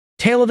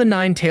Tale of the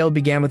Nine Tailed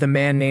began with a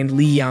man named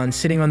Li Yan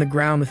sitting on the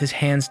ground with his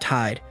hands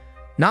tied.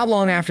 Not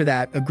long after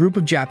that, a group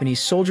of Japanese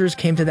soldiers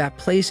came to that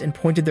place and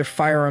pointed their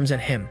firearms at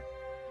him.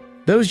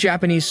 Those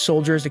Japanese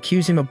soldiers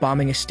accused him of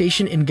bombing a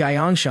station in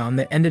Gyeongshan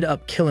that ended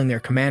up killing their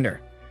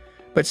commander.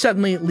 But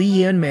suddenly, Li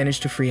Yan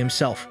managed to free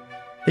himself.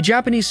 The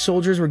Japanese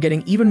soldiers were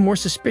getting even more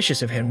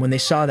suspicious of him when they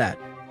saw that.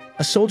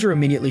 A soldier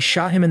immediately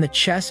shot him in the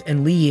chest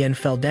and Li Yan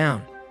fell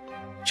down.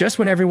 Just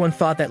when everyone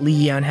thought that Li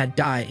Yan had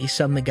died, he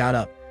suddenly got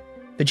up.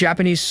 The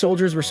Japanese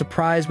soldiers were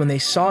surprised when they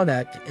saw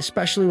that,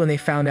 especially when they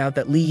found out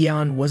that Li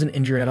Yan wasn't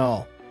injured at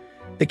all.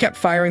 They kept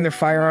firing their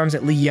firearms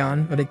at Li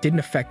Yan, but it didn't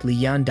affect Li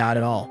Yan at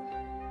all.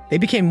 They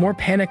became more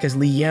panicked as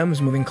Li Yan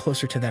was moving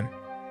closer to them.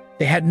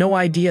 They had no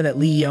idea that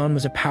Li Yan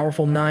was a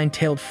powerful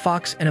nine-tailed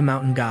fox and a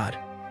mountain god.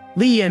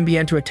 Li Yan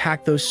began to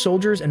attack those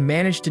soldiers and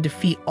managed to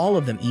defeat all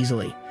of them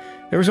easily.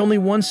 There was only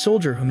one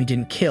soldier whom he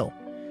didn't kill.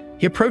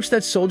 He approached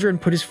that soldier and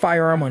put his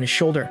firearm on his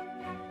shoulder.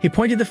 He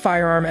pointed the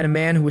firearm at a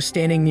man who was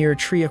standing near a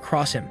tree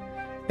across him.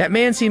 That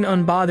man seemed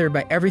unbothered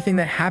by everything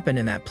that happened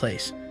in that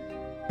place.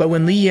 But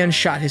when Li Yan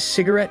shot his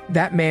cigarette,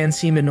 that man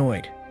seemed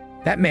annoyed.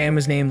 That man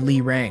was named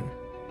Li Rang.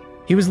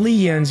 He was Li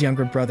Yan's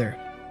younger brother.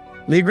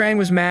 Li Rang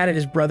was mad at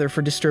his brother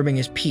for disturbing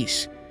his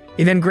peace.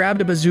 He then grabbed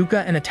a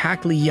bazooka and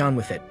attacked Li Yan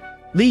with it.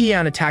 Li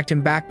Yan attacked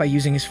him back by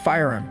using his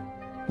firearm.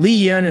 Li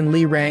Yan and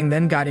Li Rang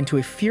then got into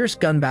a fierce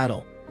gun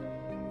battle.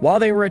 While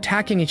they were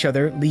attacking each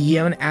other, Li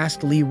Yan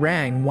asked Li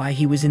Rang why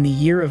he was in the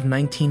year of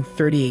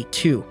 1938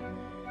 too.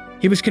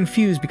 He was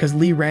confused because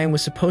Li Rang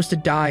was supposed to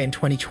die in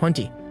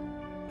 2020.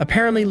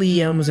 Apparently, Li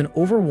Yan was an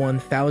over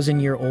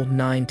 1,000-year-old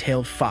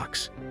nine-tailed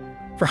fox.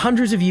 For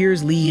hundreds of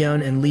years, Li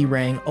Yan and Li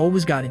Rang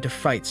always got into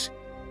fights.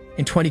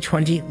 In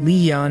 2020, Li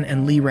Yan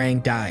and Li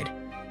Rang died.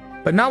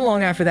 But not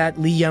long after that,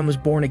 Li Yan was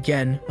born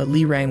again, but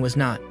Li Rang was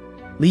not.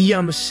 Li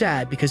Yan was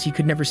sad because he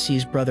could never see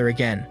his brother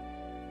again.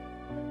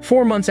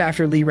 4 months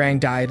after Li Rang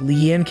died, Li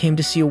Yan came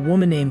to see a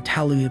woman named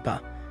Talupa.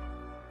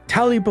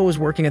 Talupa was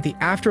working at the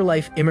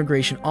Afterlife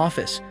Immigration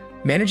Office,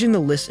 managing the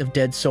list of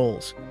dead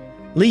souls.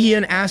 Li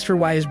Yan asked her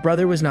why his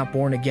brother was not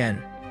born again.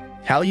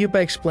 Talupa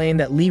explained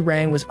that Li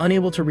Rang was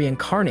unable to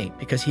reincarnate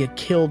because he had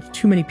killed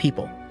too many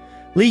people.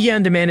 Li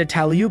Yan demanded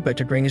Talupa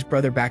to bring his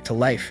brother back to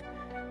life.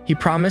 He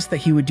promised that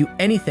he would do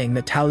anything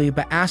that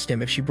Talupa asked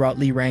him if she brought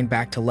Li Rang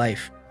back to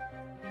life.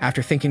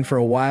 After thinking for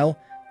a while,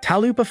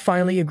 Talupa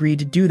finally agreed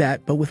to do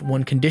that, but with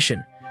one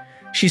condition.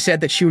 She said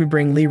that she would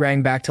bring Li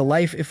Rang back to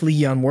life if Li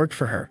Yan worked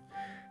for her.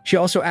 She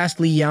also asked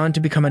Li Yan to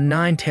become a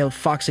nine-tailed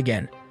fox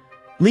again.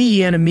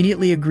 Li Yan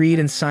immediately agreed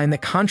and signed the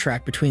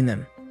contract between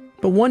them.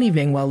 But one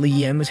evening, while Li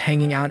Yan was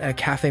hanging out at a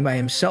cafe by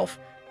himself,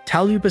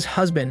 Talupa's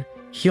husband,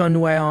 Hyun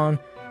Wyong,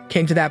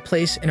 came to that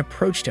place and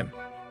approached him.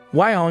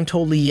 Wyong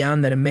told Li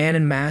Yan that a man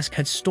in mask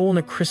had stolen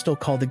a crystal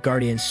called the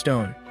Guardian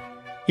Stone.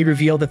 He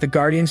revealed that the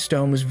Guardian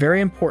Stone was very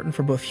important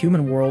for both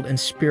human world and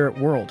spirit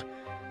world.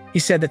 He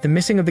said that the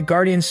missing of the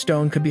Guardian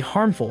Stone could be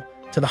harmful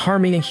to the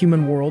harming in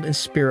human world and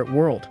spirit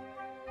world.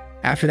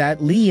 After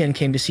that, Li Yan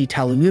came to see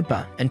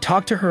Talupa and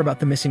talked to her about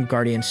the missing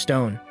Guardian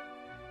Stone.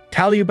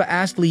 Talupa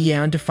asked Li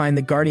Yan to find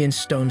the Guardian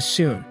Stone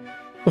soon.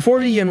 Before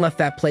Li Yan left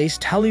that place,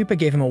 Talupa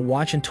gave him a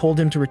watch and told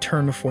him to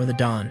return before the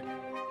dawn.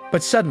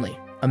 But suddenly,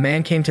 a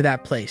man came to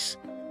that place.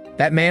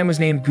 That man was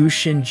named Gu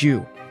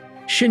Shinju.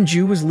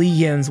 Shinju was Li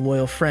Yan's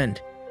loyal friend.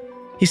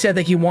 He said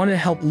that he wanted to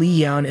help Li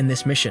Yan in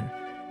this mission.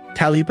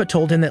 Talupa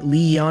told him that Li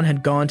Yan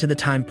had gone to the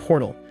time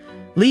portal.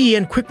 Li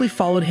Yan quickly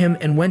followed him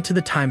and went to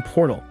the time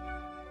portal.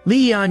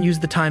 Li Yan used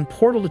the time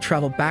portal to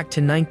travel back to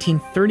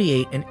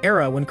 1938, an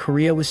era when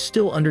Korea was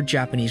still under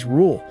Japanese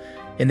rule.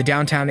 In the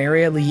downtown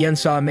area, Li Yan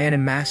saw a man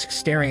in mask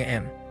staring at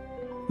him.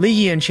 Li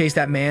Yan chased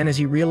that man as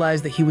he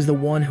realized that he was the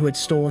one who had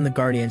stolen the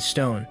Guardian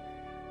Stone.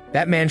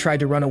 That man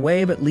tried to run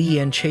away, but Li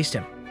Yan chased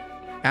him.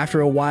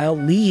 After a while,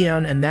 Li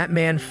Yan and that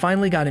man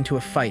finally got into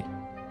a fight.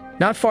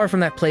 Not far from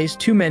that place,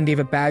 two men gave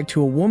a bag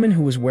to a woman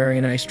who was wearing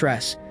a nice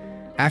dress.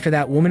 After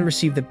that woman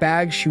received the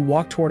bag, she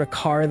walked toward a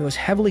car that was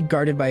heavily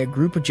guarded by a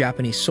group of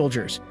Japanese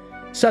soldiers.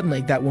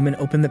 Suddenly, that woman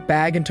opened the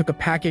bag and took a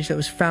package that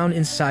was found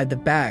inside the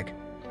bag.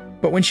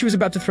 But when she was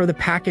about to throw the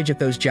package at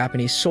those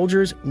Japanese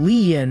soldiers,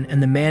 Li Yan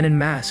and the man in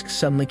mask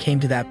suddenly came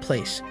to that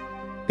place.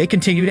 They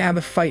continued to have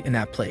a fight in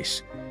that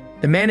place.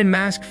 The man in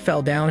mask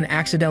fell down and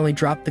accidentally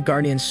dropped the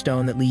Guardian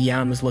Stone that Li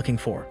Yan was looking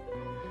for.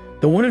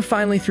 The woman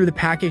finally threw the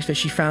package that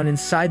she found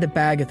inside the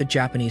bag at the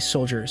Japanese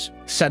soldiers.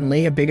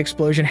 Suddenly, a big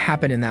explosion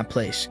happened in that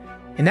place.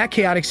 In that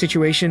chaotic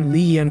situation, Li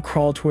Yan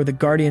crawled toward the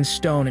Guardian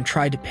Stone and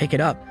tried to pick it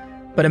up,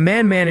 but a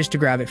man managed to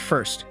grab it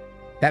first.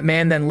 That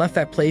man then left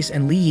that place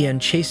and Li Yan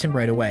chased him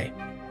right away.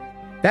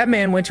 That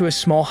man went to a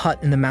small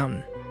hut in the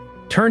mountain.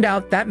 Turned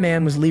out that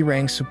man was Li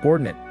Rang's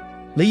subordinate.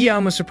 Li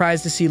Yan was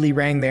surprised to see Li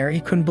Rang there.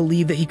 He couldn't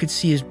believe that he could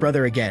see his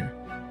brother again.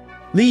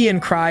 Li Yan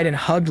cried and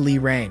hugged Li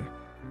Rang,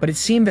 but it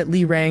seemed that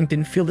Li Rang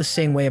didn't feel the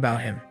same way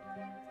about him.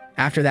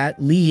 After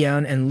that, Li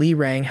Yan and Li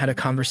Rang had a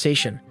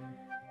conversation.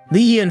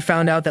 Li Yan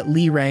found out that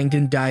Li Rang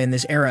didn't die in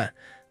this era.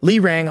 Li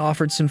Rang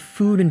offered some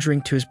food and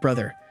drink to his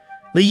brother.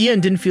 Li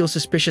Yan didn't feel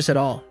suspicious at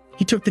all.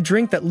 He took the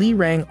drink that Li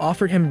Rang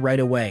offered him right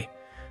away.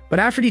 But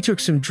after he took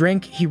some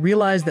drink, he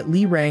realized that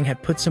Li Rang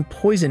had put some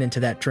poison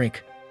into that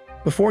drink.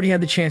 Before he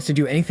had the chance to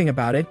do anything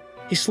about it,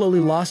 he slowly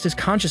lost his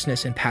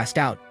consciousness and passed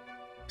out.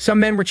 Some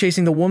men were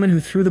chasing the woman who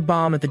threw the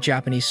bomb at the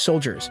Japanese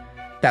soldiers.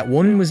 That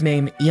woman was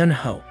named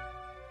Yun-ho.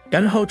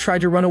 Yun-ho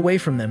tried to run away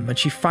from them, but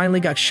she finally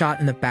got shot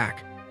in the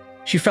back.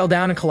 She fell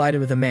down and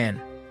collided with a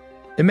man.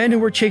 The men who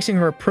were chasing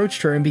her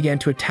approached her and began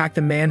to attack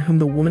the man whom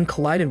the woman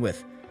collided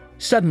with.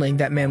 Suddenly,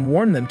 that man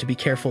warned them to be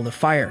careful of the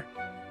fire.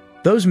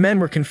 Those men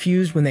were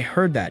confused when they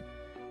heard that.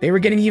 They were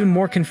getting even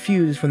more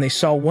confused when they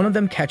saw one of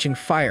them catching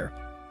fire.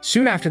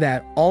 Soon after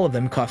that, all of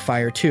them caught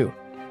fire too.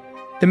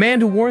 The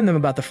man who warned them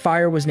about the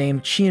fire was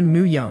named Qian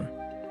Mu-young.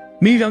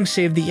 Mu-young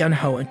saved the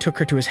Yun-ho and took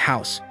her to his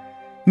house.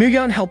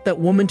 Mu-young helped that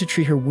woman to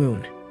treat her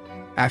wound.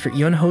 After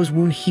Yun-ho's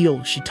wound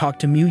healed, she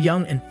talked to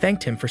Mu-young and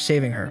thanked him for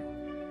saving her.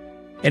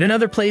 In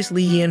another place,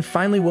 Li Yan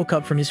finally woke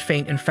up from his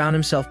faint and found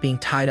himself being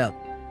tied up.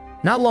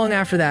 Not long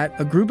after that,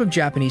 a group of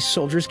Japanese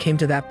soldiers came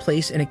to that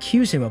place and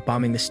accused him of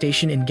bombing the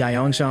station in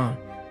Gyeongzong.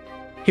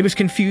 He was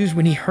confused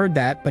when he heard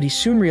that, but he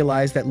soon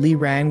realized that Li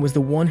Rang was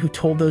the one who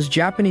told those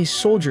Japanese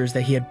soldiers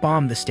that he had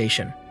bombed the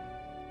station.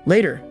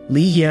 Later,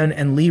 Li Yan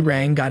and Li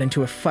Rang got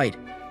into a fight.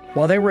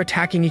 While they were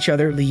attacking each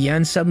other, Li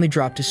Yan suddenly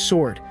dropped his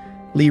sword.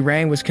 Li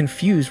Rang was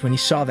confused when he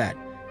saw that.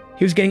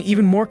 He was getting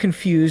even more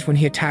confused when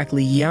he attacked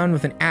Li Yan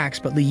with an axe,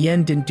 but Li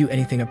Yan didn't do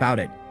anything about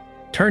it.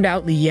 Turned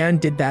out Li Yan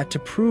did that to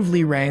prove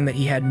Li Rang that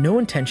he had no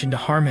intention to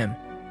harm him.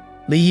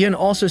 Li Yan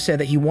also said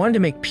that he wanted to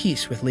make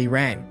peace with Li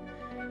Rang.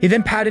 He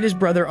then patted his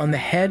brother on the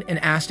head and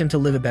asked him to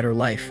live a better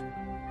life.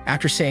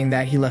 After saying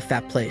that, he left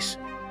that place.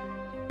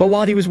 But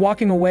while he was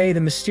walking away,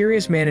 the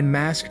mysterious man in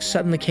mask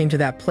suddenly came to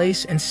that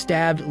place and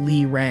stabbed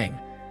Li Rang.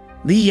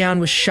 Li Yan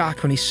was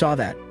shocked when he saw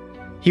that.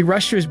 He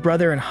rushed to his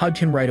brother and hugged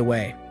him right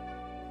away.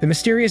 The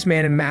mysterious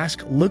man in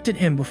mask looked at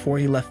him before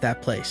he left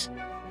that place.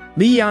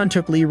 Li Yan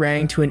took Li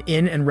Rang to an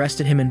inn and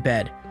rested him in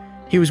bed.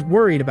 He was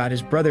worried about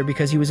his brother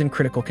because he was in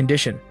critical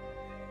condition.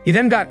 He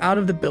then got out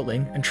of the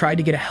building and tried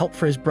to get help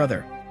for his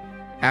brother.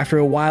 After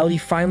a while, he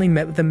finally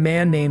met with a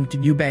man named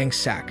Yu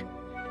Bang-sak.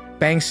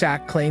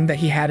 Bang-sak claimed that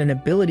he had an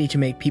ability to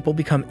make people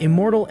become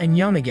immortal and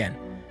young again.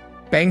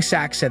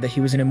 Bang-sak said that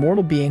he was an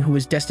immortal being who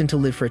was destined to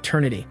live for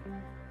eternity.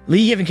 Li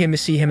even came to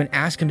see him and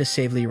asked him to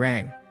save Li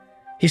Rang.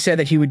 He said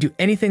that he would do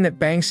anything that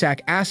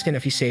Bang-sak asked him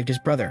if he saved his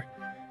brother.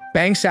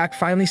 Bang-sak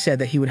finally said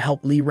that he would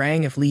help Li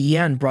Rang if Li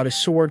Yan brought a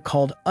sword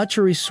called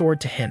Ucheri's sword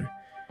to him.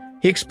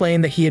 He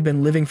explained that he had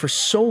been living for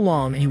so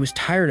long and he was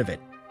tired of it.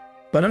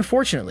 But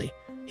unfortunately,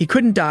 he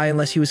couldn't die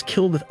unless he was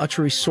killed with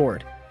Ucheri's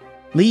sword.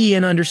 Li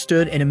Yan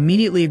understood and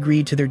immediately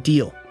agreed to their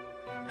deal.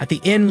 At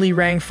the inn, Li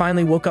Rang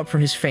finally woke up from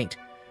his faint,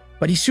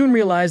 but he soon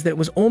realized that it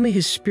was only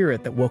his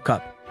spirit that woke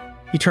up.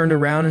 He turned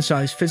around and saw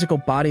his physical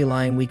body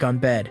lying weak on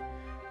bed.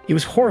 He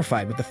was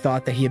horrified with the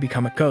thought that he had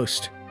become a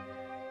ghost.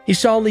 He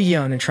saw Li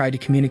Yan and tried to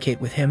communicate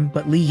with him,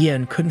 but Li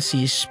Yan couldn't see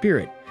his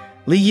spirit.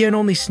 Li Yan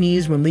only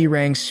sneezed when Li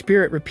Rang's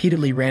spirit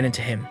repeatedly ran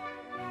into him.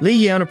 Li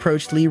Yan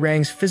approached Li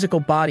Rang's physical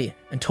body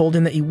and told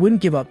him that he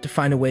wouldn't give up to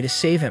find a way to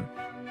save him.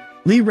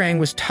 Li Rang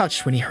was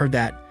touched when he heard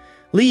that.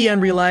 Li Yan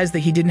realized that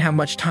he didn't have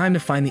much time to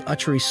find the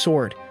Ucheri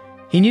sword.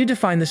 He needed to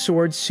find the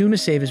sword soon to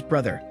save his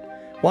brother.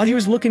 While he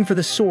was looking for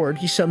the sword,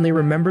 he suddenly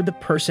remembered the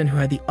person who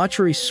had the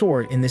Ucheri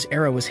sword in this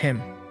era was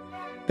him.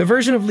 The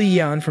version of Li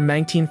Yan from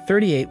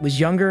 1938 was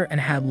younger and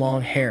had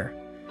long hair.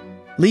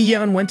 Li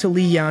Yan went to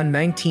Li Yan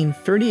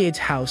 1938's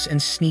house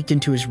and sneaked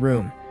into his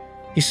room.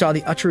 He saw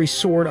the Ucheri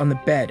sword on the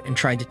bed and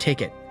tried to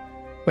take it.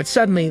 But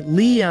suddenly,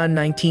 Li Yan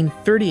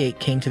 1938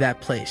 came to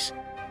that place.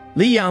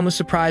 Li Yan was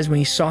surprised when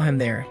he saw him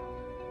there.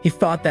 He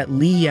thought that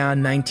Li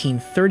Yan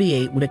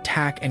 1938 would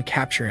attack and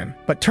capture him.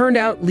 But turned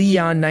out Li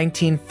Yan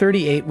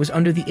 1938 was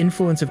under the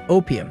influence of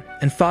opium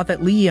and thought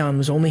that Li Yan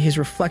was only his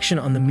reflection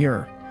on the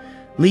mirror.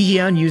 Li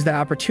Yan used that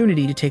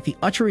opportunity to take the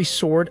Ucheri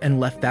sword and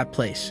left that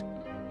place.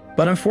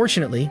 But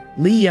unfortunately,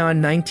 Li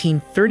Yan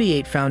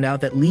 1938 found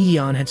out that Li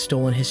Yan had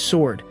stolen his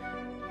sword.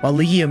 While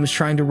Li Yan was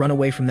trying to run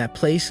away from that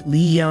place, Li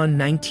Yan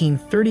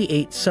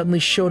 1938 suddenly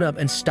showed up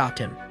and stopped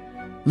him.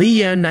 Li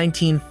Yan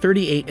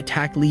 1938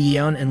 attacked Li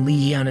Yan and Li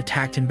Yan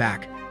attacked him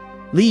back.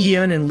 Li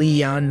Yan and Li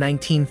Yan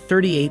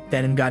 1938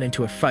 then got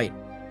into a fight.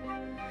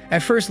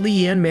 At first, Li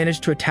Yan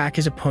managed to attack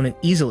his opponent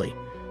easily,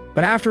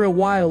 but after a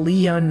while, Li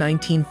Yan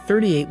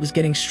 1938 was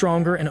getting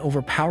stronger and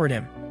overpowered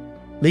him.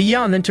 Li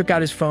Yan then took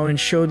out his phone and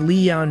showed Li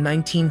Yan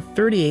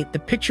 1938 the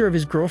picture of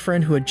his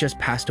girlfriend who had just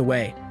passed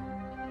away.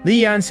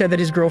 Li Yan said that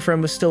his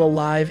girlfriend was still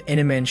alive and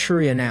in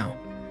Manchuria now.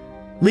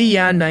 Li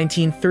Yan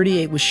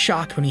 1938 was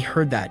shocked when he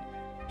heard that.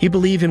 He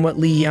believed in what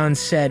Li Yan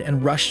said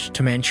and rushed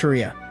to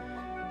Manchuria.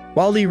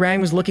 While Li Rang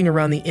was looking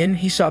around the inn,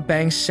 he saw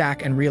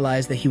Bang-sak and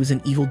realized that he was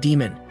an evil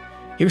demon.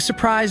 He was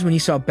surprised when he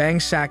saw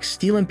Bang-sak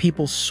stealing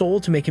people's soul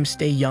to make him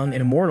stay young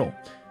and immortal.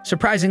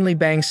 Surprisingly,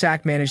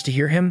 Bang-sak managed to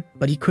hear him,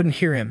 but he couldn't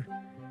hear him.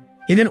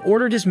 He then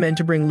ordered his men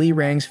to bring Li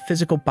Rang's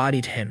physical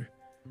body to him.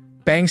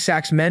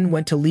 Bang-sak's men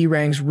went to Li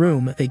Rang's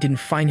room, but they didn't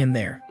find him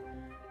there.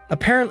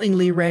 Apparently,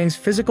 Li Rang's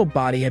physical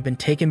body had been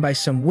taken by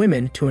some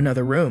women to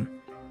another room.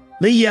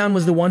 Li Yan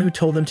was the one who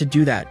told them to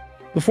do that.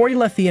 Before he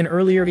left the inn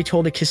earlier, he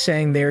told a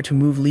Kisang there to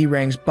move Li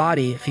Rang's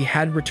body if he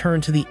had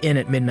returned to the inn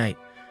at midnight.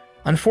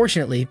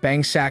 Unfortunately,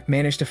 Bang Sak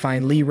managed to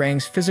find Li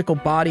Rang's physical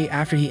body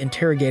after he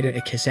interrogated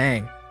a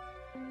Kisang.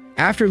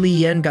 After Li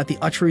Yan got the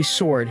Uchery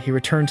sword, he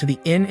returned to the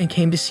inn and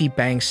came to see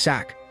Bang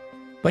Sak.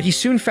 But he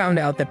soon found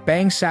out that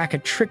Bang Sak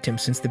had tricked him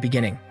since the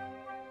beginning.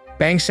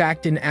 Bang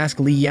Sak didn't ask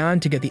Li Yan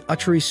to get the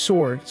Uchery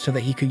sword so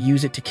that he could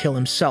use it to kill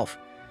himself,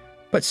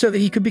 but so that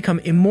he could become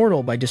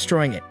immortal by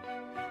destroying it.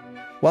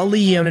 While Li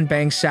Yan and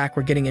Bang Sak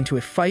were getting into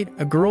a fight,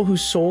 a girl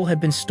whose soul had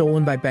been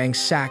stolen by Bang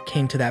Sak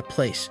came to that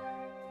place.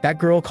 That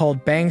girl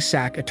called Bang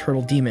Sak a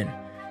turtle demon.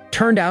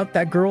 Turned out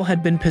that girl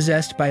had been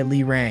possessed by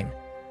Li Rang.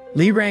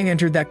 Li Rang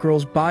entered that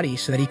girl's body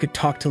so that he could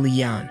talk to Li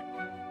Yan.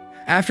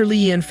 After Li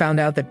Yan found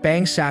out that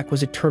Bang Sak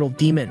was a turtle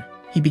demon,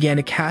 he began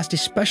to cast a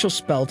special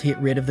spell to get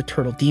rid of the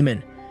turtle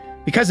demon.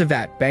 Because of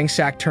that, Bang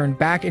Sak turned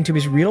back into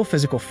his real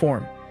physical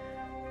form.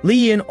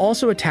 Li Yan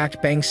also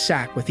attacked Bang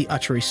Sak with the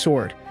Uchery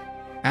sword.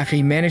 After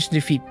he managed to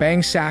defeat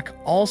Bang Sak,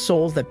 all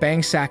souls that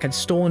Bang Sak had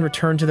stolen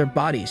returned to their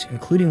bodies,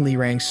 including Li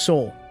Rang's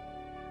soul.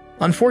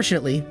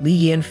 Unfortunately, Li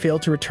Yan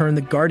failed to return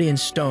the Guardian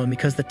Stone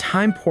because the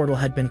time portal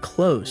had been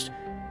closed.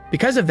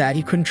 Because of that,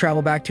 he couldn't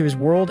travel back to his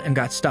world and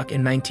got stuck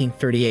in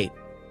 1938.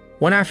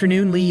 One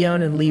afternoon, Li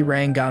Yan and Li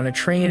Rang got on a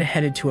train and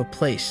headed to a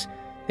place.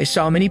 They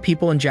saw many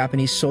people and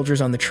Japanese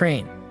soldiers on the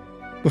train.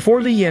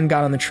 Before Li Yan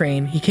got on the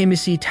train, he came to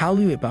see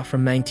Taluipa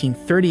from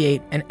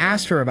 1938 and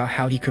asked her about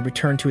how he could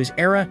return to his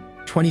era,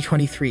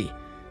 2023.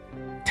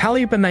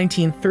 Taluipa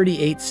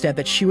 1938 said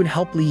that she would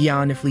help Li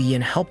Yan if Li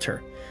Yan helped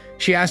her.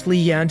 She asked Li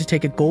Yan to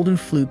take a golden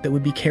flute that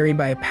would be carried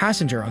by a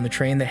passenger on the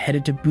train that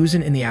headed to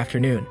Busan in the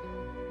afternoon.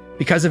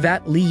 Because of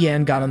that, Li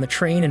Yan got on the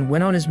train and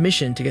went on his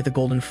mission to get the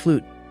golden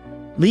flute.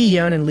 Li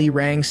Yan and Li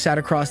Rang sat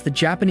across the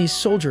Japanese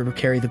soldier who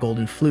carried the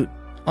golden flute.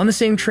 On the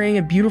same train,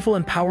 a beautiful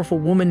and powerful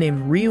woman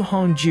named Ryu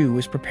Hongju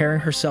was preparing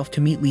herself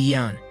to meet Li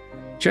Yan.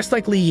 Just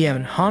like Li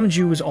Yan,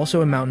 Hongju was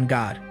also a mountain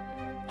god.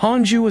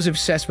 Hongju was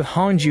obsessed with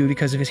Hongju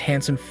because of his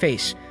handsome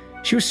face.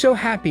 She was so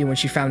happy when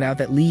she found out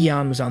that Li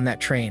Yan was on that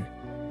train.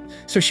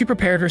 So she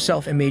prepared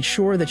herself and made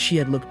sure that she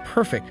had looked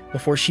perfect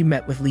before she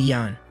met with Li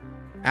Yan.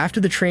 After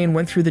the train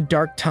went through the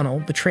dark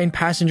tunnel, the train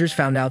passengers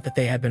found out that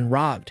they had been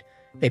robbed.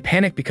 They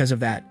panicked because of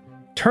that.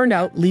 Turned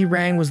out Li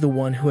Rang was the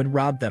one who had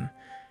robbed them.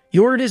 He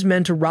ordered his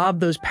men to rob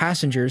those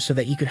passengers so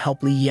that he could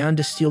help Li Yan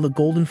to steal the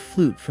golden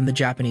flute from the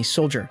Japanese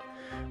soldier.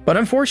 But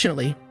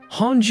unfortunately,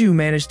 Hongju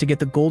managed to get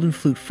the golden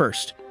flute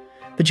first.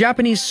 The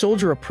Japanese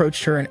soldier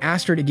approached her and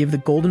asked her to give the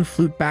golden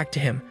flute back to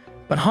him,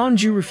 but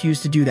Hongju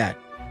refused to do that.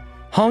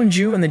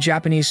 Hongju and the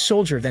Japanese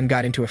soldier then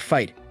got into a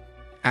fight.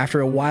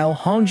 After a while,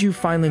 Hongju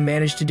finally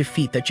managed to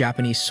defeat that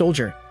Japanese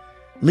soldier.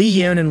 Li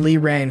Yan and Li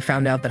Rang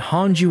found out that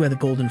Hongju had the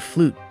golden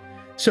flute,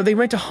 so they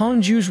went to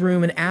Hongju's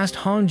room and asked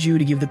Hongju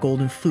to give the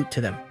golden flute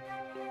to them.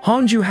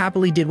 Hongju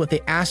happily did what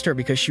they asked her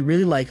because she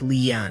really liked Li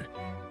Yan.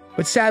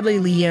 But sadly,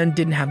 Li Yan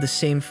didn't have the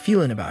same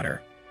feeling about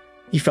her.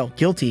 He felt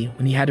guilty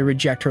when he had to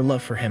reject her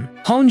love for him.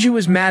 Hongju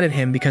was mad at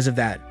him because of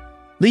that.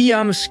 Li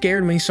Yan was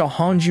scared when he saw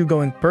Hongju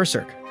going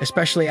berserk,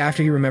 especially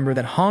after he remembered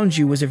that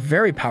Hongju was a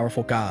very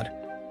powerful god.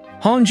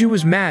 Hongju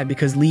was mad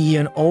because Li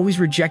Yan always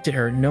rejected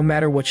her no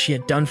matter what she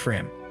had done for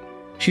him.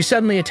 She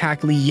suddenly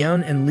attacked Li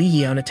Yan and Li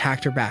Yan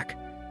attacked her back.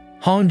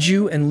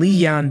 Hongju and Li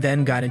Yan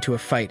then got into a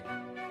fight.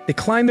 They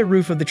climbed the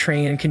roof of the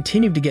train and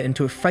continued to get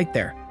into a fight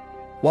there.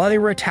 While they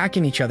were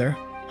attacking each other,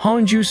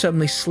 Hongju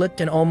suddenly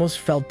slipped and almost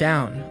fell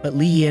down, but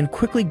Li Yan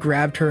quickly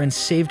grabbed her and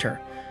saved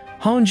her.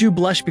 Hongju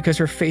blushed because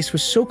her face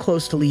was so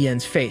close to Li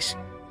Yan's face,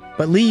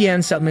 but Li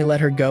Yan suddenly let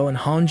her go and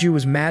Hongju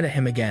was mad at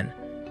him again.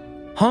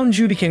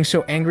 Hongju became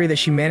so angry that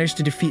she managed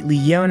to defeat Li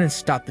Yan and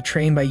stop the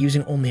train by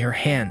using only her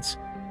hands.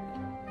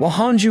 While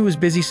Hongju was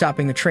busy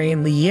stopping the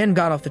train, Li Yan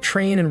got off the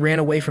train and ran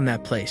away from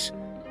that place.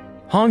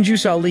 Hongju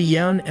saw Li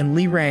Yan and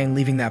Li Rang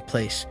leaving that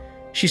place.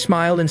 She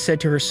smiled and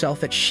said to herself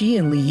that she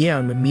and Li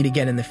Yan would meet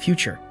again in the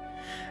future.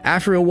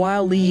 After a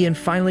while, Li Yan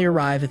finally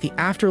arrived at the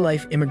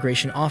Afterlife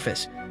Immigration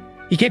Office.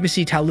 He came to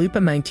see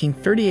Taluipa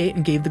 1938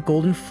 and gave the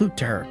golden flute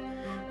to her.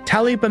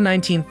 Taluipa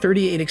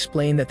 1938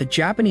 explained that the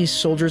Japanese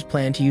soldiers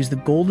planned to use the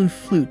golden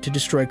flute to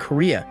destroy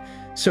Korea,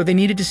 so they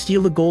needed to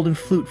steal the golden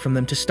flute from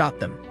them to stop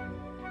them.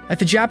 At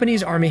the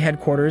Japanese Army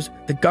headquarters,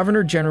 the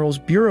Governor General's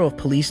Bureau of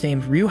Police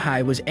named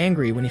Ryuhei was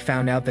angry when he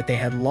found out that they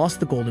had lost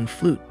the golden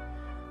flute.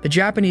 The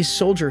Japanese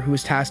soldier who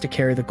was tasked to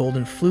carry the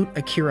golden flute,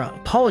 Akira,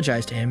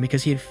 apologized to him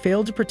because he had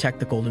failed to protect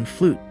the golden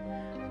flute.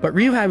 But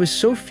Ryuhei was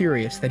so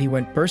furious that he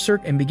went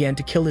berserk and began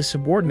to kill his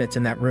subordinates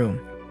in that room.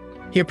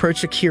 He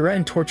approached Akira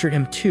and tortured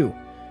him too,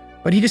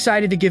 but he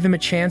decided to give him a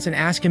chance and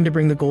ask him to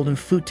bring the golden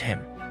flute to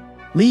him.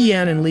 Li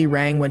Yan and Li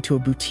Rang went to a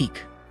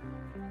boutique.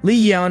 Li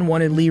Yan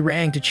wanted Li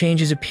Rang to change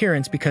his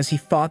appearance because he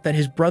thought that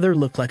his brother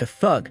looked like a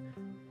thug,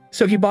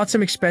 so he bought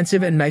some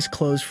expensive and nice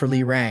clothes for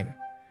Li Rang.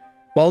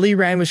 While Li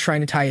Rang was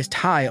trying to tie his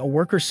tie, a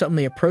worker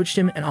suddenly approached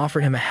him and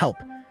offered him a help.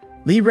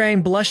 Li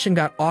Rang blushed and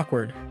got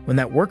awkward when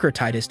that worker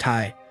tied his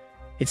tie.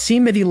 It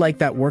seemed that he liked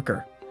that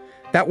worker.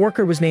 That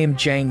worker was named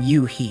Zhang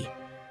Yu-hee.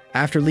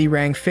 After Li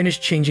Rang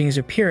finished changing his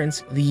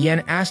appearance, Li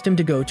Yan asked him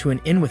to go to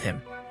an inn with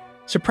him.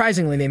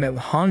 Surprisingly, they met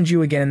with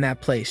Hanju again in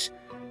that place.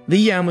 Li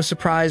Yan was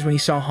surprised when he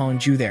saw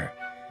Hanju there.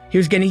 He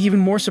was getting even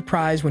more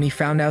surprised when he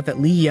found out that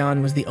Li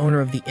Yan was the owner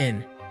of the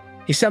inn.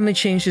 He suddenly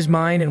changed his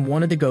mind and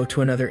wanted to go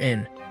to another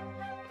inn.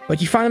 But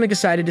he finally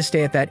decided to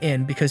stay at that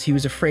inn because he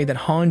was afraid that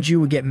Hanju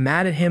would get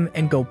mad at him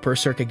and go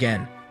berserk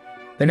again.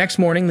 The next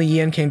morning, Li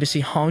Yan came to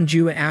see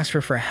Hanju and asked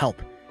her for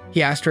help.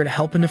 He asked her to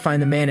help him to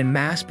find the man in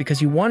mask because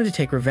he wanted to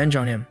take revenge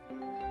on him.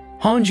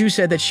 Hanju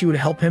said that she would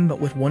help him, but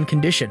with one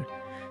condition.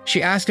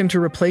 She asked him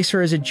to replace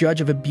her as a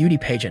judge of a beauty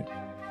pageant.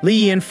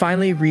 Li Yan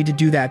finally agreed to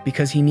do that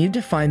because he needed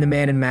to find the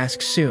man in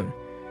mask soon.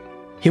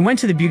 He went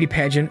to the beauty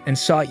pageant and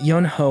saw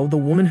Yun Ho, the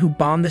woman who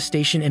bombed the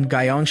station in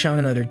Gyeongsang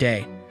another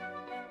day.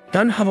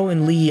 Yun Ho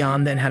and Li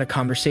Yan then had a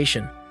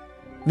conversation.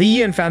 Li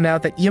Yan found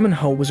out that Yun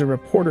Ho was a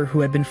reporter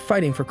who had been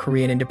fighting for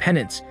Korean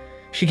independence.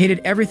 She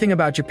hated everything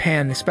about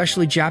Japan,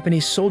 especially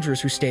Japanese soldiers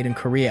who stayed in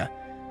Korea.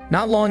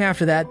 Not long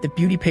after that, the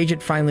beauty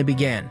pageant finally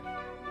began.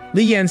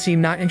 Li Yan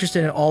seemed not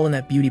interested at all in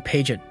that beauty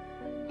pageant.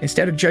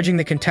 Instead of judging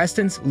the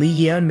contestants, Li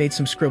Yan made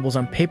some scribbles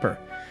on paper.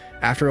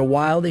 After a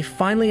while, they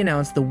finally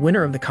announced the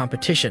winner of the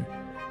competition.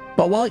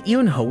 But while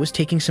Yun Ho was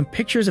taking some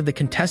pictures of the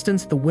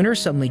contestants, the winner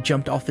suddenly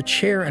jumped off the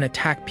chair and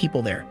attacked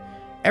people there.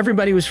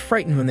 Everybody was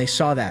frightened when they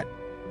saw that.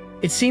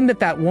 It seemed that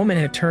that woman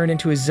had turned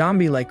into a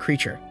zombie-like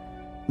creature.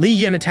 Li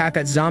Yan attacked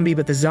that zombie,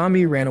 but the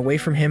zombie ran away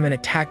from him and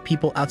attacked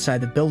people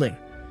outside the building.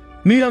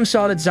 Myung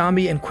saw that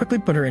zombie and quickly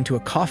put her into a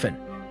coffin.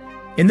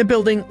 In the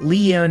building, Li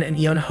Yan and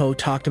Yun Ho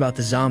talked about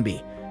the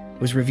zombie.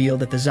 It was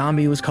revealed that the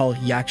zombie was called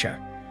Yaksha.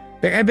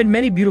 There had been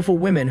many beautiful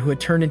women who had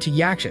turned into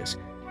Yakshas.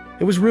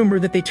 It was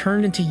rumored that they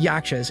turned into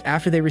Yakshas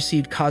after they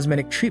received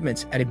cosmetic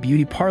treatments at a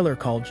beauty parlor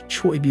called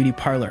Choi Beauty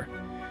Parlor.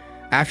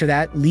 After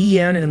that, Li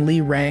Yan and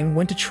Li Rang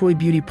went to Choi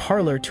Beauty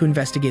Parlor to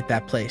investigate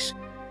that place.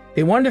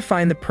 They wanted to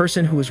find the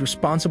person who was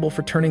responsible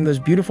for turning those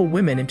beautiful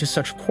women into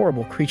such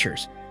horrible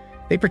creatures.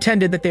 They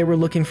pretended that they were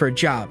looking for a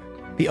job.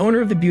 The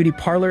owner of the beauty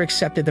parlor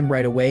accepted them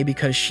right away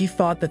because she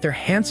thought that their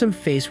handsome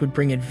face would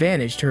bring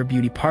advantage to her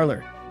beauty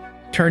parlor.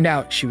 Turned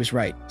out, she was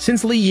right.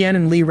 Since Li Yan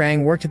and Li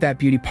Rang worked at that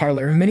beauty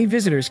parlor, many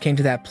visitors came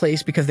to that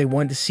place because they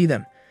wanted to see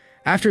them.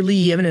 After Li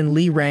Yan and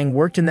Li Rang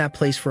worked in that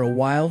place for a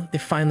while, they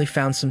finally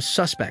found some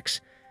suspects.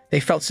 They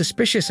felt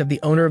suspicious of the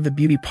owner of the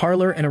beauty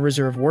parlor and a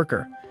reserve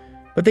worker.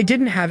 But they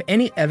didn't have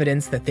any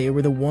evidence that they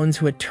were the ones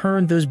who had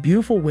turned those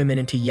beautiful women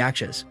into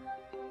yakshas.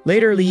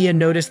 Later, Li Yan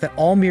noticed that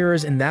all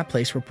mirrors in that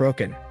place were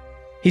broken.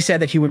 He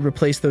said that he would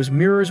replace those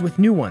mirrors with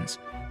new ones.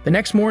 The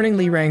next morning,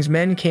 Li Rang's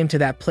men came to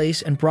that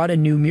place and brought a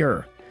new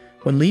mirror.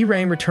 When Li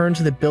Rang returned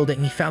to the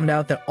building, he found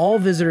out that all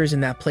visitors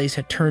in that place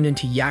had turned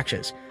into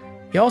yakshas.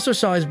 He also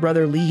saw his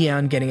brother Li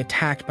Yan getting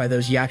attacked by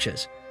those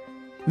yakshas.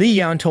 Li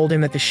Yan told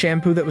him that the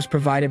shampoo that was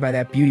provided by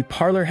that beauty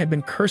parlor had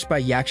been cursed by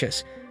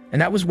yakshas,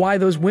 and that was why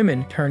those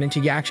women turned into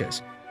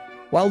yakshas.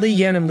 While Li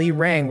Yan and Li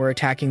Rang were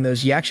attacking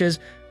those yakshas,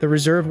 the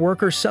reserve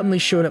worker suddenly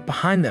showed up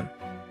behind them.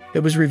 It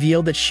was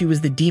revealed that she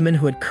was the demon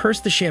who had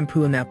cursed the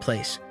shampoo in that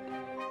place.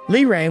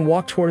 Li Rang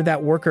walked toward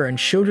that worker and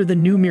showed her the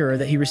new mirror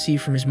that he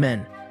received from his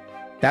men.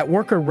 That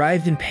worker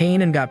writhed in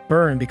pain and got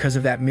burned because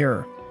of that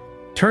mirror.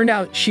 Turned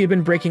out she had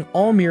been breaking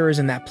all mirrors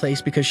in that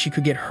place because she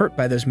could get hurt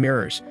by those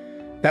mirrors.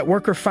 That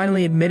worker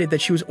finally admitted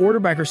that she was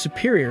ordered by her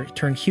superior to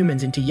turn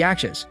humans into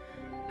yakshas.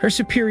 Her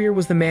superior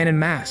was the man in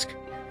mask.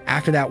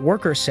 After that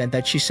worker said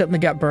that, she suddenly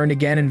got burned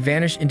again and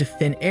vanished into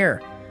thin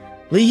air.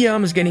 Li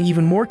Yan was getting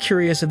even more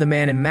curious of the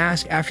man in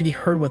mask after he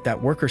heard what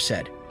that worker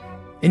said.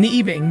 In the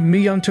evening,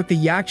 Myung took the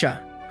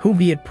yaksha, whom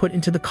he had put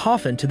into the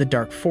coffin, to the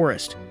dark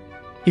forest.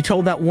 He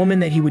told that woman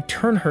that he would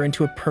turn her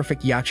into a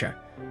perfect yaksha.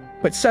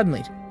 But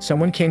suddenly,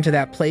 someone came to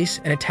that place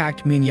and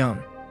attacked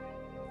Myung.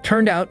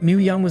 Turned out,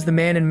 Myung was the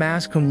man in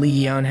mask whom Li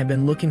Yan had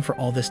been looking for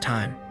all this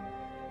time.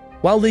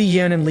 While Li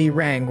Yan and Li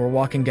Rang were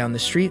walking down the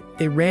street,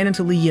 they ran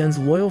into Li Yan's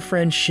loyal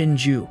friend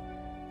Shin-ju.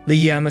 Li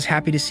Yan was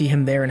happy to see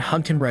him there and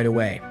hugged him right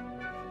away.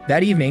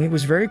 That evening, it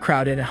was very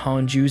crowded at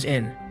Han-ju's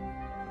inn.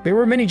 There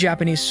were many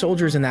Japanese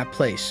soldiers in that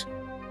place.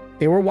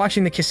 They were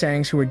watching the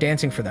Kisangs who were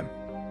dancing for them.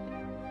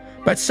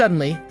 But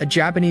suddenly, a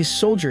Japanese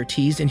soldier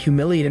teased and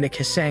humiliated a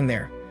Kisang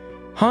there.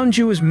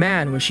 Han-ju was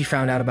mad when she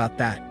found out about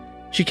that.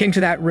 She came to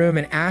that room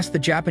and asked the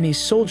Japanese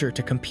soldier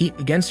to compete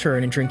against her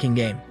in a drinking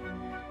game.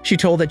 She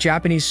told that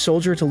Japanese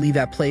soldier to leave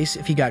that place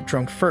if he got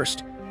drunk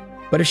first.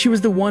 But if she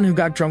was the one who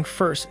got drunk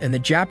first, and the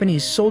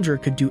Japanese soldier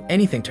could do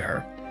anything to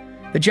her.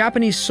 The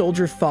Japanese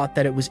soldier thought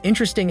that it was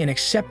interesting and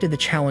accepted the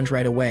challenge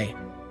right away.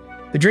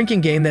 The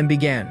drinking game then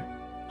began.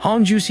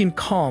 Han-ju seemed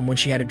calm when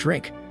she had a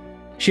drink.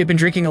 She had been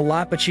drinking a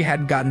lot, but she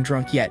hadn't gotten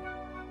drunk yet.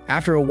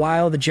 After a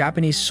while, the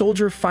Japanese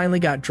soldier finally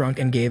got drunk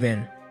and gave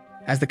in.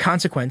 As the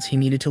consequence, he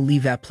needed to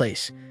leave that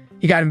place.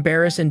 He got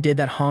embarrassed and did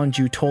that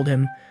Han-ju told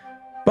him.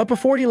 But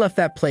before he left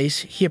that place,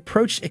 he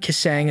approached a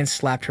Kisang and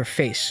slapped her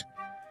face.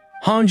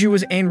 Han-ju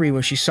was angry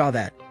when she saw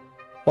that.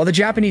 While the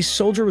Japanese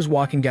soldier was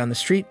walking down the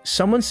street,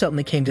 someone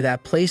suddenly came to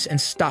that place and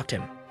stopped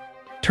him.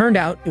 Turned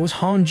out, it was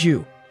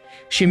Han-ju.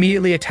 She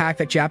immediately attacked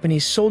that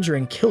Japanese soldier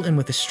and killed him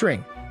with a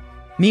string.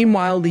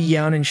 Meanwhile, Li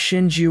Yan and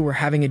Shin-ju were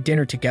having a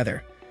dinner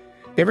together.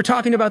 They were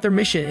talking about their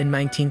mission in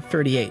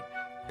 1938.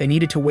 They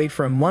needed to wait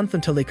for a month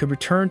until they could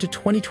return to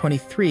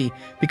 2023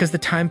 because the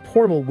time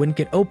portal wouldn't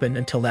get opened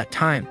until that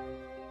time.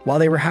 While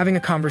they were having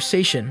a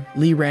conversation,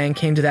 Li Rang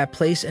came to that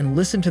place and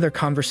listened to their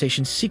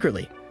conversation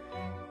secretly.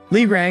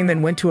 Li Rang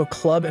then went to a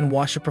club and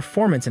watched a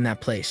performance in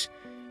that place.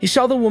 He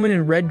saw the woman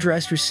in red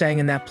dress who sang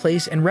in that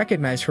place and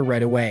recognized her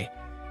right away.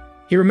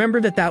 He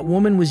remembered that that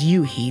woman was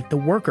Yu-hee, the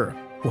worker,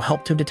 who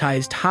helped him to tie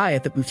his tie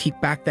at the boutique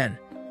back then.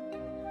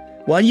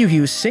 While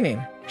Yu-hee was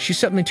singing, she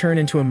suddenly turned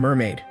into a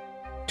mermaid.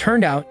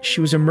 Turned out,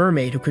 she was a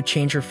mermaid who could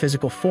change her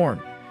physical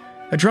form.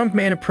 A drunk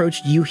man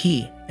approached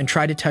Yu-hee and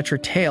tried to touch her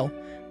tail,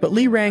 but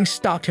Li Rang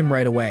stopped him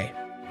right away.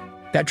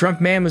 That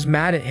drunk man was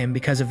mad at him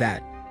because of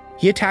that.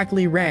 He attacked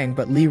Li Rang,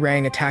 but Li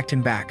Rang attacked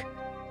him back.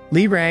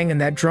 Li Rang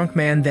and that drunk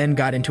man then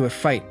got into a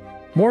fight.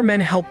 More men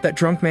helped that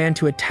drunk man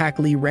to attack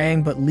Li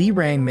Rang, but Li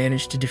Rang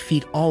managed to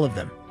defeat all of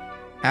them.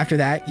 After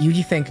that,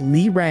 Yu-hee thanked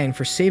Li Rang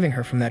for saving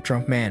her from that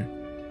drunk man.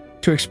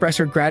 To express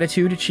her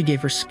gratitude, she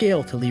gave her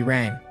scale to Li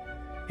Rang.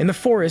 In the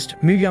forest,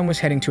 Mu-young was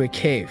heading to a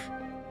cave.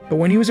 But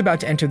when he was about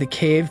to enter the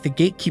cave, the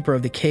gatekeeper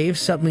of the cave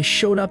suddenly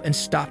showed up and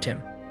stopped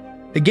him.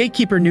 The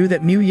gatekeeper knew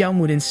that Mu-young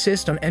would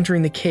insist on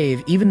entering the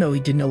cave even though he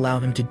didn't allow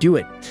him to do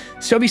it.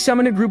 So he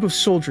summoned a group of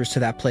soldiers to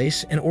that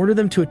place and ordered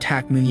them to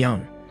attack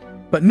Mu-young.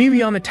 But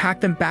Mu-young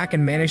attacked them back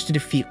and managed to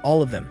defeat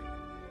all of them.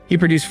 He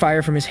produced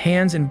fire from his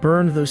hands and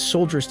burned those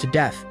soldiers to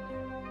death.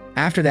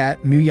 After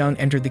that, Mu-young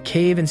entered the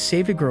cave and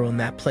saved a girl in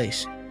that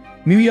place.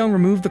 Mu-young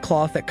removed the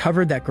cloth that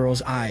covered that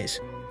girl's eyes.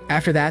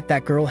 After that,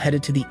 that girl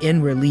headed to the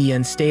inn where Li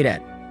Yan stayed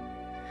at.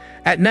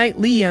 At night,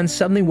 Li Yan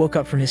suddenly woke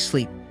up from his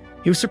sleep.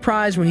 He was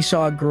surprised when he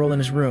saw a girl in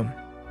his room.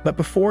 But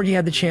before he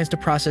had the chance to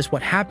process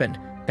what happened,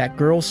 that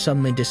girl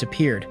suddenly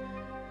disappeared.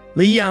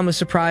 Li Yan was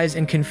surprised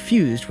and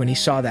confused when he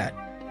saw that.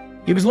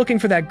 He was looking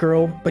for that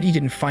girl, but he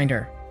didn't find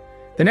her.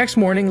 The next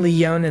morning, Li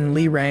Yan and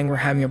Li Rang were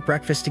having a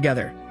breakfast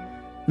together.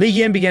 Li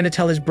Yan began to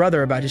tell his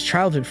brother about his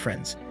childhood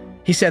friends.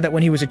 He said that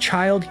when he was a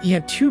child, he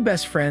had two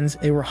best friends.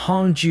 They were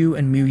Hongju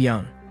and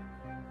Mu-young.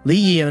 Li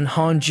Yan,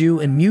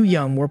 Hongju, and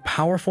Mu-young were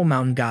powerful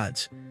mountain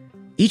gods.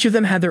 Each of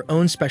them had their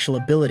own special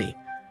ability.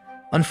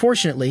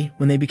 Unfortunately,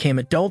 when they became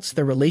adults,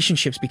 their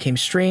relationships became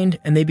strained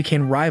and they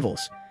became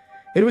rivals.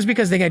 It was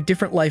because they had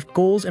different life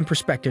goals and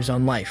perspectives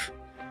on life.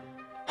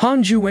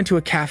 Hongju went to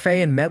a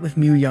cafe and met with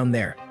Mu-young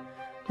there.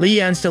 Li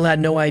Yan still had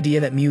no idea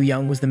that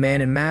Mu-young was the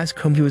man in mask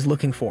whom he was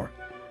looking for.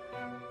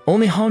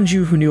 Only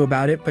Hongju who knew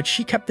about it, but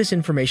she kept this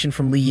information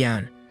from Li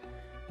Yan.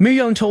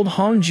 Mu-young told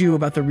Hongju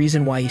about the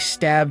reason why he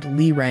stabbed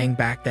Li Rang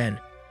back then.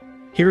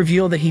 He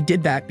revealed that he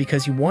did that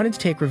because he wanted to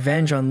take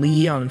revenge on Li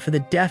Yan for the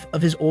death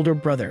of his older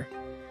brother.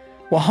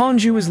 While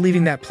Hongju was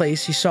leaving that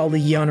place, he saw Li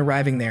Yan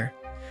arriving there.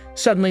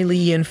 Suddenly, Li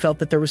Yan felt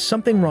that there was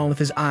something wrong with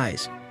his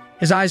eyes.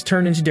 His eyes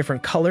turned into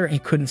different color and he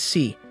couldn't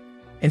see.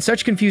 In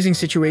such confusing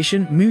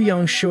situation,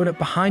 Mu-young showed up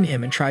behind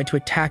him and tried to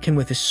attack him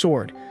with his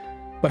sword.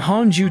 But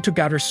Hongju took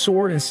out her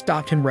sword and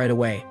stopped him right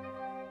away.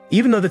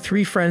 Even though the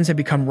three friends had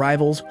become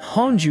rivals,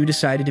 Hongju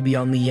decided to be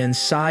on Li Yan's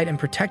side and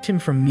protect him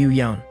from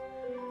Mu-young.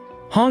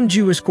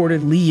 Hongju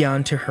escorted Li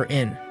Yan to her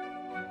inn.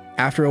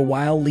 After a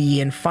while, Li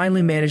Yan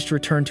finally managed to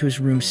return to his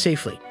room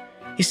safely.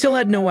 He still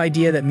had no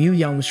idea that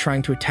Mu-young was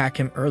trying to attack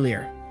him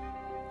earlier.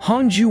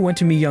 Hongju went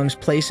to Mu-young's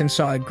place and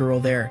saw a girl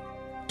there.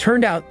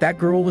 Turned out that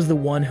girl was the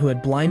one who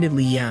had blinded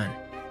Li Yan.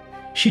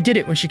 She did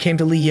it when she came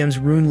to Li Yan's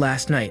room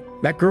last night.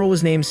 That girl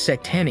was named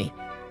Setani.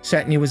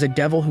 Setani was a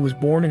devil who was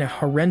born in a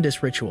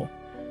horrendous ritual.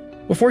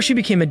 Before she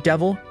became a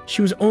devil,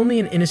 she was only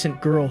an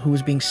innocent girl who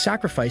was being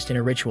sacrificed in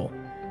a ritual.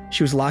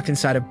 She was locked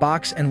inside a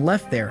box and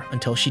left there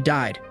until she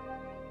died.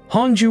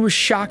 Hongju was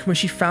shocked when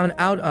she found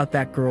out about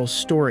that girl's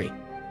story.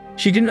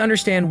 She didn't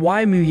understand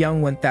why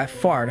Mu-young went that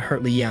far to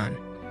hurt Li Yan.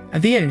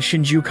 At the end,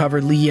 Shinju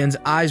covered Li Yan's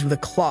eyes with a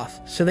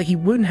cloth so that he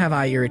wouldn't have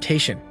eye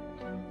irritation.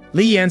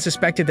 Li Yan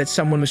suspected that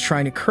someone was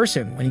trying to curse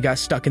him when he got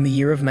stuck in the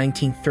year of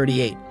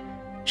 1938.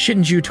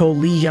 Shinju told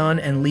Li Yan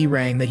and Li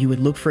Rang that he would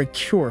look for a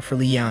cure for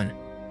Li Yan.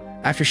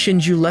 After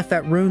Shinju left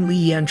that room, Li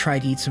Yan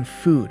tried to eat some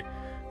food.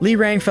 Li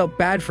Rang felt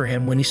bad for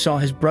him when he saw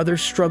his brother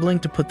struggling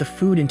to put the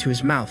food into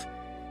his mouth.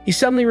 He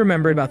suddenly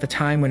remembered about the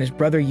time when his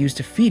brother used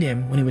to feed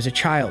him when he was a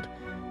child.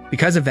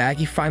 Because of that,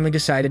 he finally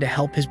decided to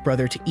help his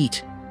brother to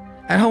eat.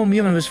 At home,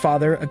 Yunho's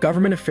father, a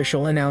government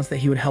official, announced that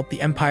he would help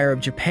the Empire of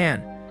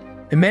Japan.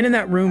 The men in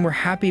that room were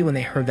happy when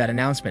they heard that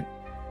announcement.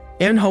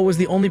 Yunho was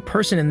the only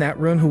person in that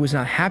room who was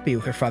not happy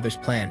with her father's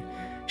plan.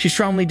 She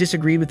strongly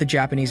disagreed with the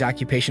Japanese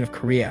occupation of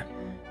Korea.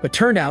 But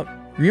turned out,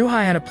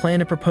 Ryuhei had a plan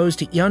to propose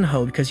to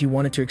Yunho because he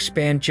wanted to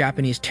expand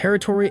Japanese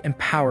territory and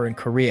power in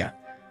Korea.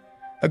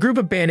 A group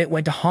of bandits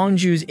went to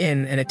Hongju's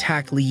inn and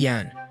attacked Li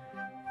Yan.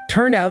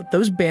 Turned out,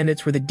 those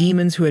bandits were the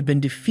demons who had been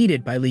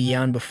defeated by Li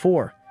Yan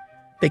before.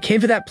 They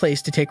came to that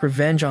place to take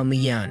revenge on Li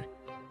Yan.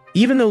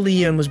 Even though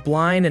Li Yan was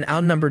blind and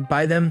outnumbered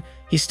by them,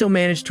 he still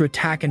managed to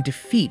attack and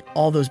defeat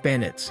all those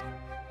bandits.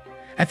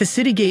 At the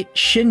city gate,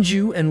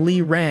 Shinju and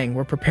Li Rang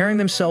were preparing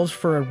themselves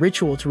for a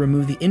ritual to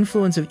remove the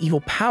influence of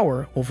evil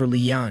power over Li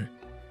Yan.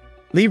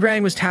 Li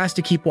Rang was tasked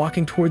to keep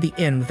walking toward the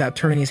inn without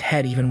turning his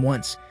head even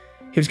once.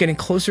 He was getting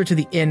closer to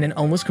the inn and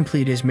almost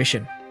completed his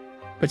mission.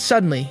 but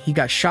suddenly he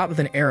got shot with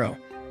an arrow.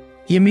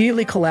 He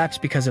immediately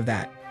collapsed because of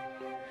that.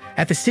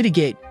 At the city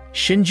gate,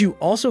 Shinju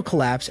also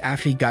collapsed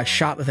after he got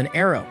shot with an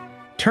arrow.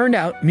 Turned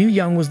out, Mu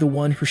Young was the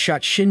one who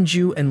shot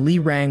Shinju and Li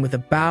Rang with a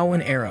bow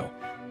and arrow.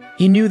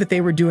 He knew that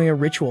they were doing a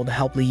ritual to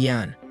help Li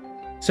Yan,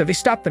 so they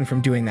stopped them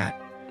from doing that.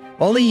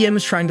 While Li Yan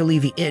was trying to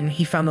leave the inn,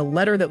 he found a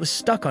letter that was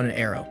stuck on an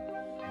arrow.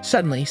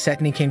 Suddenly,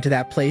 Setani came to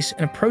that place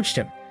and approached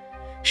him.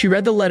 She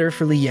read the letter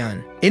for Li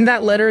Yan. In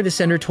that letter, the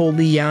sender told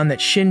Li Yan that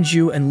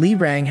Shinju and Li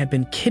Rang had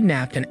been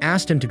kidnapped and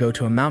asked him to go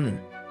to a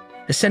mountain.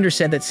 The sender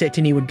said that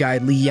Setani would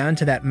guide Li Yan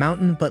to that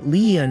mountain, but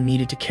Li Yan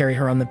needed to carry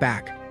her on the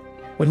back.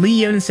 When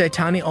Li Yan and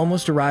Setani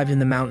almost arrived in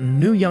the mountain,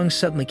 Mu Young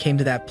suddenly came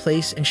to that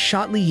place and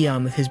shot Li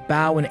Yan with his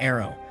bow and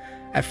arrow.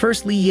 At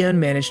first, Li Yan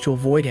managed to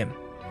avoid him,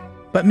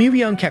 but Mu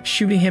Young kept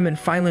shooting him and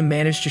finally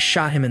managed to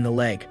shot him in the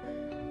leg.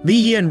 Li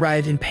Yan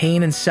writhed in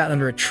pain and sat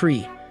under a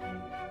tree.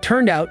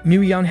 Turned out,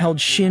 Mu Young held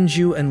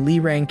Shinju and Li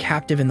Rang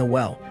captive in the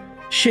well.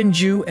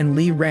 Shinju and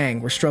Li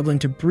Rang were struggling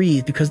to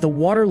breathe because the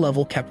water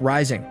level kept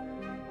rising.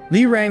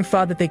 Li Rang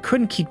thought that they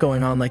couldn't keep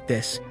going on like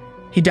this.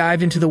 He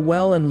dived into the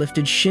well and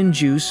lifted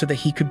Shinju so that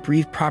he could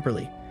breathe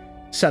properly.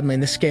 Suddenly,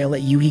 the scale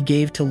that Yuhi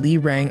gave to Li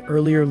Rang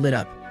earlier lit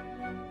up.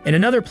 In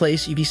another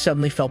place, Yuhi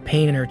suddenly felt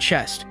pain in her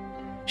chest.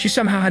 She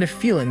somehow had a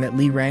feeling that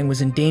Li Rang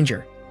was in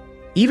danger.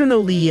 Even though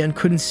Li Yan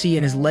couldn't see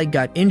and his leg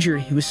got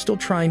injured, he was still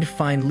trying to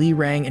find Li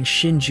Rang and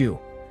Shinju.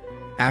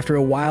 After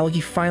a while,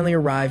 he finally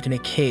arrived in a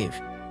cave.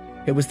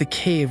 It was the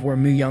cave where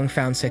Mu Young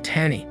found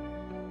Setani.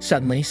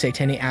 Suddenly,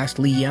 Setani asked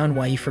Li Yan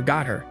why he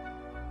forgot her.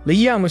 Li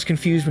Yan was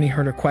confused when he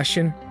heard her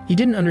question. He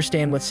didn't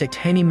understand what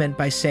Setani meant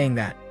by saying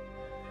that.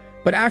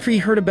 But after he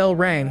heard a bell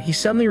rang, he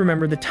suddenly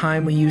remembered the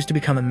time when he used to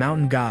become a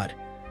mountain god.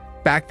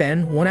 Back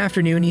then, one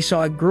afternoon, he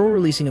saw a girl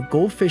releasing a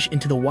goldfish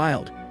into the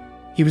wild.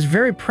 He was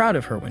very proud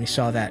of her when he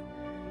saw that.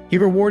 He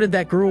rewarded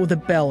that girl with a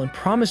bell and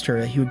promised her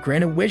that he would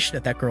grant a wish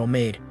that girl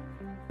made.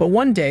 But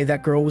one day,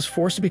 that girl was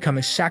forced to become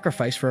a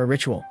sacrifice for a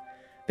ritual.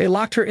 They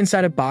locked her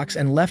inside a box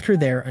and left her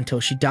there until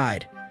she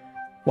died.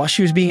 While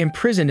she was being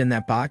imprisoned in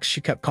that box,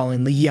 she kept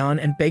calling Li Yan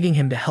and begging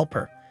him to help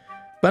her.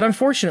 But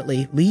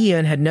unfortunately, Li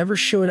Yan had never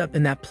showed up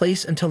in that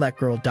place until that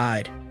girl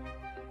died.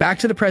 Back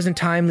to the present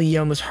time, Li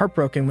Yan was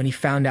heartbroken when he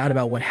found out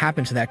about what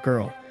happened to that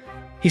girl.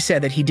 He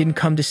said that he didn't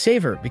come to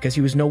save her because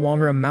he was no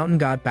longer a mountain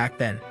god back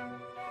then.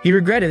 He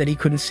regretted that he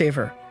couldn't save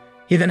her.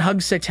 He then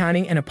hugged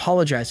Setani and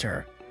apologized to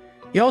her.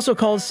 He also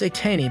called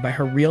Setani by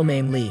her real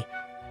name Li.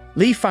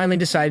 Li finally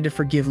decided to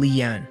forgive Li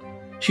Yan.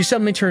 She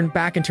suddenly turned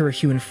back into her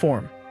human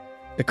form.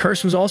 The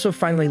curse was also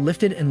finally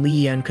lifted and Li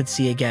Yan could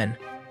see again.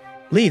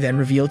 Li then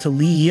revealed to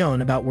Li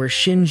Yan about where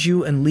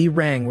Shinju and Li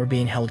Rang were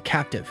being held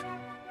captive.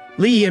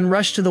 Li Yan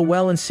rushed to the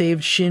well and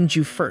saved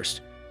Shinju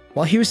first.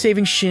 While he was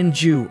saving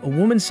Shinju, a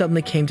woman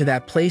suddenly came to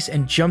that place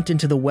and jumped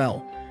into the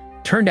well.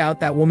 Turned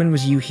out that woman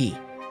was Yuhi.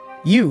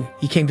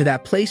 He came to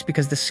that place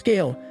because the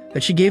scale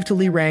that she gave to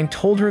Li Rang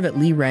told her that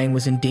Li Rang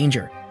was in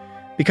danger.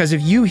 Because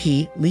of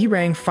Yuhi, Li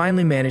Rang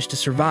finally managed to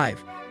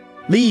survive.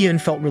 Li Yan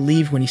felt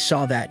relieved when he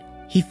saw that.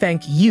 He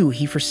thanked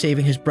Yuhi for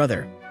saving his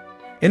brother.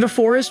 In the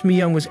forest, Mu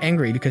Young was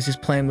angry because his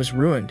plan was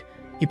ruined.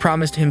 He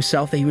promised to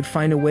himself that he would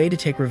find a way to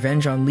take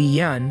revenge on Li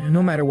Yan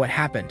no matter what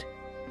happened.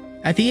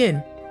 At the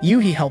inn,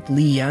 Yuhi helped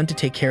Li Yan to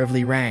take care of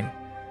Li Rang.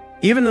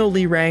 Even though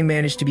Li Rang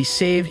managed to be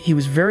saved, he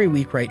was very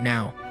weak right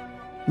now.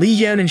 Li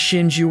Yan and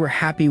Shinju were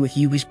happy with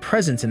Yuhi's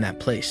presence in that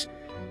place.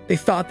 They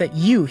thought that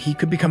Yuhi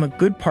could become a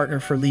good partner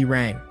for Li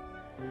Rang.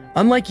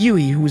 Unlike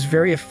Yuhi, who was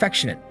very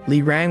affectionate,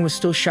 Li Rang was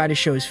still shy to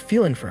show his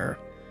feeling for her.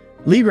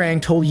 Li Rang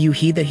told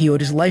Yuhi that he owed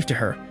his life to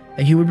her,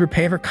 and he would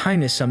repay her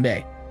kindness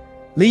someday.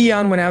 Li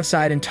Yan went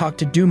outside and talked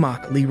to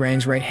Dumak, Li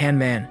Rang's right-hand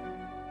man.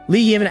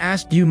 Li even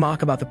asked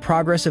Dumak about the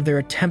progress of their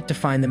attempt to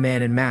find the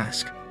man in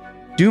mask.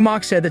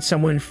 Dumak said that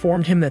someone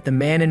informed him that the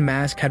man in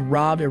mask had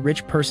robbed a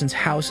rich person's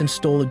house and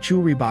stole a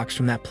jewelry box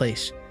from that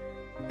place.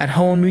 At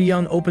home, Mu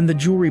Young opened the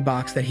jewelry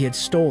box that he had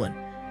stolen.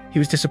 He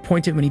was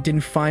disappointed when he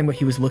didn't find what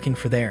he was looking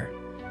for there.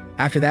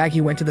 After that,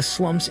 he went to the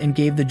slums and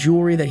gave the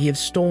jewelry that he had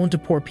stolen to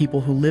poor people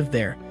who lived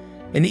there.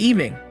 In the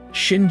evening,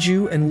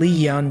 Shinju and Li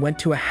Yan went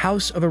to a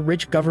house of a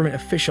rich government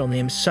official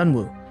named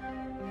Sunwoo.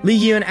 Li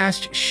Yan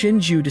asked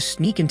Shinju to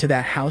sneak into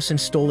that house and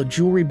stole a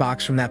jewelry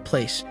box from that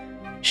place.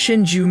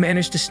 Shinju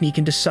managed to sneak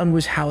into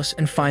Sunwoo's house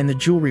and find the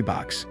jewelry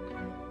box.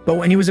 But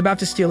when he was about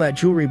to steal that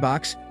jewelry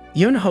box,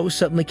 Yun-ho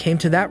suddenly came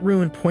to that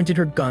room and pointed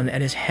her gun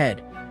at his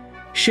head.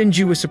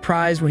 Shinju was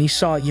surprised when he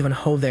saw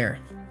Yun-ho there.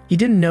 He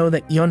didn't know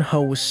that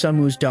Yun-ho was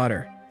Sunwoo's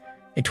daughter.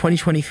 In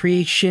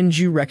 2023,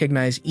 Shinju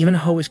recognized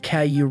Yun-ho as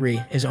Ka-yuri,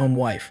 his own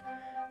wife.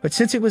 But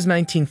since it was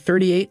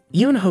 1938,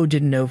 Yun-ho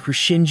didn't know who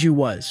Shinju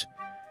was.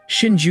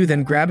 Shinju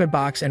then grabbed a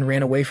box and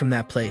ran away from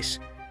that place.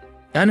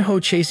 Yun-ho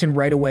chased him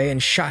right away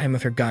and shot him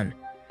with her gun.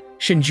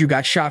 Shinju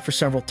got shot for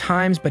several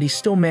times, but he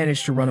still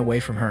managed to run away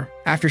from her.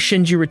 After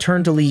Shinju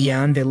returned to Li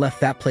Yan, they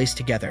left that place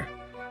together.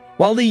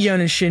 While Li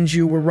Yan and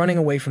Shinju were running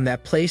away from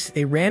that place,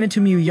 they ran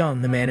into Mu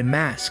Young, the man in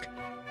mask.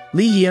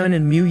 Li Yan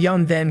and Mu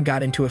Young then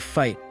got into a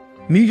fight.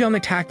 Mu Young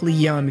attacked Li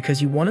Yan because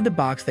he wanted the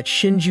box that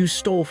Shinju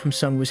stole from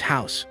Sunwoo's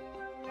house.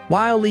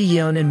 While Li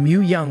Yan and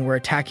Mu Young were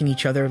attacking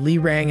each other, Li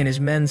Rang and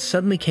his men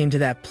suddenly came to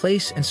that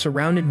place and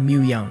surrounded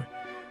Mu Young.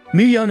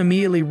 Mu Young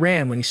immediately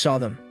ran when he saw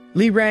them.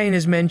 Li Rang and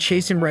his men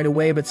chased him right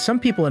away, but some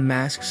people in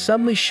masks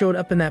suddenly showed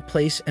up in that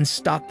place and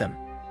stopped them.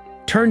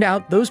 Turned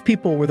out, those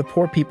people were the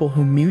poor people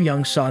whom Mu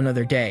Young saw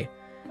another day.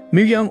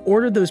 Mu Young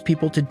ordered those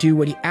people to do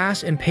what he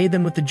asked and paid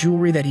them with the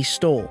jewelry that he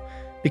stole.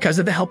 Because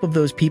of the help of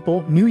those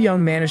people, Mu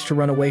Young managed to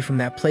run away from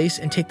that place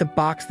and take the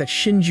box that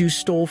Shinju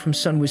stole from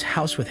Sun Wu's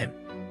house with him.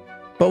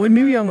 But when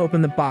Mu Young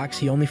opened the box,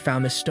 he only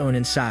found a stone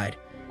inside.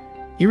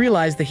 He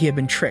realized that he had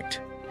been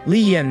tricked. Li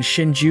Yan,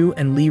 Shinju,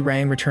 and Li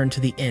Rang returned to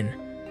the inn.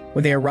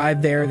 When they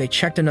arrived there, they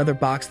checked another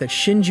box that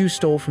Shinju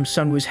stole from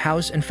Sun Wu's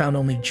house and found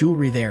only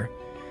jewelry there.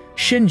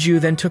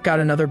 Shinju then took out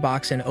another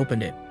box and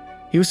opened it.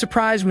 He was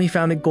surprised when he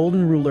found a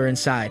golden ruler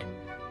inside.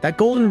 That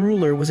golden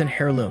ruler was an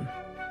heirloom.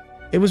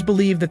 It was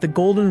believed that the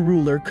golden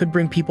ruler could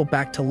bring people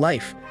back to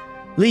life.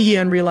 Li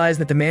Yan realized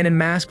that the man in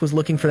mask was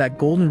looking for that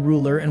golden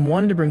ruler and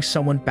wanted to bring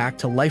someone back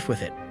to life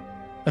with it.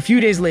 A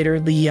few days later,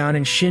 Li Yan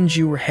and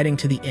Shinju were heading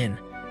to the inn.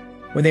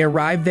 When they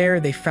arrived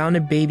there, they found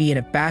a baby in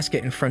a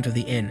basket in front of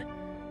the inn.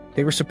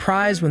 They were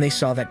surprised when they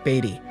saw that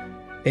baby.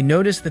 They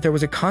noticed that there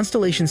was a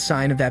constellation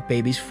sign of that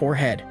baby's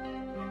forehead.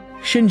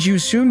 Shinju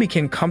soon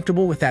became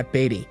comfortable with that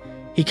baby.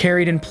 He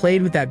carried and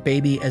played with that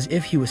baby as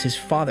if he was his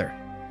father.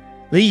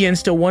 Li Yan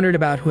still wondered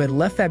about who had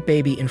left that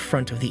baby in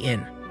front of the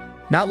inn.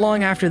 Not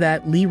long after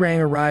that, Li Rang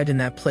arrived in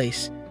that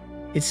place.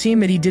 It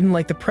seemed that he didn't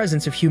like the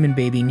presence of human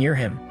baby near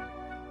him.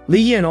 Li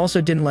Yan also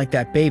didn't like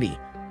that baby.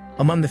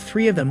 Among the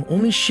three of them,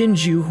 only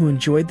Shinju who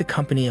enjoyed the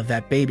company of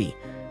that baby.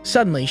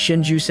 Suddenly,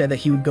 Shinju said that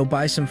he would go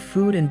buy some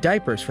food and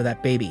diapers for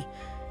that baby.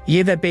 He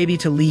gave that baby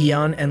to Li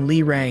Yan and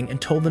Li Rang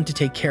and told them to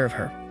take care of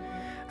her.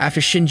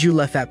 After Shinju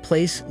left that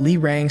place, Li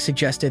Rang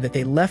suggested that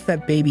they left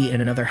that baby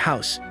in another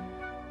house.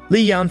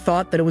 Li Yan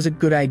thought that it was a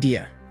good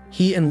idea.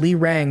 He and Li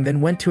Rang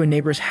then went to a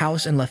neighbor's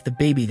house and left the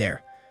baby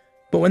there.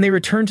 But when they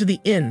returned to the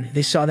inn,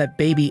 they saw that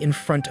baby in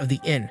front of the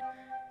inn.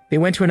 They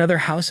went to another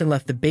house and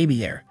left the baby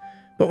there.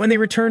 But when they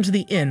returned to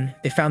the inn,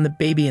 they found the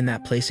baby in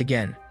that place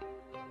again.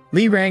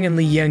 Li Rang and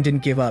Li Yan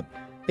didn't give up.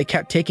 They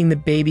kept taking the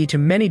baby to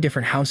many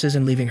different houses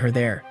and leaving her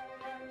there.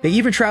 They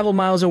even traveled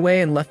miles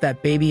away and left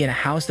that baby in a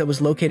house that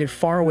was located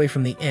far away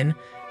from the inn,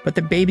 but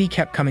the baby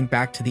kept coming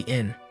back to the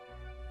inn.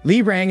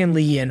 Li Rang and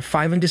Li Yan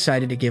finally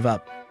decided to give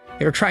up.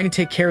 They were trying to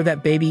take care of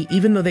that baby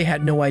even though they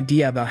had no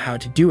idea about how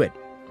to do it.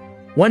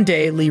 One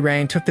day, Li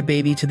Rang took the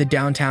baby to the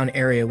downtown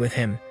area with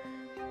him.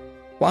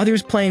 While he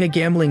was playing a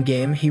gambling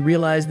game, he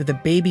realized that the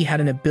baby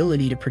had an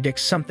ability to predict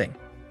something.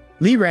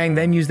 Li Rang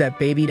then used that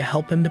baby to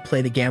help him to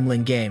play the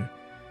gambling game.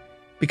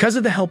 Because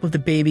of the help of the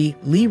baby,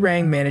 Li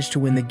Rang managed to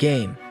win the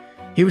game.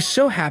 He was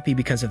so happy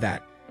because of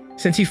that.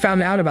 Since he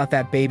found out about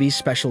that baby's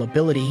special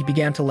ability, he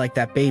began to like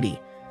that baby.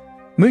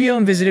 Mu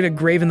Young visited a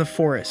grave in the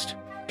forest.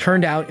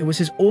 Turned out it was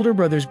his older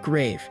brother's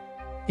grave.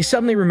 He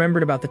suddenly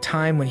remembered about the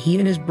time when he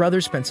and his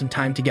brother spent some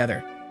time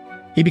together.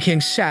 He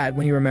became sad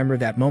when he remembered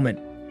that moment.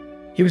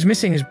 He was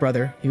missing his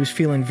brother. He was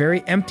feeling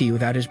very empty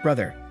without his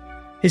brother.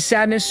 His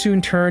sadness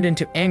soon turned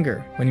into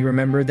anger when he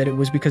remembered that it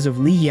was because of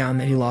Li Yan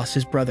that he lost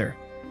his brother.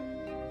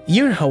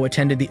 Yunho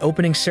attended the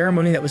opening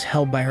ceremony that was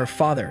held by her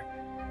father.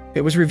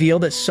 It was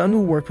revealed that Sun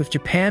Wu worked with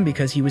Japan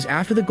because he was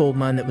after the gold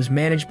mine that was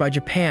managed by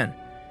Japan.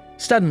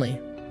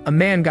 Suddenly, a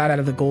man got out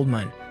of the gold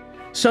mine.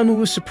 Sun Wu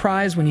was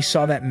surprised when he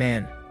saw that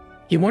man.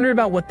 He wondered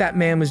about what that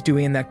man was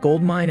doing in that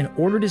gold mine and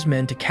ordered his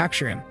men to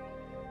capture him.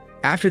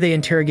 After they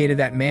interrogated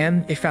that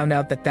man, they found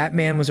out that that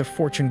man was a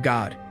fortune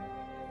god.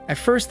 At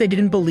first, they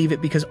didn't believe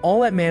it because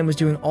all that man was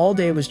doing all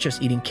day was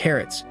just eating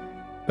carrots.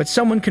 But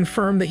someone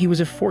confirmed that he was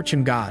a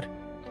fortune god.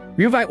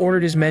 Ryuvai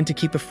ordered his men to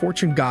keep the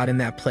fortune god in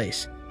that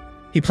place.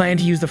 He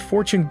planned to use the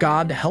fortune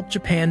god to help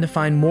Japan to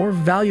find more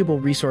valuable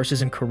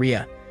resources in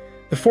Korea.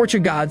 The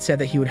fortune god said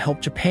that he would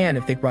help Japan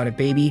if they brought a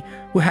baby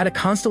who had a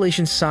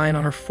constellation sign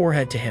on her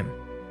forehead to him.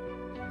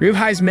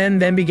 Ryuhai's men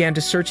then began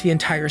to search the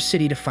entire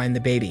city to find the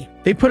baby.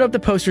 They put up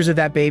the posters of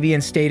that baby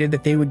and stated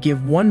that they would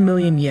give 1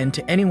 million yen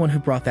to anyone who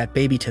brought that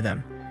baby to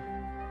them.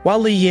 While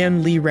Li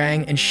Yan, Li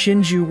Rang, and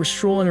Shinju were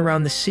strolling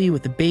around the city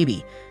with the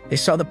baby, they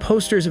saw the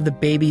posters of the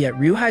baby that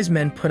Ryuhai's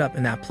men put up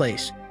in that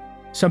place.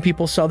 Some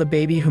people saw the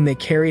baby whom they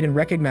carried and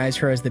recognized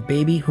her as the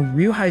baby whom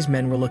Ryuhai's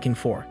men were looking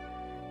for.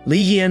 Li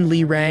Yan,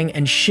 Li Rang,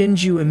 and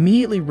Shinju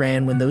immediately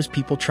ran when those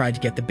people tried to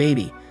get the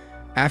baby.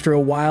 After a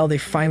while, they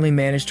finally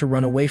managed to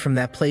run away from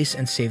that place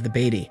and save the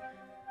baby.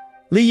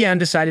 Li Yan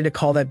decided to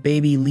call that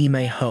baby Li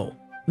Mei Ho.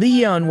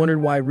 Li Yan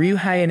wondered why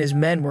Ryuhai and his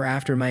men were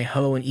after Mei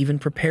Ho and even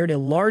prepared a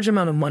large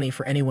amount of money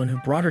for anyone who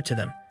brought her to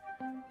them.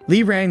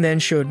 Li Rang then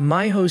showed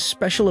Mei Ho's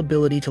special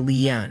ability to Li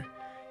Yan.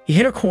 He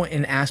hid a coin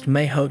and asked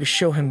Mei Ho to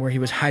show him where he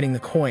was hiding the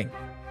coin.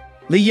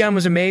 Li Yan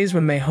was amazed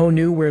when Mei Ho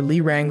knew where Li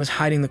Rang was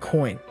hiding the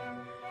coin.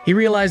 He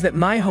realized that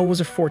Mei Ho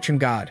was a fortune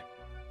god.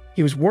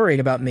 He was worried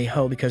about Mei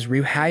Ho because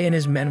Ryuhai and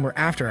his men were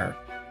after her.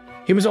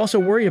 He was also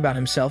worried about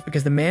himself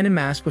because the man in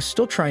mask was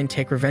still trying to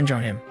take revenge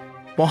on him.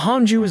 While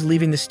Hanju was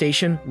leaving the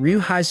station,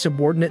 Ryuhai's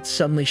subordinate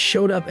suddenly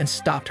showed up and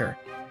stopped her.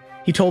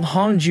 He told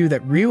Hanju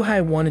that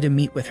Ryuhai wanted to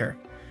meet with her.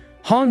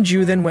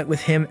 Hongju then went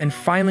with him and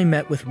finally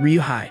met with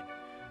Ryuhei.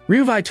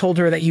 Ryuhei told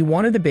her that he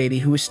wanted the baby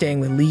who was staying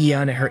with Li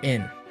Yan at her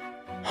inn.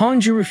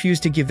 Hongju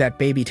refused to give that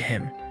baby to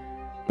him,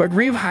 but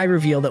Ryuhei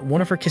revealed that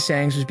one of her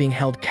kisangs was being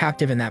held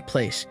captive in that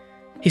place.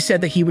 He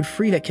said that he would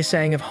free that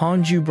kisang if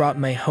Hongju brought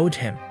Mei-ho to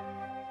him.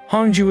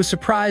 Hongju was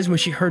surprised when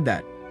she heard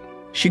that.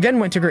 She then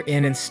went to her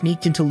inn and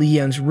sneaked into Li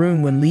Yan's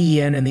room when Li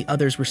Yan and the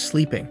others were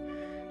sleeping.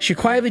 She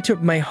quietly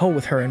took Mei-ho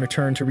with her and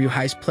returned to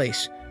Ryuhei's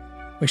place.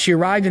 When she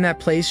arrived in that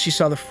place, she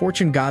saw the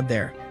fortune god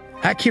there.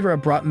 Akira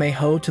brought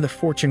Mei-ho to the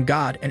fortune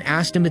god and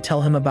asked him to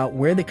tell him about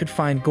where they could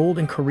find gold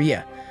in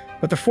Korea,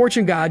 but the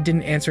fortune god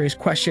didn't answer his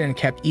question and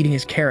kept eating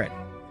his carrot.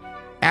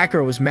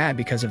 Akira was mad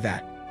because of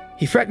that.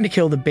 He threatened to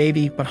kill the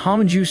baby, but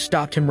Hongju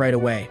stopped him right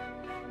away.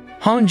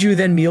 Hongju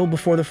then kneeled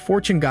before the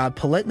fortune god,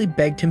 politely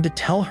begged him to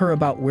tell her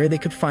about where they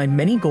could find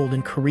many gold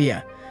in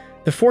Korea.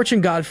 The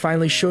fortune god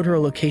finally showed her a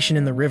location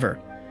in the river.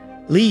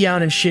 Li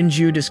Yan and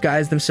Shinju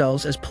disguised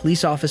themselves as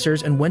police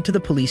officers and went to the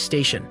police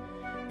station.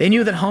 They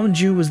knew that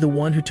Hongju was the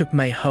one who took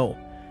Mei-ho,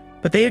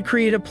 but they had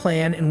created a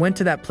plan and went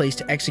to that place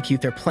to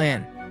execute their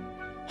plan.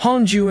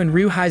 Hongju and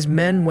Ryuhei's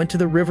men went to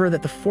the river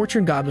that the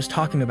fortune god was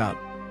talking about.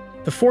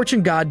 The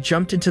fortune god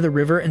jumped into the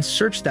river and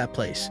searched that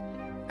place.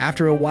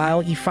 After a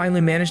while, he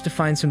finally managed to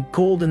find some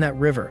gold in that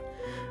river.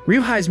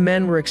 Ryuhei's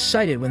men were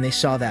excited when they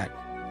saw that.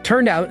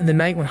 Turned out, in the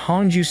night when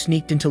Hongju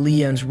sneaked into Li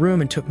Yan's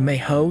room and took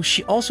Mei-ho,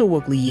 she also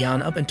woke Li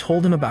Yan up and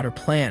told him about her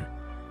plan.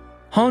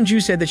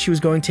 Hongju said that she was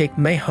going to take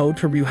Mei-ho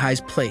to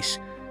Ryuhei's place.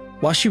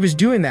 While she was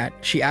doing that,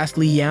 she asked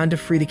Li Yan to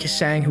free the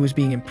kisang who was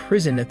being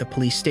imprisoned at the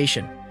police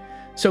station.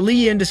 So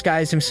Li Yan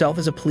disguised himself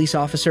as a police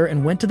officer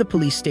and went to the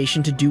police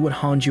station to do what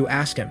Hongju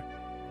asked him.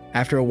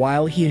 After a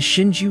while, he and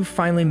Shinju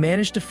finally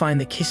managed to find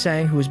the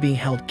kisang who was being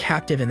held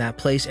captive in that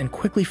place and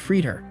quickly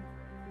freed her.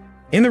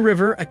 In the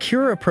river,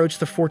 Akira approached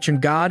the fortune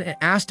god and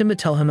asked him to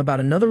tell him about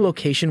another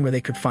location where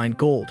they could find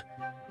gold.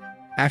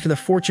 After the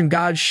fortune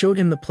god showed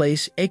him the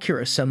place,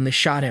 Akira suddenly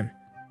shot him.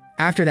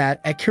 After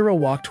that, Akira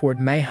walked toward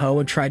Mei-ho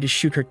and tried to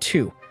shoot her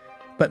too,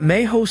 but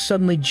Mei-ho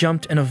suddenly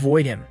jumped and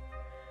avoided him.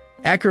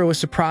 Akira was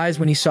surprised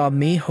when he saw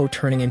Mei-ho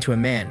turning into a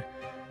man.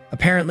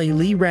 Apparently,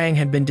 Li Rang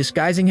had been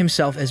disguising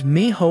himself as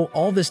Mei-ho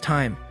all this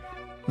time.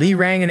 Li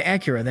Rang and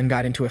Akira then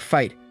got into a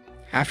fight.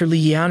 After Li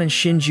Yan and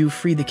Shinju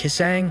freed the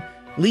kisang,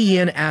 Li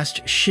Yan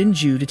asked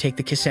Shinju to take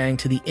the kisang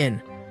to the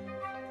inn.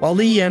 While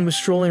Li Yan was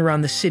strolling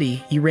around the city,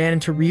 he ran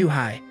into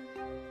Ryuhei.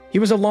 He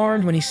was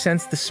alarmed when he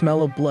sensed the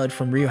smell of blood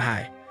from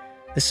Ryuhei.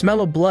 The smell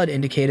of blood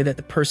indicated that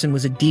the person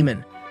was a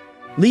demon.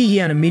 Li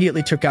Yan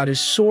immediately took out his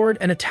sword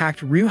and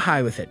attacked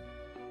Ryuhei with it.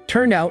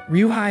 Turned out,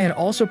 Ryuhei had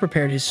also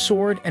prepared his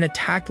sword and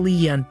attacked Li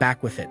Yan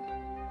back with it.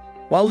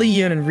 While Li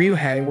Yan and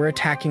Ryuhei were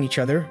attacking each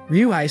other,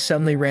 Ryuhei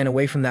suddenly ran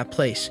away from that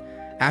place.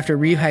 After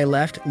Ryuhei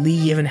left, Li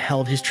Yan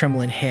held his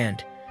trembling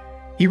hand.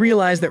 He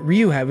realized that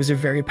Ryuhei was a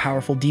very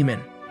powerful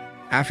demon.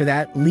 After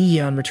that, Li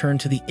Yan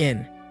returned to the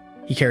inn.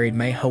 He carried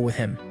Mei-ho with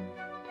him.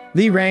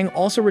 Li Rang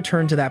also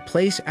returned to that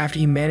place after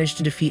he managed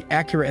to defeat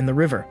Akira in the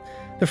river.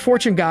 The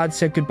fortune god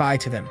said goodbye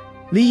to them.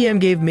 Li Yan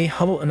gave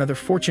Mei-ho another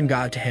fortune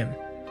god to him.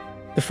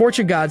 The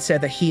fortune god said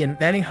that he and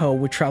Mei-ho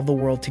would travel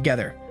the world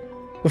together.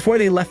 Before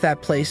they left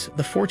that place,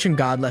 the fortune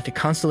god left a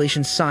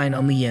constellation sign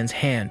on Li Yan's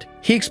hand.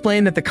 He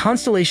explained that the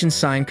constellation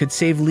sign could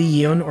save Li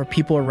Yan or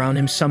people around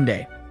him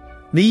someday.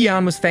 Li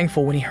Yan was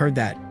thankful when he heard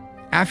that.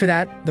 After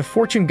that, the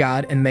fortune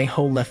god and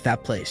Mei-ho left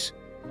that place.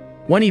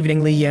 One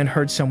evening, Li Yan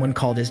heard someone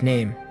called his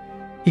name.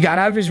 He got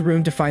out of his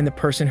room to find the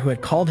person who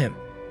had called him.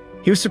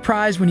 He was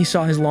surprised when he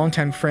saw his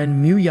longtime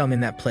friend Mu-young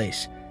in that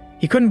place.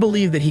 He couldn't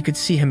believe that he could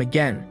see him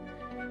again.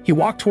 He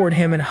walked toward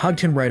him and hugged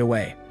him right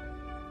away.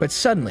 But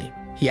suddenly,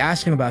 he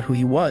asked him about who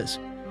he was.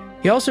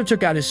 He also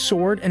took out his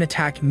sword and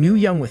attacked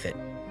Mu-young with it.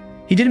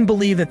 He didn't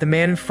believe that the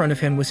man in front of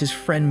him was his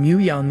friend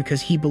Mu-young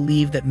because he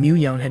believed that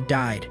Mu-young had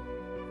died.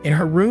 In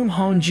her room,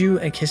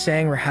 Hongju and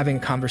Kisang were having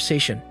a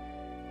conversation.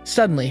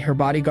 Suddenly, her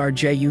bodyguard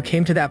Jae-yu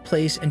came to that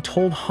place and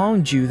told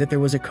Hongju that there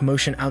was a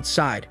commotion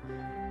outside.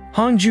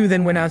 Hongju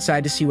then went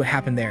outside to see what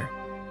happened there.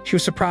 She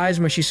was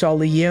surprised when she saw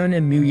Li Yan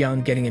and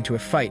Mu-young getting into a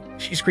fight.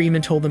 She screamed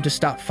and told them to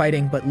stop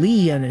fighting, but Li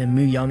Yan and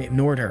Mu-young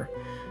ignored her.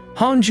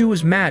 Hongju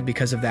was mad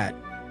because of that.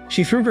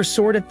 She threw her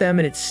sword at them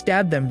and it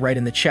stabbed them right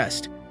in the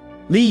chest.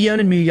 Li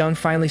Yan and Mu-young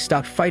finally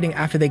stopped fighting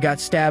after they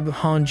got stabbed with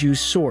Hongju's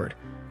sword.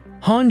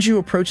 Hongju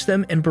approached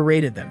them and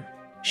berated them.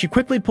 She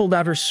quickly pulled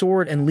out her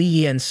sword and Li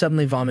Yan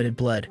suddenly vomited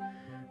blood.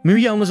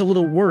 Mu-young was a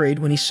little worried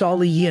when he saw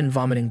Li Yan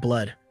vomiting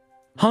blood.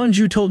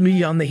 Hongju told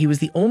Mu-young that he was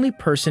the only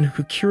person who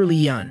could cure Li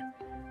Yan.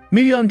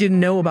 Mu-young didn't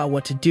know about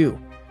what to do.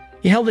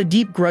 He held a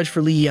deep grudge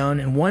for Li Yan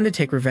and wanted to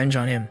take revenge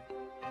on him.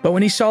 But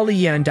when he saw Li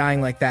Yan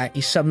dying like that,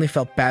 he suddenly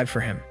felt bad for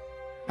him.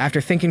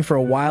 After thinking for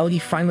a while, he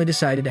finally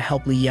decided to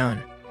help Li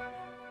Yan.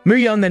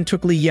 Mu-young then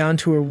took Li Yan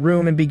to a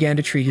room and began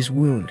to treat his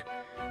wound.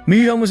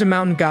 Mu-young was a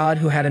mountain god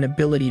who had an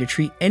ability to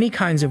treat any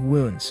kinds of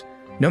wounds,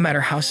 no matter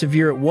how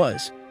severe it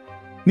was.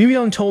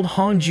 Mu-young told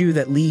Hongju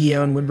that Li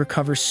Yan would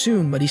recover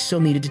soon, but he still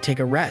needed to take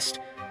a rest.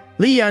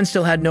 Li Yan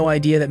still had no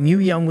idea that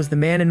Mu-young was the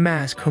man in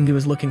mask whom he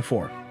was looking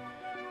for.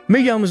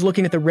 Mu-young was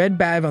looking at the red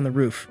bag on the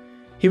roof.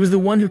 He was the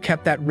one who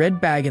kept that red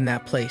bag in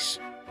that place.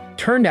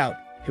 Turned out,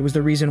 it was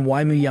the reason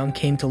why Mu Young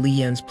came to Li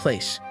Yan's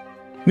place.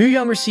 Mu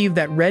Young received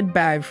that red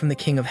bag from the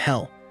King of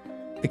Hell.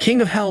 The King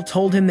of Hell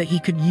told him that he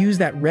could use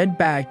that red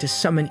bag to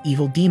summon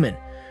evil demon.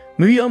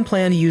 Mu Young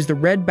planned to use the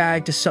red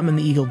bag to summon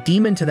the evil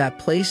demon to that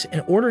place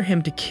and order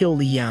him to kill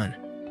Li Yan.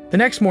 The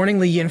next morning,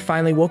 Li Yan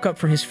finally woke up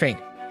from his faint.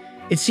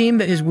 It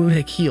seemed that his wound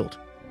had healed.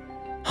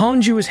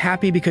 Hongju was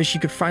happy because she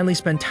could finally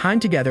spend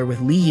time together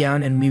with Li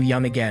Yan and Mu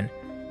Young again.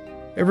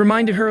 It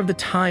reminded her of the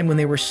time when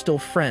they were still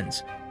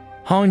friends.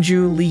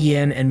 Hongju, Li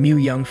Yan, and Mu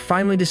Young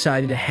finally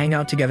decided to hang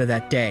out together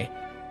that day.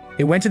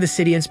 They went to the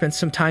city and spent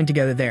some time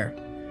together there.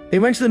 They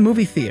went to the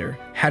movie theater,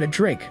 had a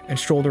drink, and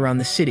strolled around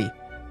the city.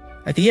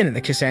 At the inn,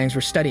 the Kisangs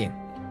were studying.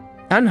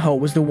 Eunho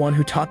was the one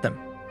who taught them.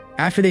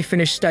 After they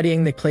finished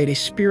studying, they played a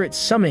spirit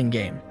summoning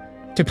game.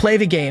 To play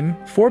the game,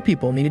 4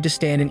 people needed to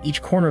stand in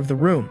each corner of the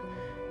room.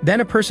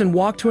 Then a person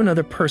walked to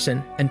another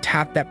person and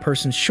tapped that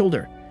person's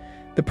shoulder.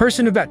 The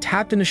person who got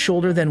tapped in the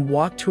shoulder then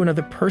walked to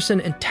another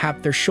person and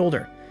tapped their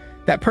shoulder.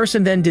 That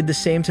person then did the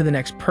same to the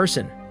next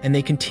person, and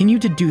they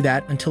continued to do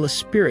that until a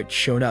spirit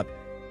showed up.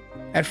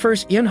 At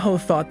first, Eunho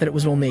thought that it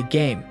was only a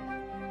game.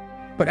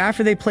 But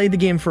after they played the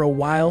game for a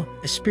while,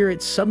 a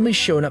spirit suddenly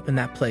showed up in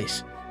that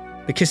place.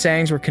 The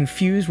Kisangs were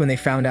confused when they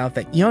found out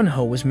that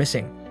Eunho was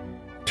missing.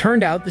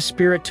 Turned out the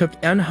spirit took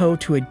Eunho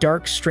to a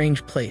dark,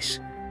 strange place.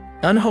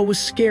 Eunho was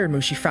scared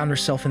when she found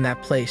herself in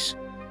that place.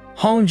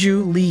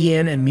 Hongju, Li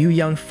Yan, and Mu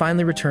Young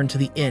finally returned to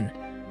the inn.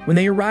 When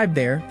they arrived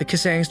there, the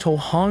Kisangs told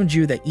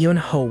Hongju that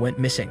Eunho went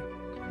missing.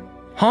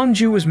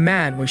 Hongju was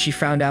mad when she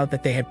found out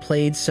that they had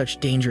played such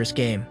dangerous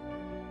game.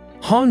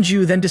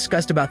 Hongju then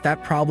discussed about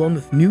that problem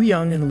with Mu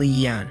Young and Li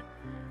Yan.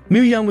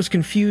 Mu Young was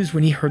confused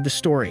when he heard the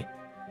story.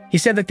 He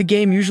said that the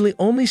game usually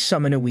only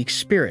summoned a weak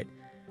spirit,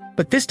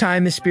 but this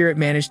time the spirit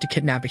managed to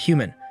kidnap a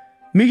human.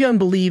 Mu Young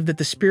believed that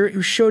the spirit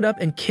who showed up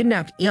and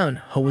kidnapped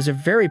Eunho was a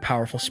very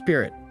powerful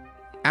spirit.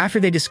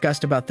 After they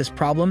discussed about this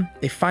problem,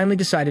 they finally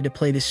decided to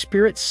play the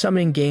spirit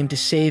summoning game to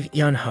save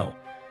Eunho.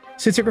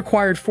 Since it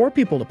required 4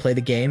 people to play the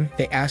game,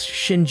 they asked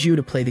Shinju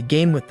to play the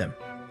game with them.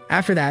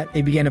 After that,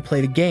 they began to play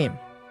the game.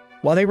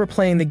 While they were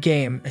playing the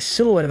game, a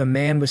silhouette of a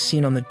man was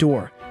seen on the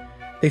door.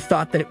 They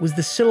thought that it was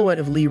the silhouette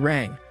of Li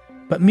Rang,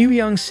 but Mu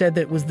Young said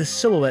that it was the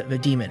silhouette of a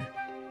demon.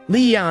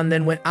 Li Yan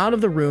then went out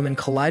of the room and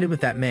collided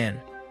with that man,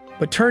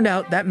 but turned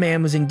out that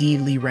man was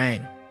indeed Li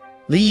Rang.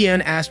 Li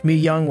Yan asked Mu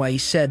Young why he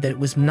said that it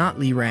was not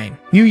Li Rang.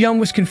 Mu Young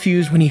was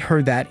confused when he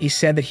heard that. He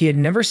said that he had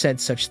never said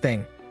such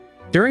thing.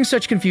 During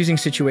such confusing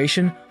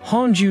situation,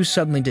 Hongju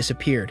suddenly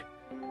disappeared.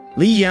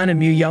 Li Yan and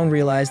Mu Young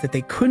realized that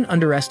they couldn't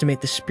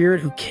underestimate the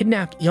spirit who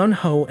kidnapped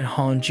Eunho and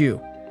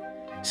Hongju.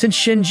 Since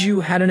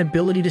Shinju had an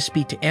ability to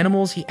speak to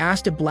animals, he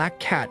asked a black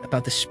cat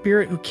about the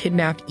spirit who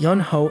kidnapped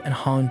Eunho and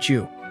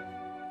Hongju.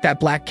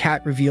 That black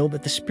cat revealed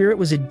that the spirit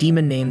was a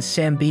demon named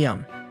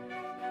Sambium.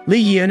 Li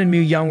Yan and Mu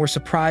Young were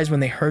surprised when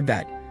they heard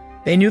that.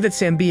 They knew that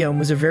Sambium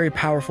was a very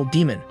powerful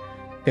demon.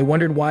 They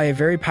wondered why a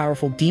very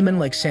powerful demon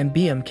like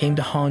Sambium came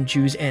to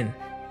Hongju's inn.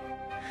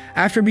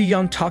 After Mu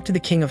Young talked to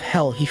the King of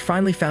Hell, he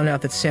finally found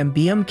out that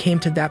Sambium came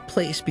to that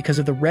place because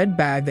of the red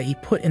bag that he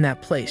put in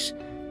that place.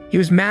 He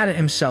was mad at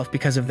himself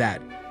because of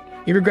that.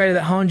 He regretted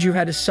that Hongju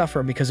had to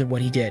suffer because of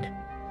what he did.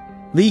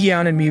 Li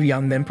Yan and Mu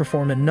Young then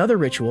performed another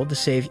ritual to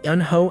save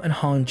Eunho and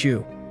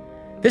Hongju.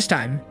 This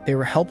time, they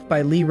were helped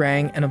by Li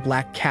Rang and a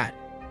black cat.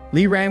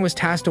 Li Rang was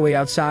tasked to wait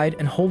outside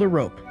and hold a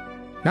rope.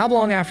 Not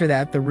long after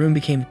that, the room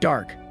became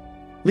dark.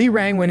 Li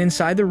Rang went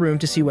inside the room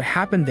to see what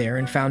happened there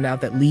and found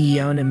out that Li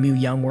Yan and Mu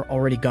Young were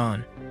already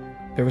gone.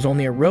 There was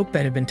only a rope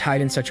that had been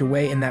tied in such a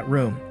way in that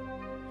room.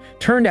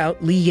 Turned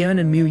out, Li Yan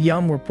and Mu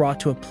Young were brought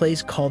to a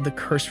place called the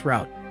Cursed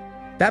Route.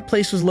 That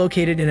place was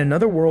located in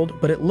another world,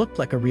 but it looked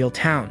like a real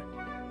town.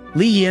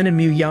 Li Yan and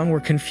Mu Young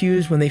were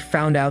confused when they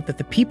found out that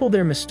the people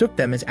there mistook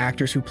them as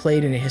actors who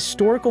played in a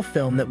historical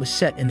film that was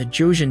set in the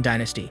Joseon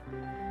dynasty.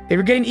 They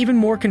were getting even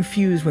more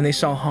confused when they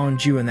saw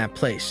Hongju in that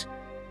place.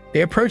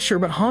 They approached her,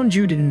 but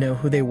Hongju didn't know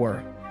who they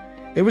were.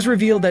 It was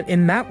revealed that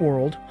in that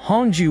world,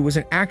 Hongju was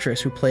an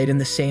actress who played in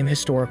the same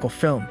historical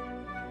film.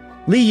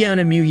 Li Yan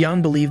and Mu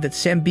Young believed that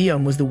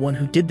Sambium was the one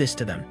who did this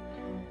to them.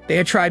 They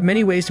had tried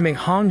many ways to make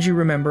Hongju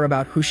remember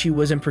about who she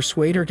was and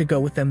persuade her to go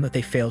with them, but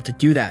they failed to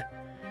do that.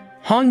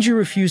 Hongju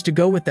refused to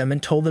go with them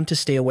and told them to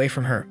stay away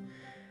from her.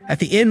 At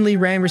the inn, Li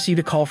Rang received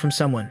a call from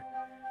someone.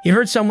 He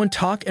heard someone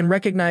talk and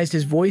recognized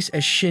his voice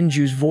as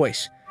Shinju's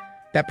voice.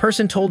 That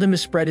person told him to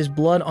spread his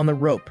blood on the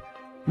rope.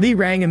 Li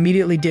Rang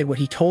immediately did what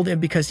he told him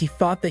because he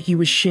thought that he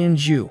was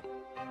Shinju.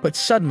 But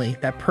suddenly,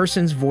 that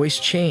person's voice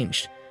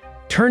changed.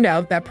 Turned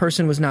out that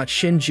person was not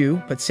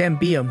Shinju, but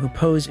Sambium, who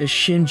posed as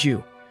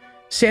Shinju.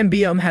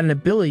 Sambium had an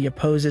ability to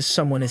pose as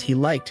someone as he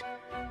liked.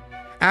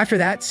 After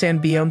that,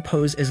 Sambium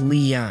posed as Li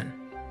Yan.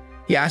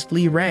 He asked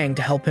Li Rang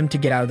to help him to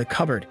get out of the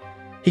cupboard.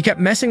 He kept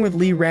messing with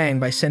Li Rang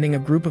by sending a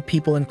group of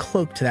people in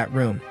cloak to that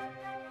room.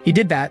 He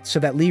did that so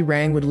that Li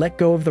Rang would let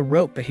go of the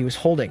rope that he was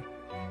holding.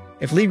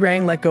 If Li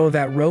Rang let go of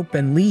that rope,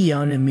 then Li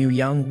Yan and Mu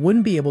Young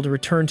wouldn't be able to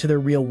return to their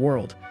real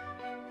world.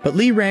 But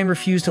Li Rang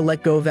refused to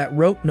let go of that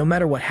rope no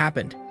matter what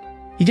happened.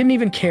 He didn't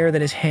even care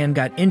that his hand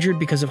got injured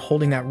because of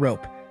holding that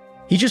rope.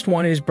 He just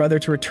wanted his brother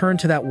to return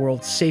to that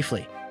world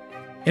safely.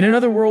 In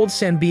another world,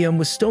 Sanbium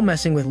was still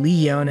messing with Li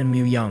Yan and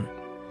Mu Young.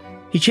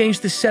 He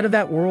changed the set of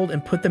that world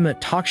and put them in a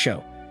talk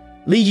show.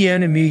 Li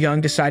Yan and Mu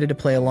Young decided to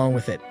play along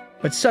with it,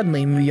 but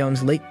suddenly Mu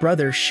Young's late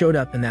brother showed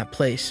up in that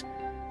place.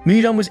 Mu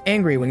Young was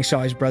angry when he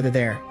saw his brother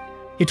there.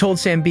 He told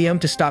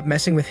Sanbium to stop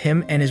messing with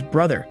him and his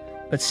brother,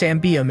 but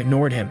Sanbium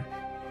ignored him.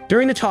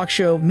 During the talk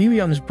show, Mu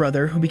Young's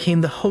brother, who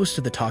became the host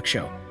of the talk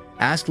show,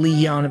 asked Li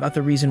Yan about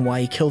the reason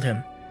why he killed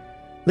him.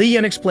 Li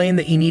Yan explained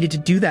that he needed to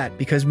do that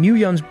because Mu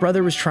Young's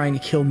brother was trying to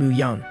kill Mu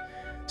Young.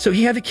 So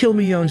he had to kill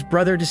Mu Young's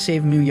brother to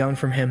save Mu Young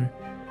from him.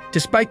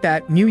 Despite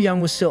that, Mu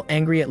Young was still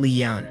angry at Li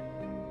Yan.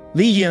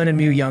 Li Yan and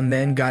Mu Young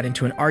then got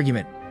into an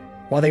argument.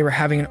 While they were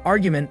having an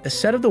argument, the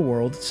set of the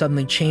world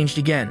suddenly changed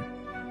again.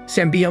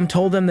 Sanbium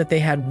told them that they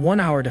had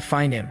 1 hour to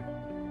find him.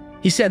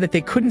 He said that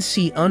they couldn't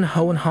see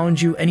Eunho and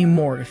Hongju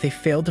anymore if they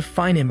failed to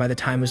find him by the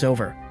time was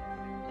over.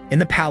 In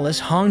the palace,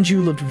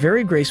 Hongju looked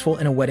very graceful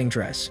in a wedding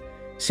dress.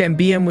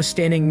 Sanbium was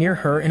standing near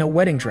her in a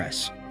wedding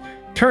dress.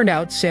 Turned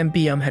out,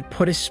 Sanbium had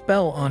put a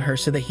spell on her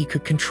so that he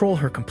could control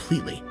her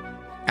completely.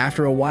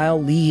 After a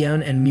while, Li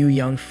Yan and Mu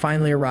Young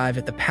finally arrived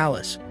at the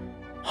palace.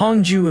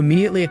 Hongju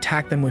immediately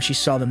attacked them when she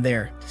saw them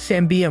there.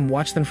 Sanbium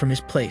watched them from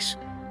his place.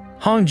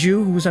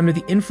 Hongju, who was under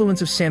the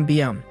influence of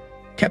Sanbium,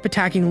 kept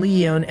attacking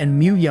Li Yan and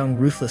Mu Young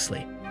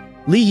ruthlessly.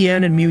 Li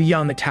Yan and Mu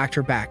Young attacked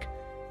her back.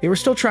 They were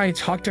still trying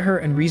to talk to her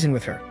and reason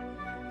with her.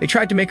 They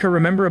tried to make her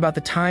remember about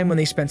the time when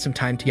they spent some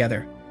time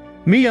together.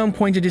 Mu Young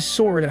pointed his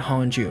sword at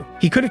Hongju.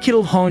 He could have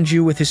killed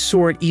Hongju with his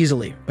sword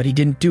easily, but he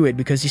didn't do it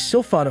because he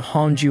still thought of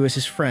Hongju as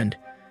his friend.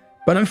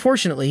 But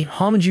unfortunately,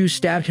 Hongju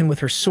stabbed him with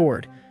her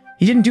sword.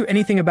 He didn't do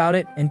anything about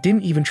it and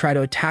didn't even try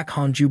to attack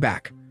Hongju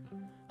back.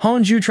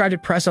 Hongju tried to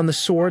press on the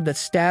sword that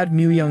stabbed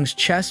Mu Young's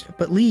chest,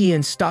 but Li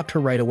Yan stopped her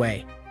right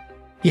away.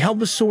 He held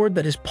the sword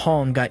that his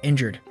palm got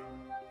injured.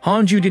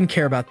 Hongju didn't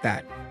care about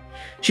that.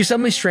 She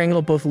suddenly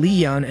strangled both Li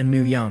Yan and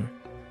Mu Young.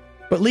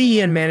 But Li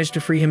Yan managed to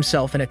free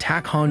himself and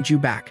attack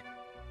Hongju back.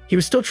 He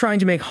was still trying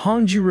to make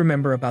Hongju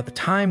remember about the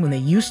time when they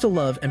used to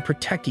love and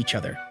protect each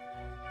other.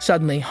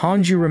 Suddenly,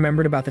 Hongju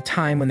remembered about the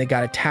time when they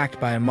got attacked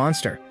by a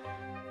monster.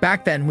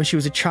 Back then, when she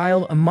was a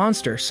child, a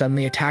monster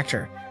suddenly attacked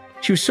her.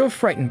 She was so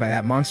frightened by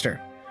that monster.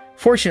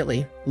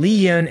 Fortunately, Li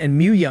Yan and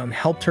Mu Young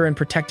helped her and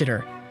protected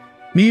her.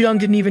 Mu Young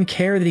didn't even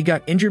care that he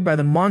got injured by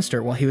the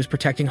monster while he was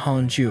protecting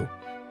Hongju.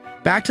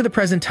 Back to the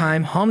present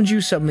time,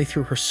 Hongju suddenly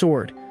threw her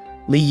sword.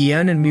 Li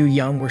Yan and Mu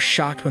Young were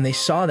shocked when they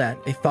saw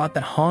that. They thought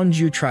that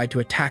Hongju tried to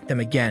attack them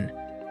again.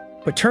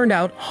 But turned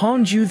out,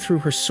 Hongju threw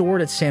her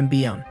sword at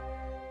Sanbium.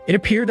 It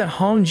appeared that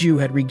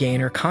Hongju had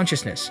regained her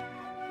consciousness.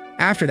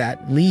 After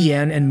that, Li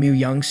Yan and Mu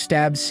Young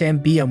stabbed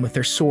Sanbium with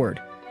their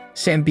sword.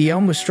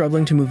 Sanbium was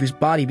struggling to move his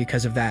body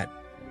because of that.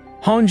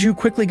 Hongju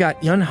quickly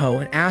got Eunho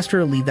and asked her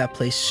to leave that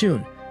place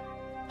soon.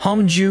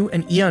 Hongju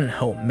and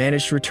Eunho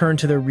managed to return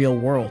to their real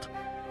world.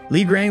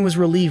 Li Grang was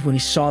relieved when he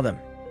saw them.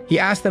 He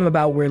asked them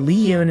about where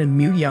Li Yan and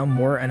Mu Young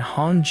were, and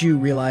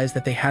Hongju realized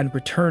that they hadn't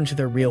returned to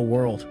their real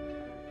world.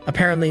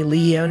 Apparently,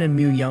 Li Yan and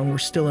Mu Young were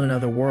still in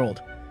another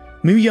world.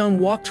 Mu Young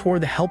walked toward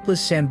the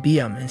helpless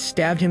Sanbium and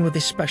stabbed him with a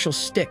special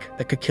stick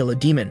that could kill a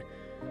demon.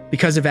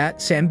 Because of that,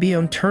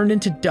 Sanbium turned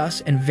into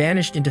dust and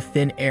vanished into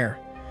thin air.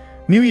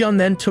 Mu Young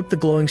then took the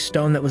glowing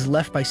stone that was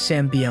left by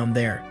Sanbium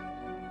there.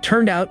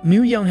 Turned out,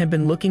 Mu Young had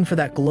been looking for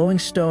that glowing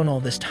stone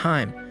all this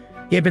time.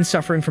 He had been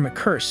suffering from a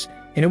curse,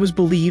 and it was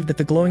believed that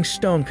the glowing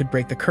stone could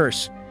break the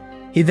curse.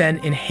 He then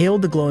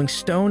inhaled the glowing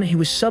stone and he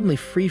was suddenly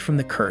free from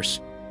the curse.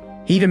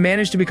 He even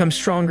managed to become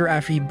stronger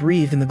after he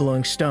breathed in the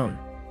glowing stone.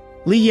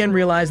 Li Yan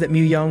realized that Mu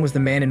Young was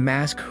the man in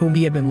mask whom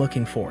he had been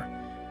looking for.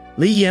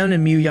 Li Yan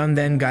and Mu Young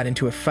then got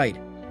into a fight.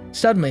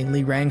 Suddenly,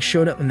 Li Rang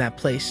showed up in that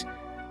place.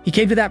 He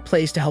came to that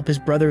place to help his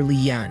brother Li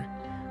Yan.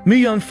 Mu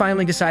Young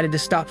finally decided to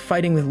stop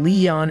fighting with Li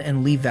Yan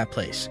and leave that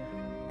place.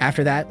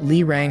 After that,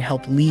 Li Rang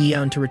helped Li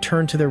Yan to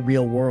return to their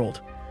real world.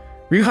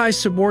 Ryuhai's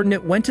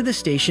subordinate went to the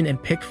station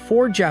and picked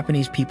 4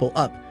 Japanese people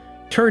up.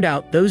 Turned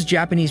out, those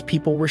Japanese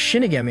people were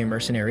Shinigami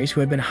mercenaries who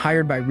had been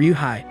hired by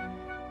Ryuhai.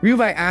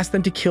 Ryuhai asked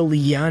them to kill Li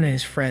Yan and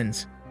his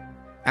friends.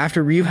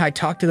 After Ryuhai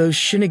talked to those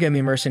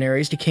Shinigami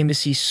mercenaries, he came to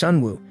see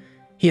Sunwoo.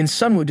 He and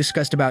Sunwoo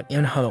discussed about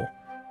Eunho.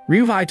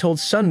 Ryuhai told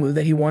Sunwoo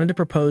that he wanted to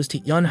propose to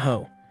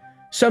Eunho.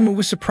 Sunwoo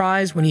was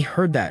surprised when he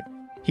heard that.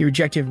 He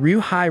rejected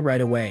Ryuhai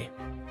right away.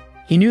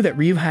 He knew that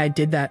Ryuhai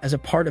did that as a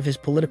part of his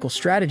political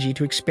strategy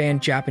to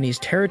expand Japanese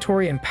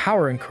territory and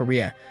power in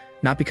Korea,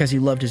 not because he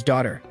loved his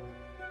daughter.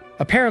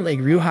 Apparently,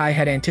 Ryuhai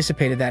had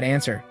anticipated that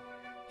answer.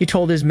 He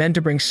told his men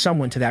to bring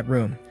someone to that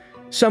room.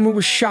 Sunwoo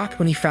was shocked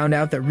when he found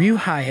out that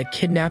Ryuhai had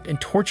kidnapped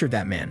and tortured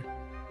that man.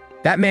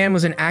 That man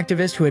was an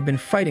activist who had been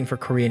fighting for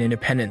Korean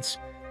independence.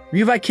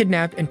 Ryuhai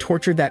kidnapped and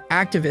tortured that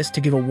activist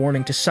to give a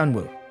warning to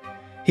Sunwoo.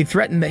 He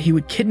threatened that he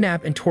would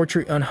kidnap and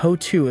torture Eunho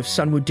too if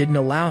Sunwoo didn't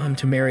allow him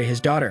to marry his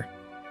daughter.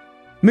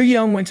 Mu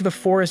Young went to the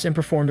forest and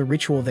performed a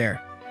ritual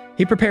there.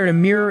 He prepared a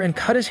mirror and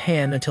cut his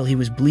hand until he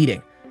was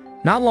bleeding.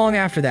 Not long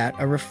after that,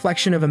 a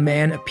reflection of a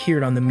man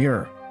appeared on the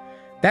mirror.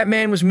 That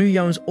man was Mu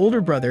Young's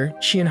older brother,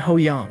 Qian Ho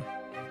Yang.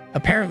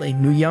 Apparently,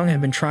 Mu Young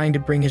had been trying to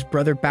bring his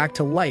brother back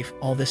to life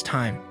all this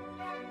time.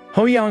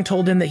 Ho Yang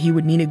told him that he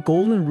would need a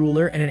golden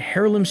ruler and a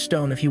heirloom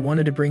stone if he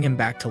wanted to bring him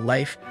back to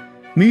life.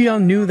 Mu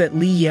Young knew that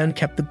Li Yan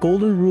kept the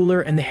golden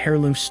ruler and the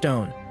heirloom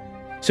stone,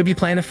 so he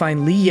planned to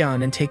find Li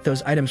Yan and take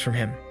those items from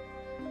him.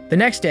 The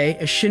next day,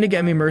 a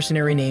Shinigami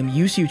mercenary named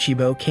Yusu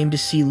Chibo came to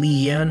see Li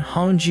Yan,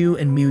 Hongju,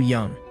 and Mu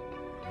Young.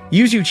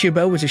 Yusu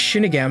Chibo was a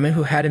Shinigami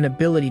who had an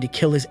ability to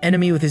kill his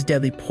enemy with his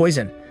deadly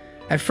poison.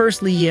 At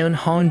first, Li Yan,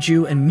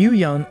 Hongju, and Mu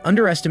Young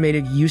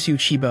underestimated Yusu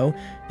Chibo.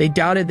 They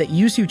doubted that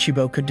Yusu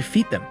Chibo could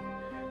defeat them.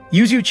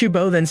 Yusu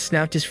Chibo then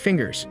snapped his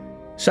fingers.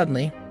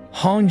 Suddenly,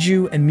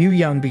 Hongju and Mu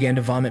Young began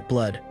to vomit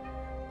blood.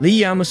 Li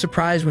Yan was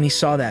surprised when he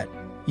saw that.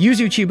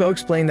 Yusu Chibo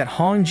explained that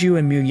Hongju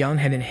and Mu Young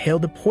had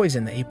inhaled the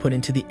poison that he put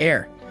into the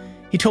air.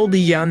 He told Li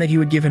Yan that he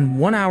would give him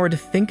 1 hour to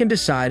think and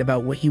decide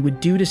about what he would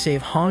do to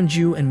save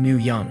Hongju and Mu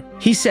Young.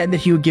 He said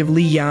that he would give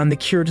Li Yan the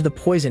cure to the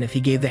poison if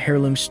he gave the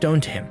heirloom stone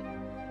to him.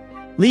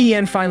 Li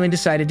Yan finally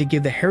decided to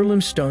give the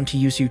heirloom stone to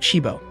Yusu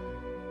Chibo.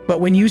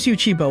 But when Yusu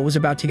Chibo was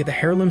about to get the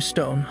heirloom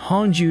stone,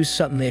 Hongju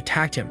suddenly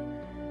attacked him.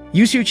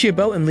 Yusu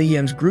Chibo and Li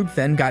Yan's group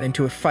then got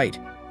into a fight.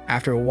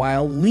 After a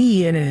while,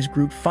 Li Yan and his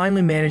group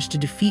finally managed to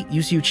defeat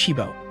Yusu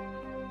Chibo.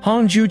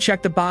 Hongju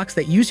checked the box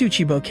that Yusu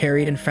Chibo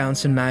carried and found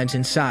some knives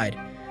inside.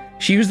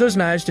 She used those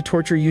knives to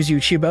torture Yusu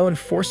Chibo and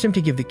forced him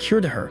to give the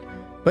cure to her.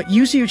 But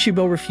Yusu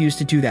Chibo refused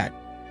to do that.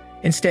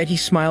 Instead, he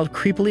smiled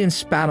creepily and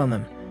spat on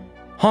them.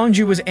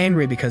 Hongju was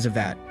angry because of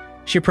that.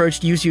 She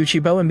approached Yusu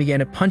Chibo and began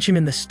to punch him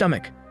in the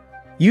stomach.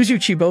 Yusu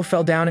Chibo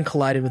fell down and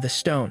collided with a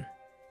stone.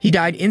 He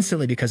died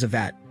instantly because of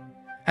that.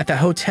 At the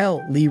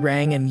hotel, Li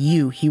Rang and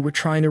Yu He were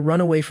trying to run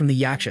away from the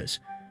yakshas.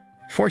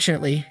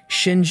 Fortunately,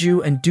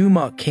 Shinju and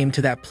Dumuk came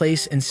to that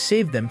place and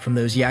saved them from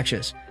those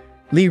yakshas.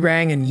 Li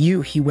Rang and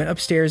Yu He went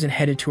upstairs and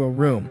headed to a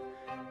room.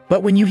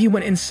 But when Yu He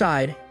went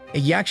inside,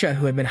 a yaksha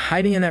who had been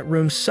hiding in that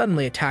room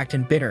suddenly attacked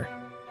and bit her.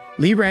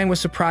 Li Rang was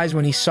surprised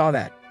when he saw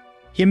that.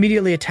 He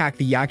immediately attacked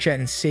the yaksha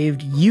and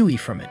saved Yu He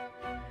from it.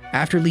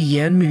 After Li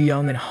Yan, Mu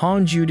Young, and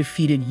Hongju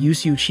defeated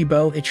Yusu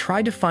Chibo, they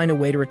tried to find a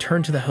way to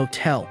return to the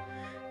hotel.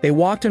 They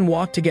walked and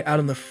walked to get out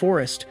of the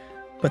forest,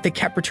 but they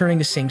kept returning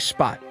to the same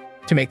spot.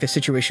 To make the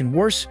situation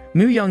worse,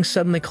 Mu Young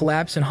suddenly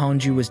collapsed and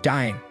Hongju was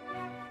dying.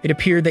 It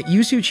appeared that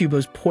Yusu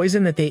Chibo's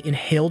poison that they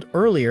inhaled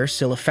earlier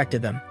still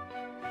affected them.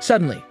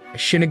 Suddenly, a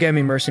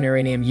Shinigami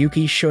mercenary named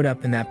Yuki showed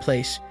up in that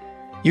place.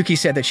 Yuki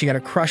said that she got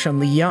a crush on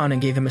Li Yan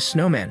and gave him a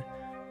snowman.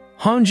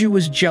 Hongju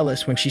was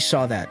jealous when she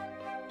saw that.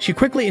 She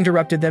quickly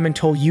interrupted them and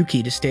told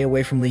Yuki to stay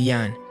away from Li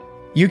Yan.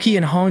 Yuki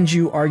and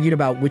Hongju argued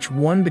about which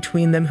one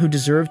between them who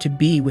deserved to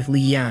be with Li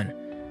Yan.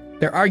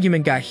 Their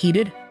argument got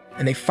heated,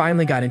 and they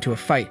finally got into a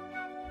fight.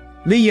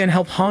 Li Yan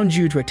helped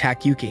Hongju to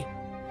attack Yuki.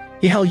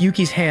 He held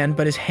Yuki's hand,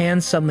 but his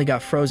hand suddenly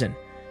got frozen.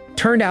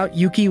 Turned out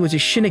Yuki was a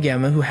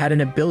Shinigami who had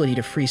an ability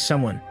to freeze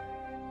someone.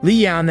 Li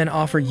Yan then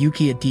offered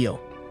Yuki a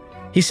deal.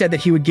 He said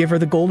that he would give her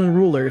the golden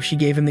ruler if she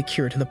gave him the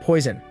cure to the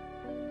poison.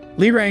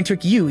 Li Rang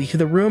took Yui to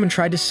the room and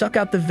tried to suck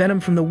out the venom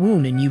from the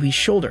wound in Yui's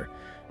shoulder,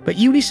 but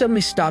Yui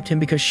suddenly stopped him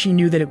because she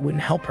knew that it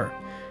wouldn't help her.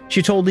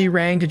 She told Li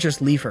Rang to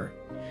just leave her.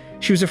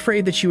 She was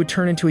afraid that she would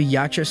turn into a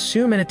yaksha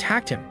soon and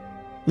attacked him.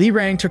 Li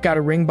Rang took out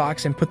a ring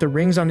box and put the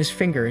rings on his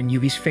finger and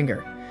Yui's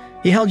finger.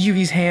 He held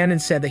Yui's hand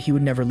and said that he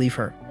would never leave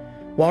her.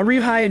 While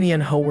Ryuhei and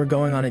Yeonho were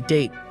going on a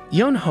date,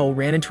 Yeonho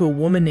ran into a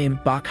woman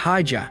named Bak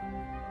Haija.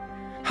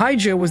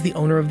 Haija was the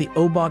owner of the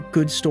Obak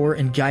goods store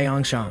in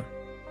Gyeongsang.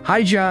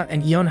 Haija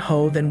and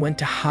Yeonho then went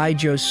to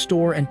Haijo's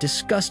store and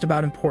discussed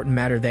about important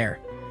matter there.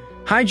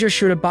 Haija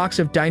showed a box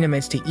of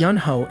dynamites to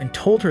Yeonho and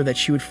told her that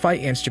she would fight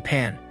against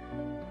Japan.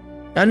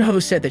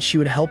 Yeonho said that she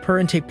would help her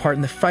and take part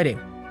in the fighting.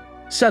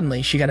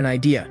 Suddenly, she got an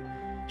idea.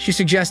 She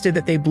suggested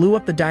that they blew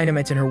up the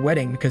dynamites in her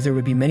wedding because there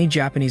would be many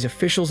Japanese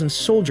officials and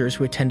soldiers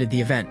who attended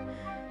the event.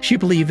 She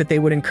believed that they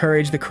would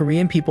encourage the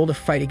Korean people to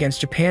fight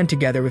against Japan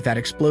together with that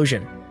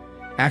explosion.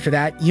 After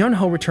that,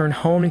 Yeonho returned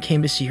home and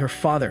came to see her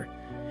father.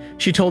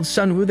 She told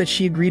Sunwoo that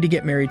she agreed to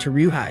get married to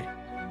Ryuhei.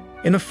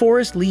 In the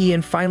forest, Li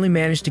Yan finally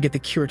managed to get the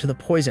cure to the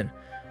poison.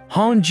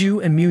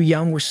 Hongju and Mu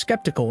Young were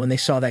skeptical when they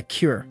saw that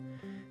cure.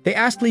 They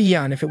asked Li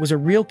Yan if it was a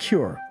real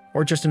cure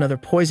or just another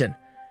poison.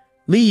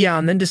 Li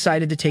Yan then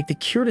decided to take the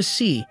cure to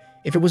see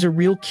if it was a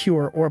real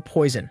cure or a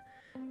poison.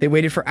 They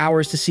waited for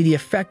hours to see the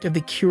effect of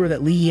the cure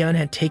that Li Yan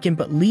had taken,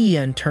 but Li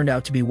Yan turned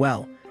out to be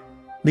well.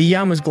 Li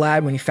Yan was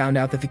glad when he found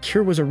out that the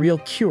cure was a real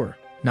cure,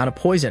 not a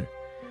poison.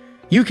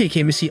 Yuki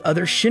came to see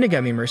other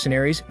Shinigami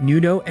mercenaries,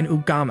 Nudo and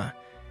Ugama,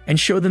 and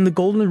showed them the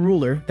golden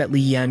ruler that Li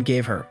Yan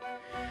gave her.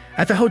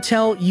 At the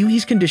hotel,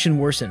 Yui's condition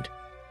worsened.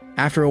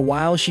 After a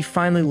while, she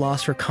finally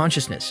lost her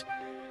consciousness.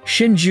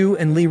 Shinju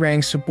and Li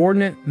Rang's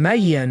subordinate, Mei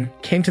Yan,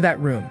 came to that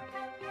room.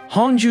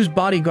 Hongju's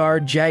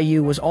bodyguard,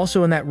 Jayu, was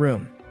also in that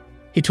room.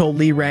 He told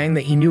Li Rang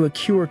that he knew a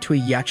cure to a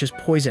yaksha's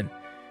poison.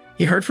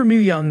 He heard from Mu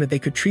Young that they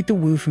could treat the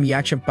wound from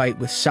yaksha bite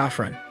with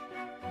saffron.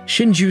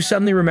 Shinju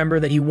suddenly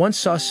remembered that he once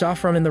saw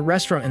saffron in the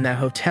restaurant in that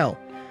hotel,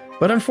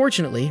 but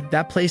unfortunately,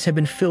 that place had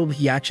been filled with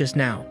yakshas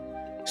now,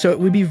 so it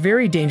would be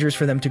very dangerous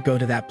for them to go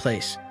to that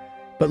place.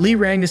 But Li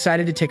Rang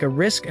decided to take a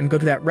risk and go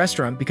to that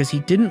restaurant because he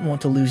didn't want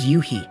to lose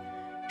Yuhi.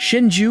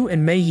 Shinju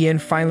and Mei Yan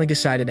finally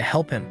decided to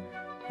help him.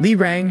 Li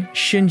Rang,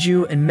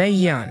 Shinju, and Mei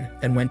Yan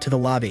then went to the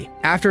lobby.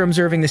 After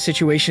observing the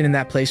situation in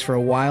that place for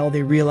a while,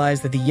 they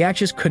realized that the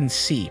yaches couldn't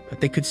see, but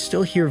they could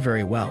still hear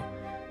very well.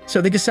 So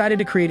they decided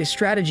to create a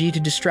strategy to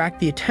distract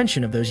the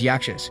attention of those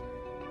yaches.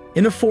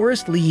 In the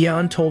forest, Li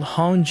Yan told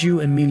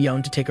Hongju and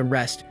Muyang to take a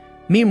rest.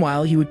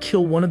 Meanwhile, he would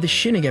kill one of the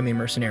Shinigami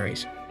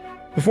mercenaries.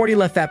 Before he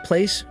left that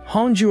place,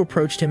 Hongju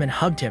approached him and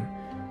hugged him.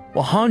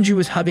 While Hongju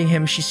was hugging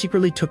him, she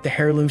secretly took the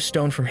heirloom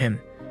stone from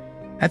him.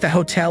 At the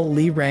hotel,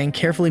 Li Rang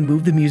carefully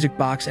moved the music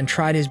box and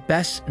tried his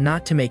best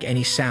not to make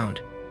any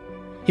sound.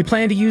 He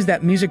planned to use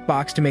that music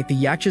box to make the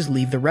yaches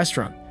leave the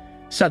restaurant.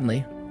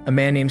 Suddenly, a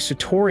man named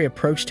Satori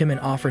approached him and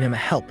offered him a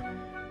help.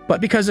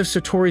 But because of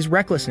Satori's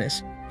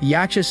recklessness, the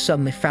yaches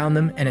suddenly found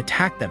them and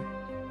attacked them.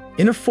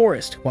 In a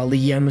forest, while Li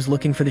Yan was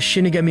looking for the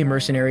Shinigami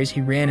mercenaries,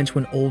 he ran into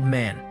an old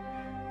man.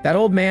 That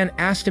old man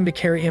asked him to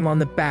carry him on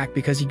the back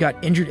because he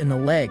got injured in the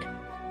leg.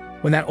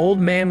 When that old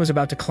man was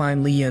about to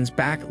climb Li Yan's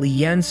back, Li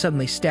Yan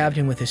suddenly stabbed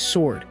him with his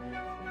sword.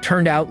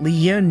 Turned out, Li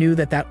Yan knew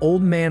that that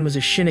old man was a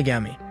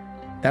Shinigami.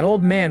 That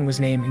old man was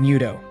named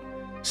Nudo.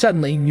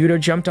 Suddenly, Nudo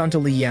jumped onto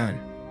Li Yan.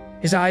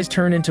 His eyes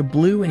turned into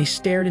blue and he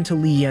stared into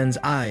Li Yan's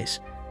eyes.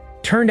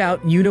 Turned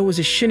out, Nudo was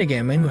a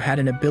Shinigami who had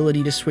an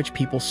ability to switch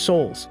people's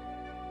souls.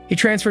 He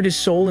transferred his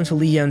soul into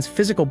Li Yan's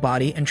physical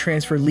body and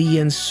transferred Li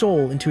Yan's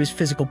soul into his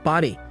physical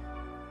body.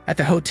 At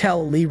the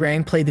hotel, Li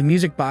Rang played the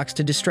music box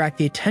to distract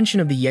the attention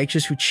of the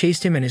yaches who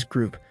chased him and his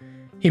group.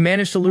 He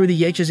managed to lure the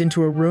yaches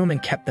into a room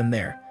and kept them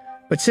there.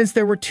 But since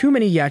there were too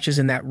many yaches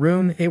in that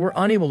room, they were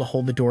unable to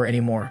hold the door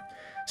anymore.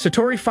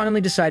 Satori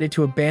finally decided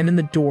to abandon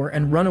the door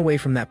and run away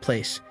from that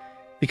place.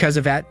 Because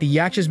of that, the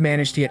yaches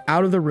managed to get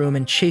out of the room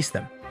and chase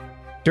them.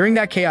 During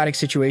that chaotic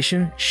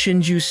situation,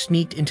 Shinju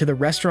sneaked into the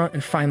restaurant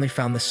and finally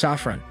found the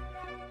saffron.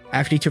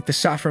 After he took the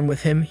saffron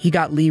with him, he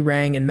got Li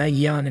Rang and Mei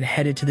Yan and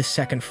headed to the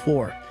second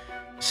floor.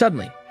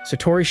 Suddenly,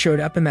 Satori showed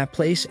up in that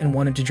place and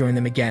wanted to join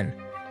them again.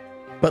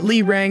 But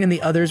Li Rang and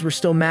the others were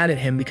still mad at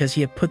him because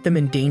he had put them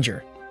in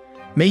danger.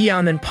 Mei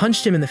Yan then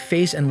punched him in the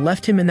face and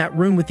left him in that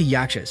room with the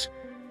yaches.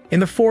 In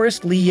the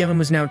forest, Li Yan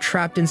was now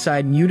trapped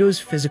inside Nudo's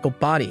physical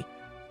body.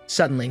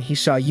 Suddenly, he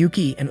saw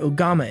Yuki and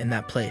Ogama in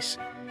that place.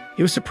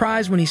 He was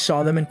surprised when he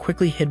saw them and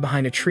quickly hid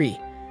behind a tree.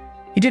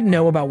 He didn't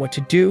know about what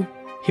to do.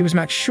 He was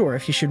not sure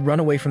if he should run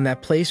away from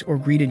that place or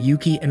greeted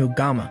Yuki and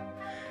Ogama.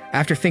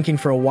 After thinking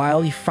for a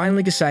while, he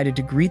finally decided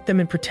to greet them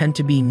and pretend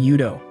to be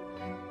Nudo.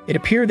 It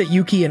appeared that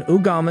Yuki and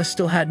Ogama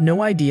still had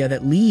no idea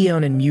that Li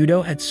Yan and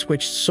Nudo had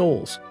switched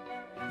souls.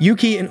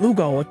 Yuki and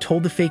Ogama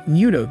told the fake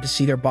Nudo to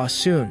see their boss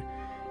soon.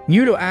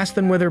 Nudo asked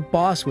them where their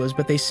boss was,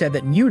 but they said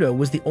that Nudo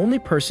was the only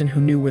person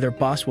who knew where their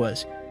boss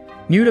was.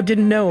 Nudo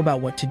didn't know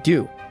about what to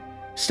do.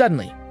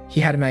 Suddenly,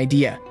 he had an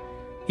idea.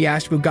 He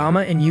asked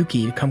Ogama and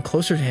Yuki to come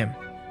closer to him.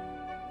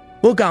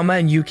 Ogama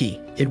and Yuki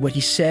did what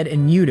he said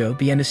and Nudo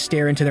began to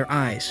stare into their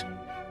eyes.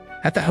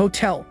 At the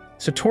hotel,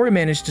 Satori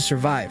managed to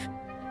survive.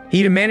 He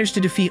even managed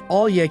to defeat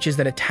all yaches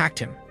that attacked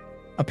him.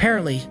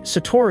 Apparently,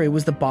 Satori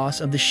was the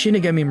boss of the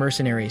Shinigami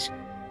mercenaries.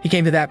 He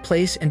came to that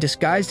place and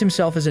disguised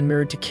himself as a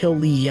nerd to kill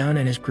Li Yan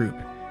and his group.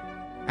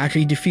 After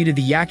he defeated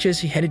the yaches,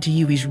 he headed to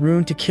Yui's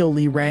room to kill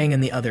Li Rang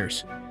and the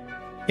others.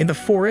 In the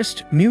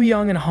forest,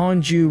 Muyang and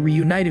Hongju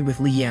reunited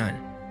with Li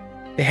Yan.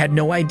 They had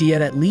no idea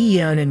that Li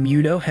Yan and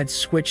Nudo had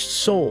switched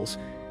souls,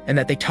 and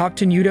that they talked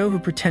to Nudo, who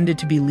pretended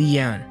to be Li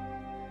Yan.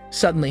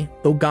 Suddenly,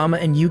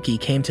 Ogama and Yuki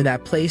came to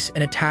that place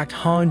and attacked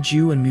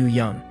Hongju and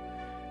Muyang.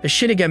 The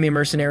Shinigami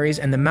mercenaries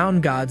and the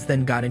mountain gods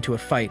then got into a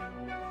fight.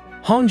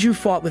 Hongju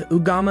fought with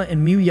Ogama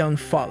and Muyang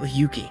fought with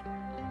Yuki.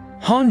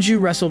 Hongju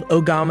wrestled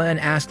Ogama and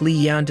asked Li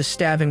Yan to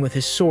stab him with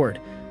his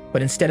sword,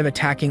 but instead of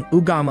attacking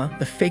Ogama,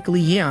 the fake Li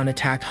Yan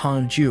attacked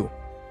Hongju.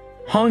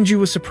 Hongju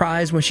was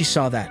surprised when she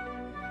saw that.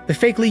 The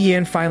fake Li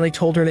Yan finally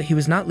told her that he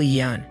was not Li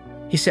Yan.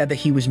 He said that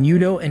he was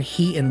Nudo and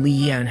he and Li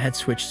Yan had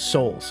switched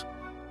souls.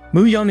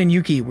 Muyang and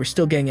Yuki were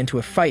still getting into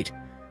a fight.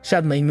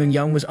 Suddenly,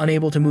 Muyang was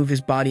unable to move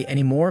his body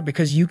anymore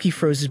because Yuki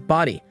froze his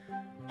body.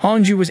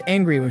 Hongju was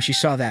angry when she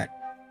saw that.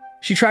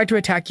 She tried to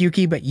attack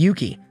Yuki, but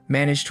Yuki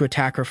managed to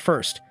attack her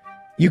first.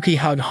 Yuki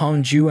hugged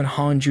Hongju and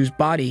Hongju's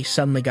body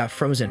suddenly got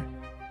frozen.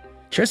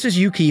 Just as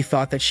Yuki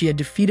thought that she had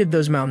defeated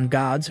those mountain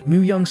gods,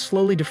 Muyang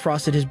slowly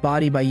defrosted his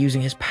body by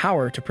using his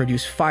power to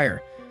produce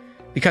fire.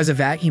 Because of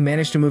that, he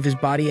managed to move his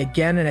body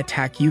again and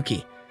attack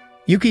Yuki.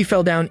 Yuki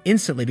fell down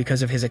instantly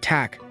because of his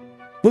attack.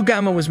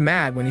 Ogama was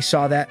mad when he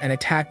saw that and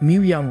attacked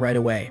Muyang right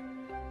away.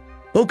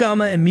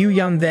 Ogama and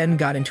Muyang then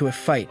got into a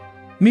fight.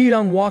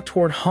 Muyang walked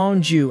toward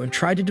Hongju and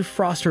tried to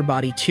defrost her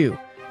body too.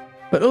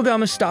 But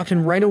Ogama stopped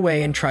him right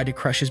away and tried to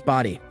crush his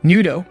body.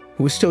 Nudo,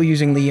 who was still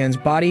using Li Yan's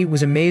body,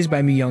 was amazed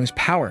by Muyang's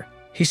power.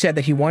 He said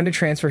that he wanted to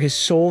transfer his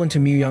soul into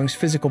Muyang's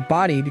physical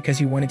body because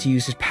he wanted to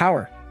use his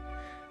power.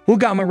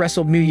 Ogama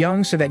wrestled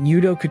Muyang so that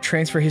Nudo could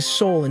transfer his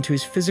soul into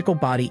his physical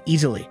body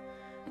easily.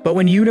 But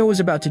when Nudo was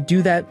about to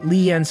do that, Li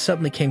Yan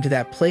suddenly came to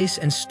that place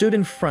and stood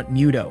in front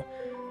Nudo.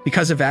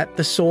 Because of that,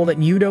 the soul that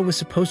Mudo was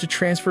supposed to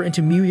transfer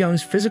into Mu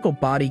Young's physical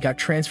body got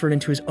transferred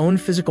into his own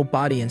physical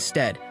body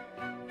instead.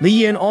 Li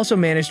Yan also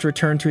managed to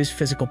return to his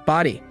physical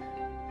body.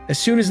 As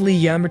soon as Li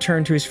Yan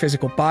returned to his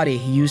physical body,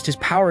 he used his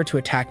power to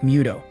attack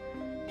Mudo.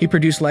 He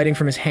produced lightning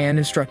from his hand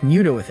and struck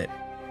Mudo with it.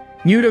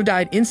 Mudo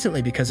died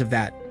instantly because of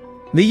that.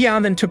 Li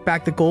Yan then took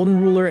back the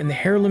golden ruler and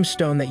the heirloom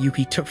stone that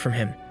Yuki took from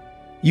him.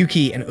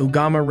 Yuki and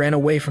Ogama ran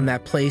away from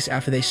that place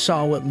after they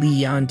saw what Li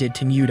Yan did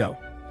to Mudo.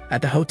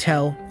 At the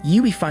hotel,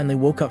 Yui finally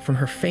woke up from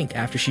her faint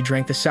after she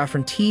drank the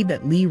saffron tea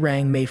that Li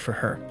Rang made for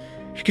her.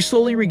 She could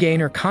slowly regain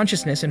her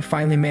consciousness and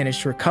finally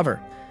managed to recover.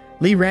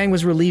 Li Rang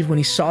was relieved when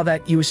he saw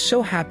that. He was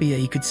so happy that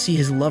he could see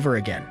his lover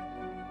again.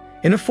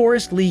 In the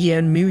forest, Li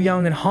Yan, Mu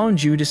Young, and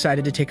Hanju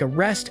decided to take a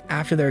rest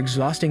after their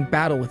exhausting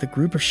battle with a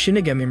group of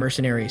Shinigami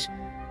mercenaries.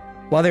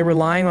 While they were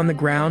lying on the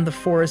ground, the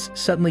forest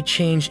suddenly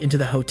changed into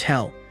the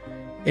hotel.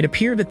 It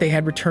appeared that they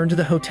had returned to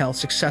the hotel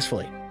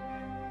successfully.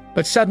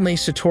 But suddenly,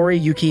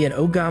 Satori, Yuki, and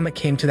Ogama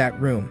came to that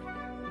room.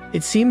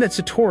 It seemed that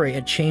Satori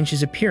had changed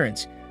his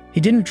appearance. He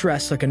didn't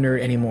dress like a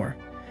nerd anymore.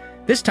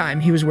 This time,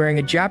 he was wearing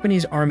a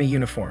Japanese army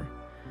uniform.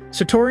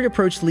 Satori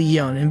approached Li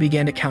Yan and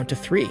began to count to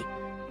 3.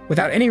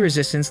 Without any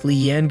resistance, Li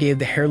Yan gave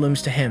the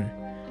heirlooms to him.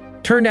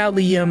 Turned out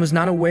Li Yan was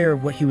not aware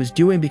of what he was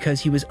doing because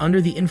he was under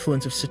the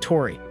influence of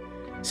Satori.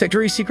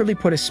 Satori secretly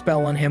put a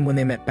spell on him when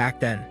they met back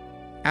then.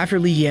 After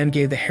Li Yan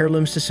gave the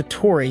heirlooms to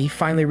Satori, he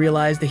finally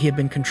realized that he had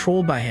been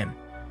controlled by him.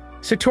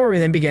 Satori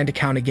then began to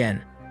count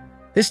again.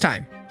 This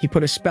time, he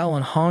put a spell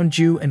on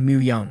Hanju and Mu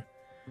Young.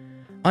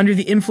 Under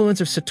the influence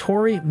of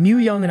Satori, Mu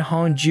Young and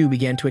Hanju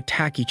began to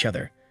attack each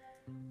other.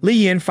 Li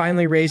Yan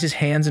finally raised his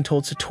hands and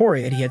told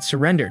Satori that he had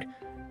surrendered.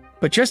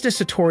 But just as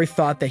Satori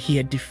thought that he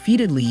had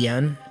defeated Li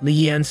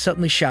Yan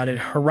suddenly shouted,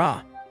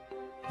 "Hurrah!"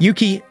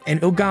 Yuki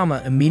and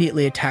Ogama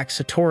immediately attacked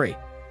Satori.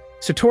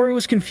 Satori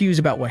was confused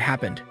about what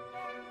happened.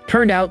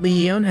 Turned out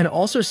Li Yan had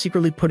also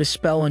secretly put a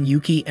spell on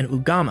Yuki and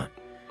Ogama.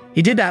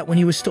 He did that when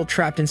he was still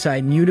trapped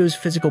inside Mudo's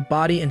physical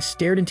body and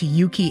stared into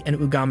Yuki and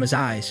Ugama's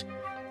eyes.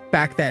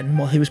 Back then,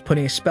 while he was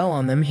putting a spell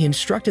on them, he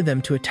instructed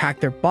them to attack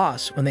their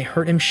boss when they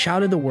heard him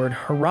shouted the word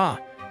 "Hurrah!"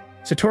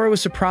 Satori was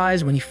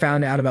surprised when he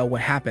found out about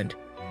what happened.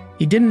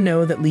 He didn't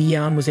know that Li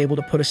Yan was able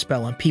to put a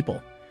spell on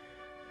people.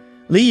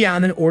 Li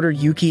Yan then ordered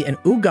Yuki and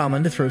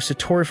Ugama to throw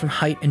Satori from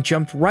height and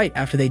jumped right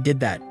after they did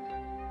that.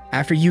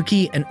 After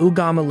Yuki and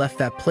Ugama left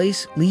that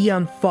place, Li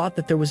Yan thought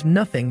that there was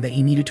nothing that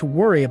he needed to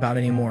worry about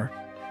anymore.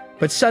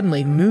 But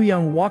suddenly, Mu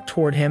Young walked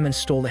toward him and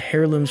stole the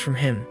heirlooms from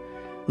him.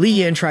 Li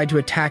Yan tried to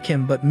attack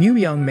him, but Mu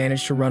Young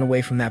managed to run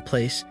away from that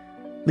place.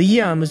 Li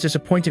Yan was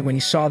disappointed when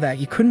he saw that.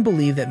 He couldn't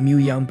believe that Mu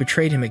Young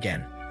betrayed him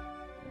again.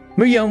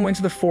 Mu Young went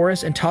to the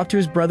forest and talked to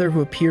his brother who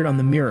appeared on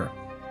the mirror.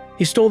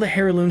 He stole the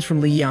heirlooms from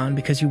Li Yan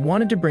because he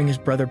wanted to bring his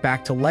brother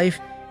back to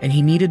life, and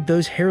he needed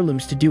those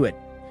heirlooms to do it.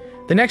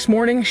 The next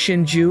morning,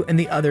 Shinju and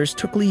the others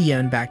took Li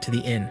Yan back to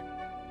the inn.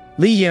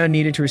 Li Yan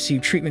needed to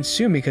receive treatment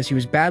soon because he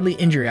was badly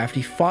injured after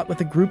he fought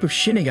with a group of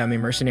Shinigami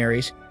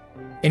mercenaries.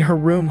 In her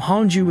room,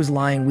 Hanju was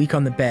lying weak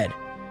on the bed.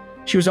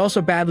 She was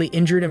also badly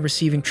injured and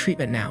receiving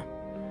treatment now.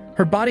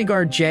 Her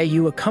bodyguard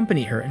Jae-yu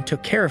accompanied her and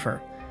took care of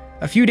her.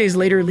 A few days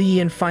later, Li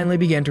Yan finally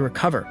began to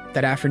recover.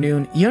 That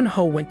afternoon,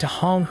 Yun-ho went to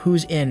Hong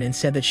Hu's inn and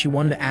said that she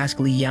wanted to ask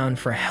Li Yan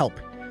for help.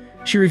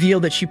 She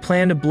revealed that she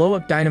planned to blow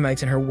up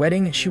dynamites in her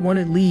wedding and she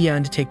wanted Li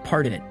Yan to take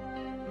part in it.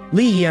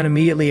 Li Yan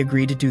immediately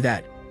agreed to do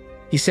that.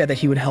 He said that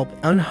he would help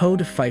Yun-ho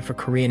to fight for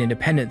Korean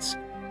independence.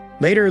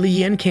 Later, Li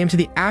Yan came to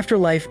the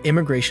Afterlife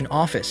Immigration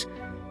Office.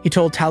 He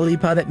told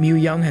Talipa that Mu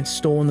Young had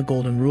stolen the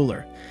golden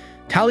ruler.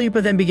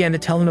 Talipa then began to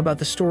tell him about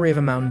the story of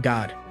a mountain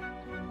god.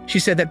 She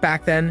said that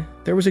back then,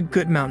 there was a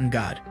good mountain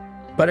god.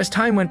 But as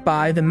time went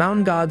by, the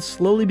mountain god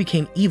slowly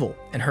became evil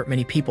and hurt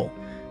many people.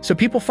 So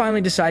people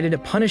finally decided to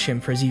punish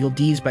him for his evil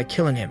deeds by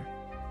killing him.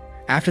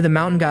 After the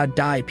mountain god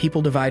died,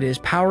 people divided his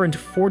power into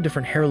 4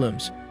 different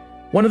heirlooms.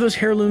 One of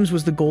those heirlooms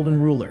was the golden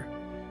ruler.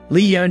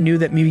 Li Yan knew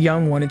that Mu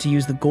Young wanted to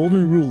use the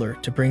golden ruler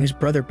to bring his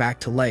brother back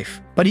to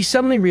life. But he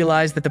suddenly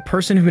realized that the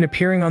person who had been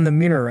appearing on the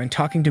mirror and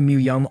talking to Mu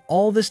Young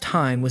all this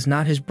time was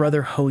not his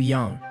brother Ho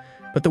Young,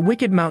 but the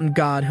wicked mountain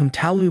god whom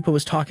Talupa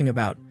was talking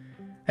about.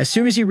 As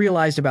soon as he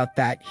realized about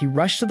that, he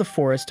rushed to the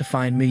forest to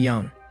find Mu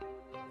Young.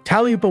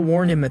 Talupa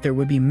warned him that there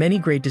would be many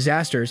great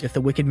disasters if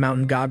the wicked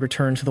mountain god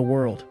returned to the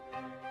world.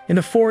 In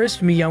the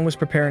forest, Mu Young was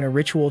preparing a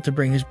ritual to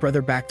bring his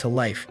brother back to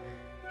life.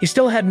 He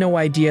still had no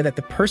idea that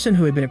the person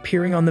who had been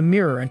appearing on the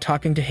mirror and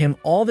talking to him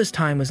all this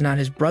time was not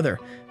his brother,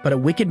 but a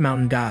wicked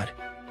mountain god.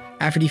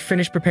 After he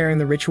finished preparing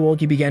the ritual,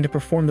 he began to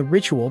perform the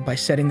ritual by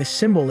setting the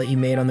symbol that he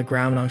made on the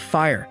ground on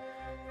fire.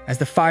 As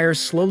the fire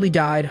slowly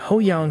died, Ho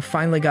Young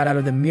finally got out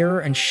of the mirror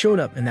and showed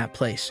up in that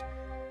place.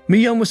 Mu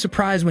Young was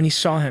surprised when he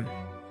saw him.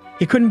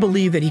 He couldn't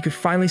believe that he could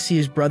finally see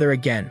his brother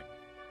again.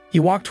 He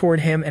walked toward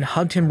him and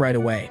hugged him right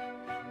away.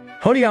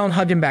 Ho Young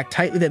hugged him back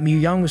tightly that Mu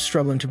Young was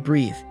struggling to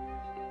breathe.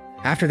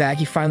 After that,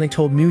 he finally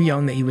told Mu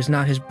Young that he was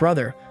not his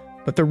brother,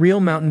 but the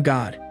real mountain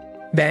god.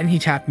 Then he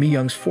tapped Mu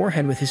Young's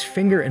forehead with his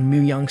finger and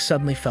Mu Young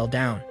suddenly fell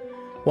down.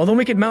 While the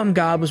wicked mountain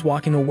god was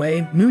walking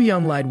away, Mu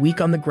Young lied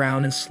weak on the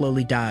ground and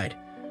slowly died.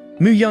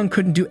 Mu Young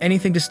couldn't do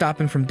anything to stop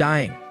him from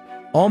dying.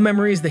 All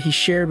memories that he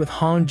shared with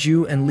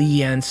Hongju and Li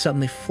Yan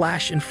suddenly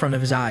flashed in front of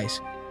his eyes.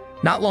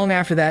 Not long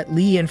after that,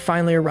 Li Yan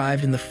finally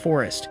arrived in the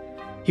forest.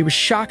 He was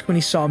shocked when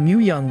he saw Mu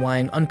Young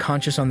lying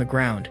unconscious on the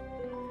ground.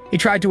 He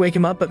tried to wake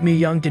him up, but Mu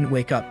Young didn't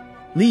wake up.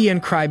 Li Yan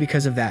cried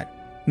because of that.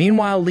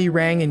 Meanwhile, Li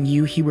Rang and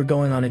Yu He were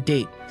going on a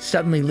date.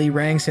 Suddenly, Li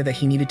Rang said that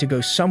he needed to go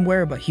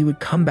somewhere, but he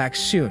would come back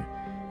soon.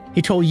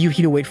 He told Yu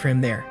He to wait for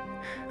him there.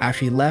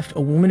 After he left,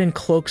 a woman in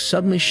cloak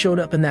suddenly showed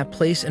up in that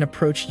place and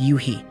approached Yu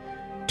He.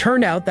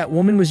 Turned out that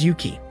woman was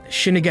Yuki, a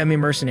Shinigami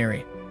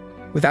mercenary.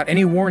 Without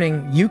any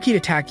warning, Yuki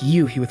attacked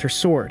Yu He with her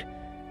sword.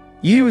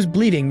 Yu He was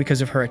bleeding because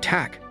of her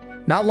attack.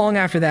 Not long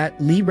after that,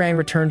 Li Rang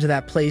returned to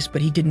that place,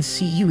 but he didn't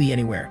see Yu He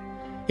anywhere.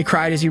 He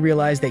cried as he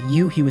realized that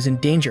Yu He was in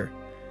danger.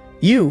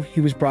 Yu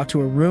He was brought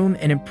to a room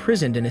and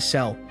imprisoned in a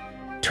cell.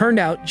 Turned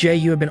out,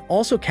 Yu had been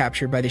also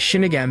captured by the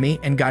Shinigami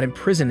and got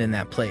imprisoned in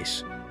that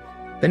place.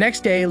 The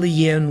next day, Li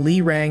Yan, Li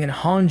Rang, and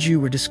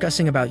Hongju were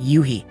discussing about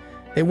Yu He.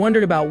 They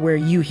wondered about where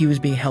Yu He was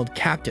being held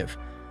captive.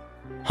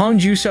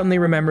 Hongju suddenly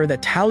remembered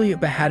that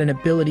Talupa had an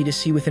ability to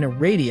see within a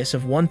radius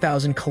of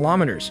 1,000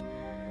 kilometers.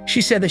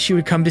 She said that she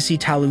would come to see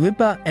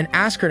Talupa and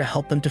ask her to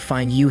help them to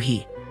find Yu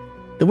He.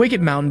 The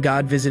Wicked Mountain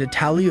God visited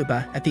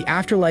Talupa at the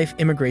Afterlife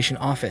Immigration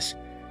Office.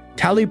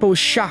 Talupa was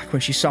shocked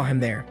when she saw him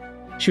there.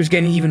 She was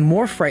getting even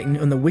more frightened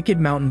when the Wicked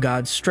Mountain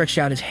God stretched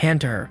out his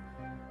hand to her.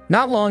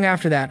 Not long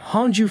after that,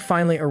 Hongju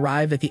finally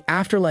arrived at the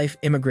Afterlife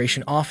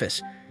Immigration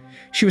Office.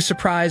 She was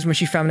surprised when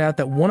she found out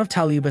that one of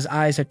Talupa's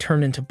eyes had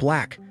turned into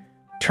black.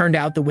 Turned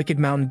out the Wicked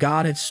Mountain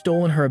God had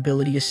stolen her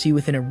ability to see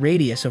within a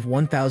radius of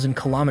 1,000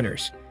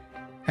 kilometers.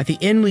 At the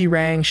inn, Li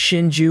Rang,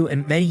 Shinju,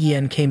 and Mei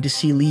Yan came to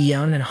see Li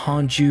Yan and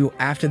Hongju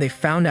after they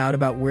found out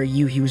about where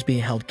Yu He was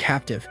being held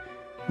captive.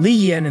 Li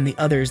Yan and the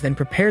others then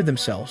prepared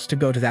themselves to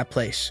go to that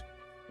place.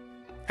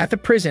 At the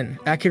prison,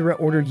 Akira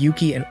ordered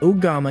Yuki and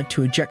Ogama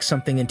to inject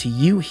something into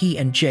Yu He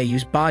and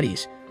Jeyu's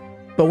bodies.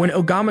 But when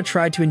Ogama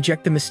tried to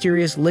inject the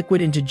mysterious liquid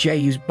into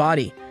Jeyu's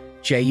body,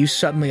 Jeyu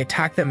suddenly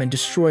attacked them and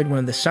destroyed one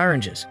of the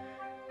syringes.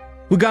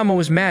 Ogama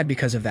was mad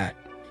because of that.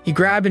 He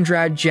grabbed and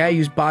dragged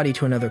Jeyu's body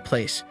to another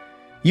place.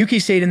 Yuki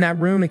stayed in that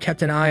room and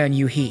kept an eye on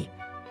Yu He.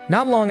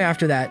 Not long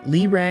after that,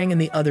 Li Rang and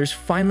the others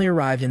finally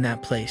arrived in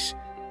that place.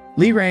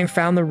 Li Rang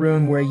found the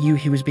room where Yu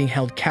He was being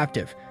held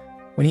captive.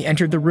 When he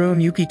entered the room,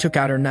 Yuki took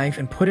out her knife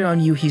and put it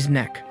on Yu He's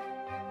neck.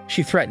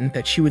 She threatened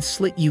that she would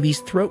slit Yu He's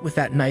throat with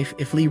that knife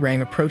if Li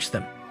Rang approached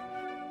them.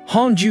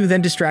 Hongju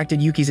then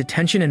distracted Yuki's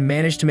attention and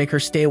managed to make her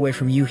stay away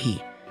from Yu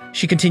He.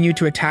 She continued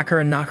to attack her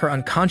and knock her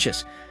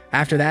unconscious.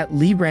 After that,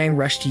 Li Rang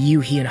rushed to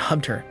Yu He and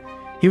hugged her.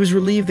 He was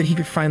relieved that he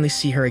could finally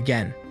see her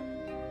again.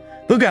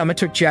 Ogama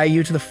took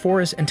Jeyu to the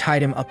forest and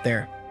tied him up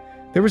there.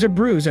 There was a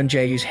bruise on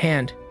Jeyu's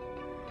hand.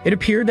 It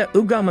appeared that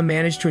Ogama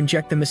managed to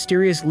inject the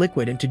mysterious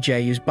liquid into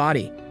Jeyu's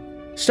body.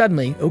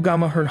 Suddenly,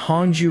 Ogama heard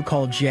Hongju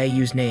call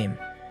Jeyu's name.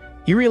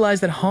 He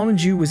realized that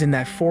Hongju was in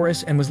that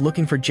forest and was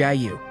looking for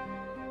Jeyu.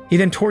 He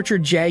then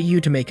tortured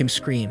Jeyu to make him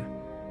scream.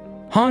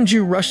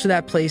 Hongju rushed to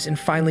that place and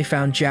finally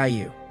found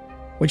Jeyu.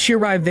 When she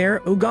arrived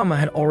there, Ogama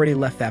had already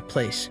left that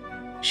place.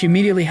 She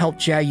immediately helped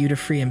Jeyu to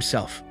free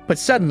himself. But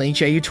suddenly,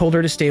 Jeyu told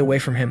her to stay away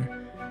from him.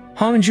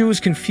 Hongju was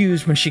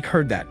confused when she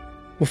heard that.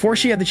 Before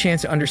she had the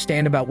chance to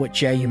understand about what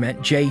Jeyu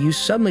meant, Jeyu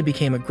suddenly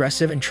became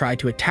aggressive and tried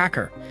to attack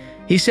her.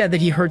 He said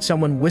that he heard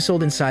someone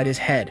whistled inside his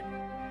head.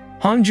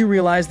 Hongju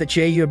realized that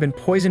Jeyu had been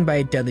poisoned by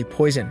a deadly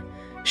poison.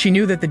 She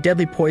knew that the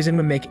deadly poison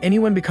would make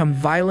anyone become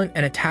violent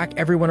and attack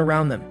everyone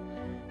around them.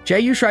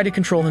 Jeyu tried to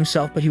control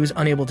himself, but he was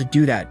unable to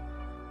do that.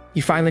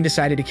 He finally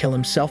decided to kill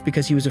himself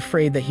because he was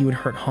afraid that he would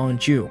hurt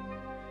Hongju.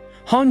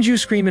 Hongju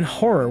screamed in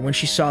horror when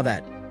she saw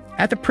that.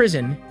 At the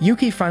prison,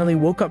 Yuki finally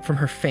woke up from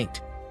her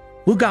faint.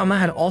 Ogama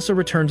had also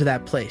returned to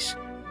that place.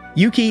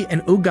 Yuki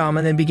and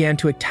Ogama then began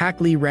to attack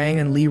Li Rang,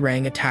 and Li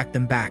Rang attacked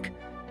them back.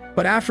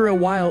 But after a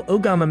while,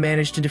 Ogama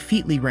managed to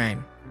defeat Li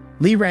Rang.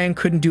 Li Rang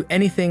couldn't do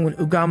anything when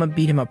Ogama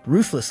beat him up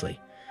ruthlessly.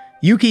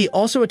 Yuki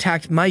also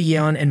attacked Mei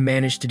Yan and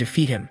managed to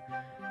defeat him.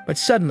 But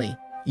suddenly,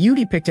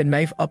 Yuki picked a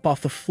knife up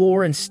off the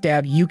floor and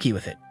stabbed Yuki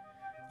with it.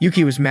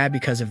 Yuki was mad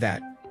because of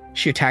that.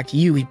 She attacked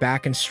Yuki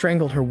back and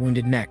strangled her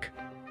wounded neck.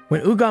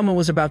 When Ogama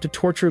was about to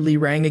torture Li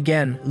Rang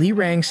again, Li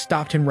Rang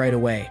stopped him right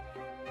away.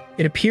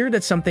 It appeared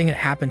that something had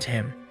happened to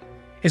him.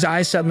 His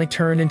eyes suddenly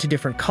turned into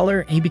different color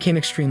and he became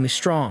extremely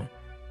strong.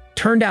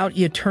 Turned out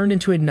he had turned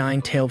into a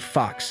 9-tailed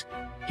fox.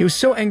 He was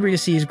so angry to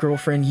see his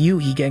girlfriend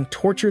Yuki getting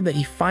tortured that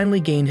he finally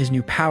gained his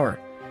new power.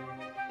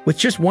 With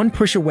just one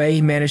push away,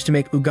 he managed to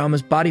make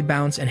Ogama's body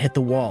bounce and hit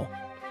the wall.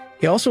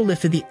 He also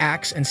lifted the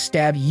axe and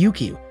stabbed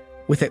Yuki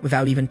with it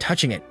without even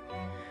touching it.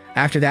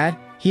 After that,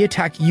 he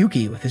attacked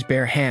Yuki with his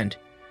bare hand.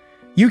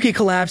 Yuki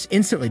collapsed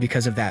instantly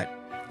because of that.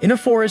 In a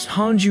forest,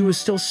 Hongju was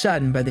still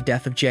saddened by the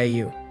death of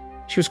Jeyu.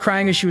 She was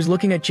crying as she was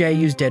looking at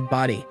Jeyu's dead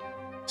body.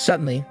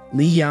 Suddenly,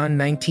 Li Yan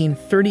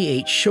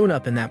 1938 showed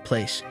up in that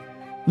place.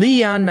 Li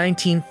Yan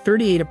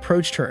 1938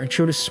 approached her and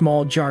showed a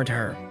small jar to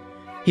her.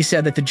 He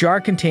said that the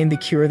jar contained the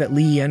cure that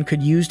Li Yan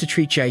could use to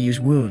treat Jeyu's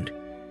wound.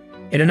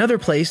 In another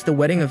place, the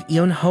wedding of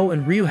Eun-ho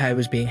and Ryuhei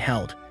was being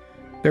held.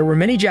 There were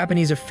many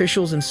Japanese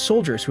officials and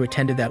soldiers who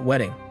attended that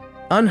wedding.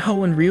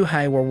 Eun-ho and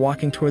Ryuhei were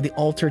walking toward the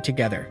altar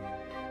together.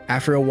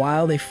 After a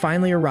while, they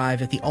finally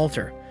arrived at the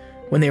altar.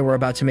 When they were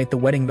about to make the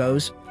wedding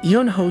vows,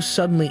 Eun-ho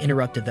suddenly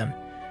interrupted them.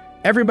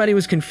 Everybody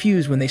was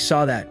confused when they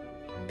saw that.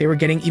 They were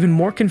getting even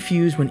more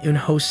confused when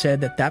Eun-ho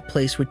said that that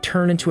place would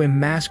turn into a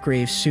mass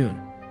grave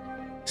soon.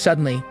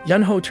 Suddenly,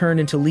 Eun-ho turned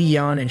into Lee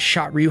Yan and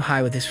shot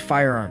Ryuhei with his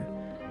firearm.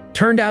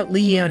 Turned out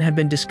Lee Yan had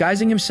been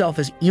disguising himself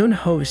as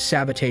Eun-ho to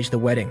sabotage the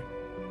wedding.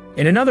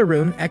 In another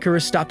room,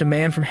 Ekura stopped a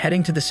man from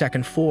heading to the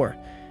second floor.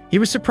 He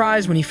was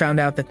surprised when he found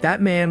out that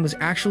that man was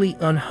actually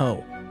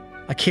Eun-ho.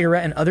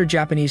 Akira and other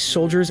Japanese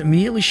soldiers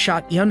immediately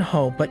shot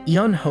Eun-ho, but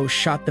Eun-ho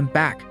shot them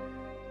back.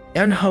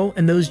 Eun-ho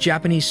and those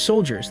Japanese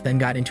soldiers then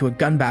got into a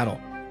gun battle.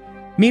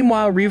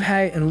 Meanwhile,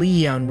 Ryuhei and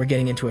Lee Yan were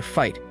getting into a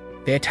fight.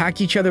 They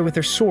attacked each other with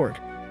their sword.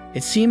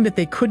 It seemed that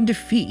they couldn't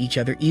defeat each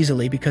other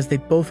easily because they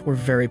both were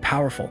very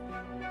powerful.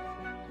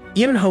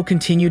 Eun-ho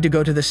continued to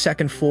go to the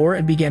second floor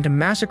and began to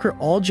massacre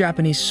all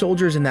Japanese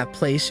soldiers in that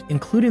place,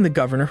 including the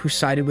governor who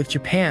sided with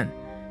Japan.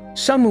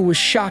 Sunwoo was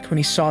shocked when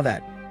he saw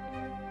that.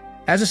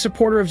 As a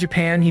supporter of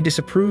Japan, he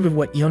disapproved of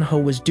what Eun-ho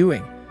was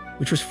doing,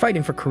 which was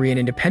fighting for Korean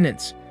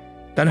independence.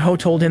 Eun-ho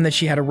told him that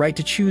she had a right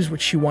to choose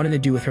what she wanted to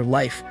do with her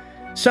life.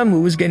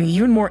 Sunwoo was getting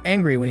even more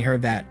angry when he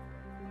heard that.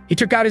 He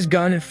took out his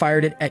gun and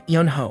fired it at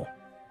Eun-ho.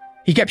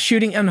 He kept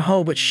shooting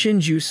Eun-ho, but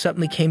Shinju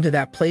suddenly came to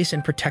that place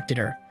and protected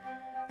her.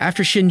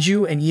 After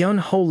Shinju and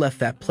Eun-ho left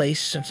that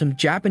place, some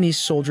Japanese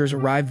soldiers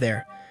arrived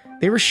there.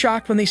 They were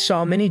shocked when they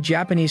saw many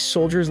Japanese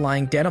soldiers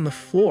lying dead on the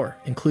floor,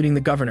 including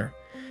the governor.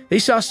 They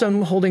saw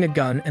Sunwoo holding a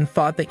gun and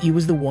thought that he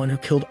was the one who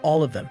killed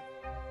all of them.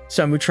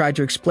 Sunwoo tried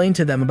to explain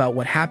to them about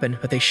what happened,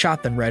 but they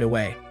shot them right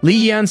away.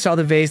 Lee Yan saw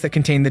the vase that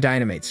contained the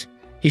dynamites.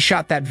 He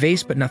shot that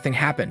vase, but nothing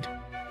happened.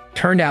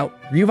 Turned out,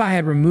 Ryuhei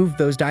had removed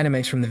those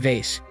dynamites from the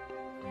vase.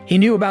 He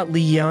knew about Lee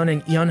Yan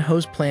and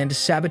Eun-ho's plan to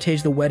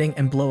sabotage the wedding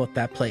and blow up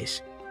that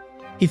place.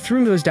 He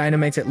threw those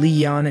dynamites at Lee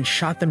Yan and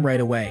shot them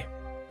right away.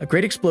 A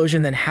great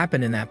explosion then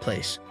happened in that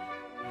place.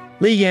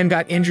 Lee Yan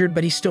got injured,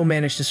 but he still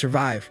managed to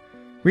survive.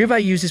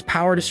 Ryuhei used his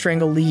power to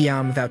strangle Lee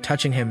Yan without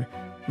touching him.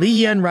 Lee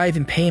Yan writhed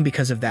in pain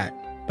because of that,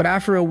 but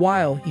after a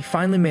while, he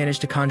finally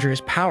managed to conjure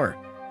his power.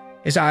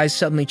 His eyes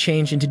suddenly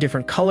changed into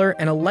different color,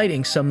 and a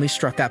lightning suddenly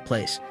struck that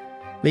place.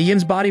 Lee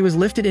Yan's body was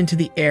lifted into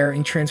the air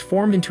and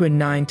transformed into a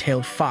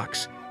nine-tailed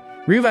fox.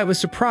 Ryuhei was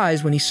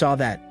surprised when he saw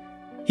that.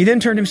 He then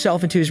turned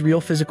himself into his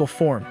real physical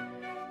form.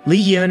 Lee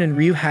Yan and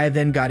Ryuhei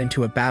then got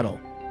into a battle.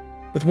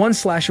 With one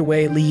slash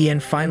away, Lee Yan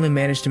finally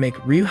managed to make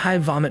Ryuhei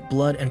vomit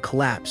blood and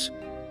collapse.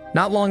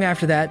 Not long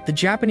after that, the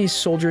Japanese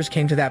soldiers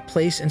came to that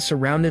place and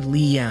surrounded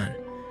Lee Yan.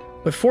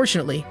 But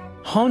fortunately,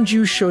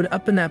 Hongju showed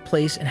up in that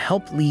place and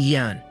helped Lee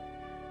Yan.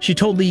 She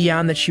told Lee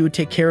Yan that she would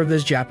take care of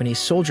those Japanese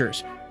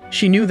soldiers.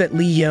 She knew that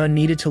Lee Yan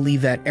needed to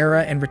leave that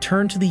era and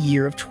return to the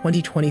year of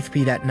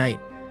 2023 that night.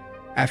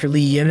 After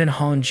Lee Yan and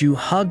Hongju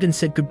hugged and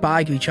said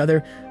goodbye to each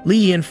other,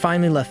 Lee Yan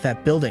finally left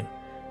that building.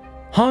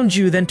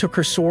 Hongju then took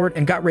her sword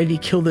and got ready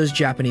to kill those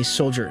Japanese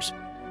soldiers.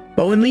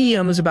 But when Lee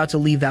Yan was about to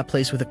leave that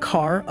place with a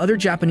car, other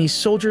Japanese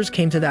soldiers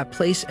came to that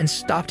place and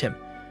stopped him.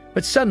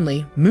 But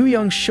suddenly, Mu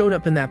Young showed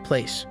up in that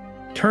place.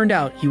 Turned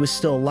out he was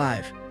still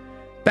alive.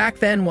 Back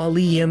then, while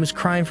Lee Yan was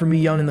crying for Mu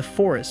Young in the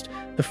forest,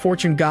 the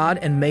fortune god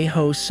and Mei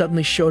Ho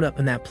suddenly showed up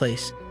in that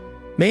place.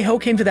 Mei Ho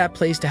came to that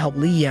place to help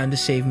Lee Yan to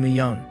save Mu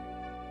Young.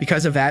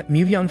 Because of that,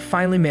 Mu Young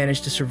finally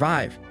managed to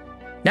survive.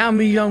 Now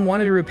Mu Young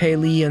wanted to repay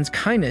Lee Yan's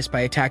kindness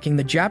by attacking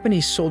the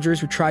Japanese soldiers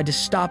who tried to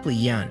stop Lee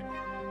Yan.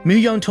 Mu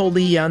Young told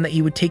Lee Yan that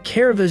he would take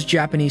care of those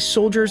Japanese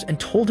soldiers and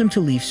told him to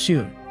leave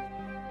soon.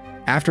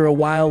 After a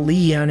while,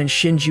 Lee Yan and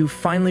Shinju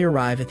finally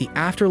arrived at the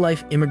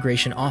Afterlife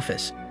Immigration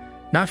Office.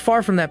 Not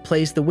far from that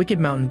place, the Wicked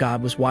Mountain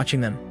God was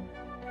watching them.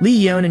 Lee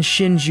Yan and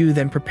Shinju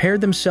then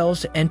prepared themselves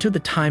to enter the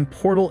time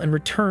portal and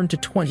return to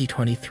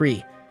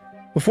 2023.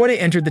 Before they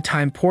entered the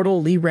time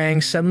portal, Li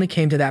Rang suddenly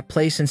came to that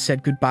place and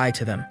said goodbye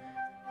to them.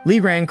 Li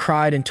Rang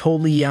cried and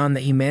told Li Yan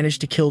that he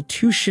managed to kill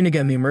 2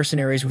 Shinigami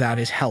mercenaries without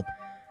his help.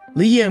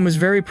 Li Yan was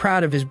very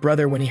proud of his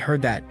brother when he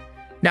heard that.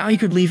 Now he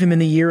could leave him in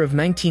the year of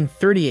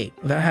 1938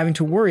 without having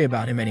to worry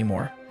about him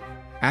anymore.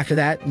 After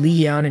that, Li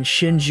Yan and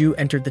Shinju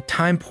entered the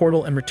time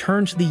portal and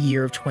returned to the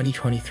year of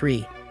 2023.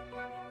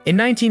 In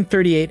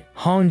 1938,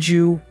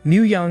 Hongju,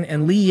 Mu Young,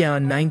 and Li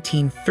Yan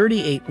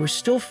 1938 were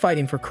still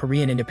fighting for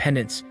Korean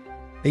independence.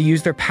 They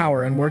used their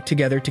power and worked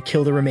together to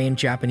kill the remaining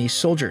Japanese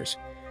soldiers.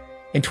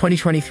 In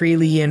 2023,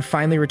 Li Yan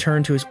finally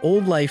returned to his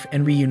old life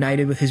and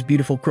reunited with his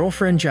beautiful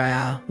girlfriend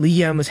Jaya. Li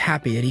Yan was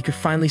happy that he could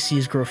finally see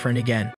his girlfriend again.